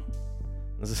Disco.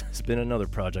 This has been another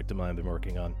project of mine I've been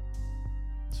working on.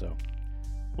 So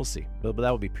we'll see. But that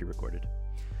will be pre-recorded.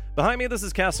 Behind me, this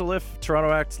is Castle Lift.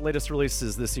 Toronto Act's latest release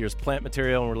is this year's Plant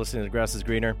Material, and we're listening to The Grass is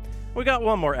Greener. We got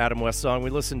one more Adam West song. We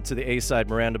listened to the A-side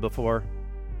Miranda before.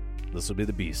 This will be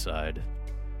the B-side.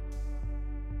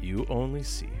 You Only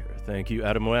See Her. Thank you,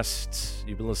 Adam West.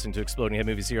 You've been listening to Exploding Head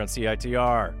Movies here on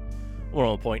CITR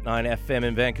 101.9 FM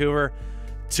in Vancouver.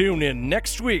 Tune in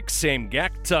next week, same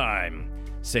GAC time,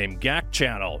 same GAC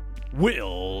channel.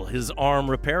 Will his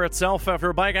arm repair itself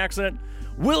after a bike accident?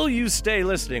 Will you stay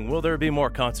listening? Will there be more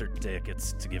concert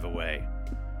tickets to give away?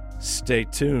 Stay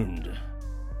tuned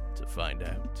to find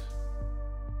out.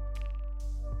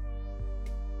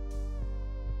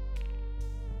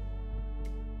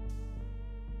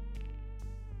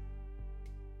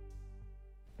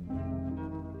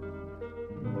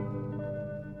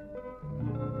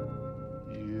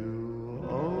 You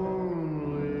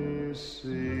only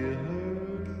see her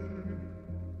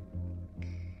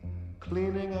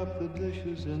cleaning up the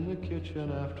dishes in the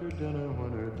kitchen after dinner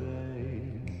when her day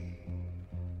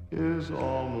is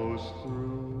almost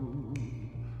through.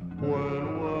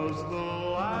 When was the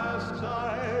last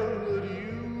time that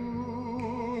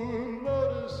you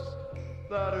noticed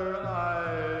that her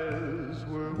eyes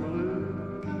were blue?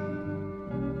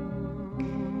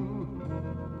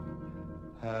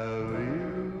 Have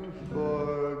you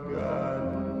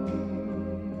forgotten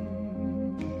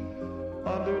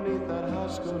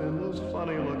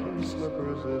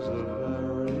slippers is a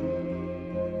very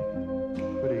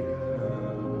pretty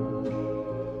girl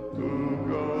who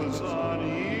goes on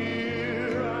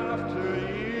year after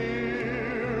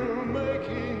year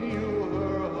making you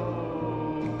her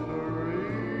whole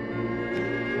career.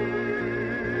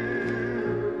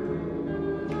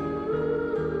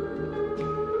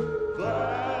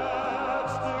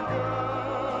 That's the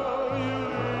girl you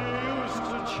used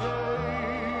to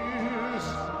chase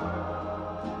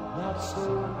not so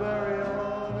very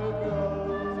long ago.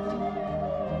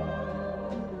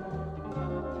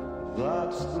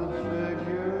 That's the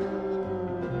figure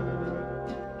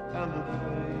and the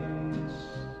face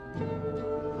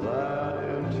that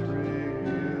intrigue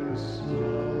you so.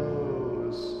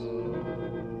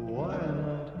 Why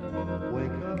not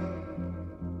wake up,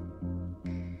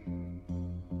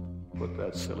 put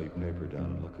that silly paper down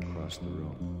and look across the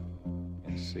room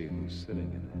and see who's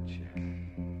sitting in that chair.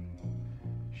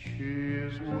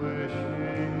 She's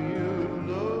wishing you'd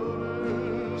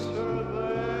notice her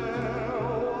there,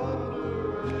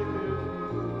 wondering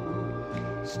if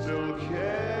you still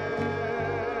care,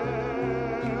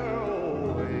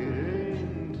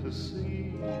 waiting to see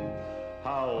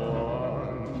how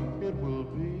long it will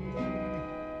be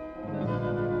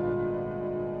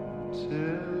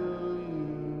till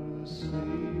you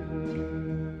see her.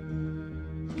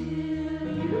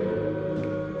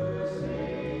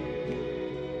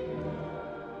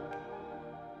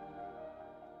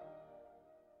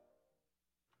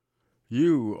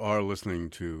 You are listening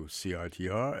to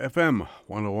CITR FM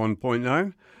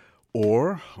 101.9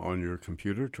 or on your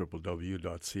computer, www.citr.ca.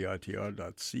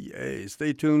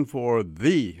 Stay tuned for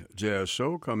The Jazz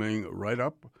Show coming right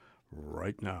up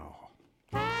right now.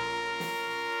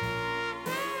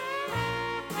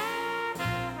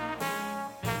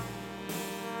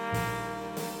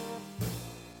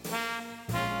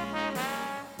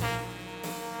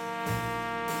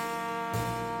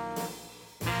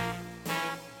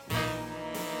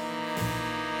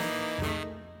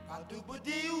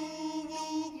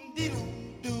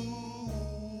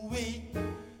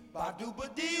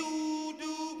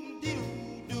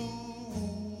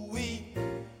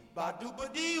 Ba-doo-ba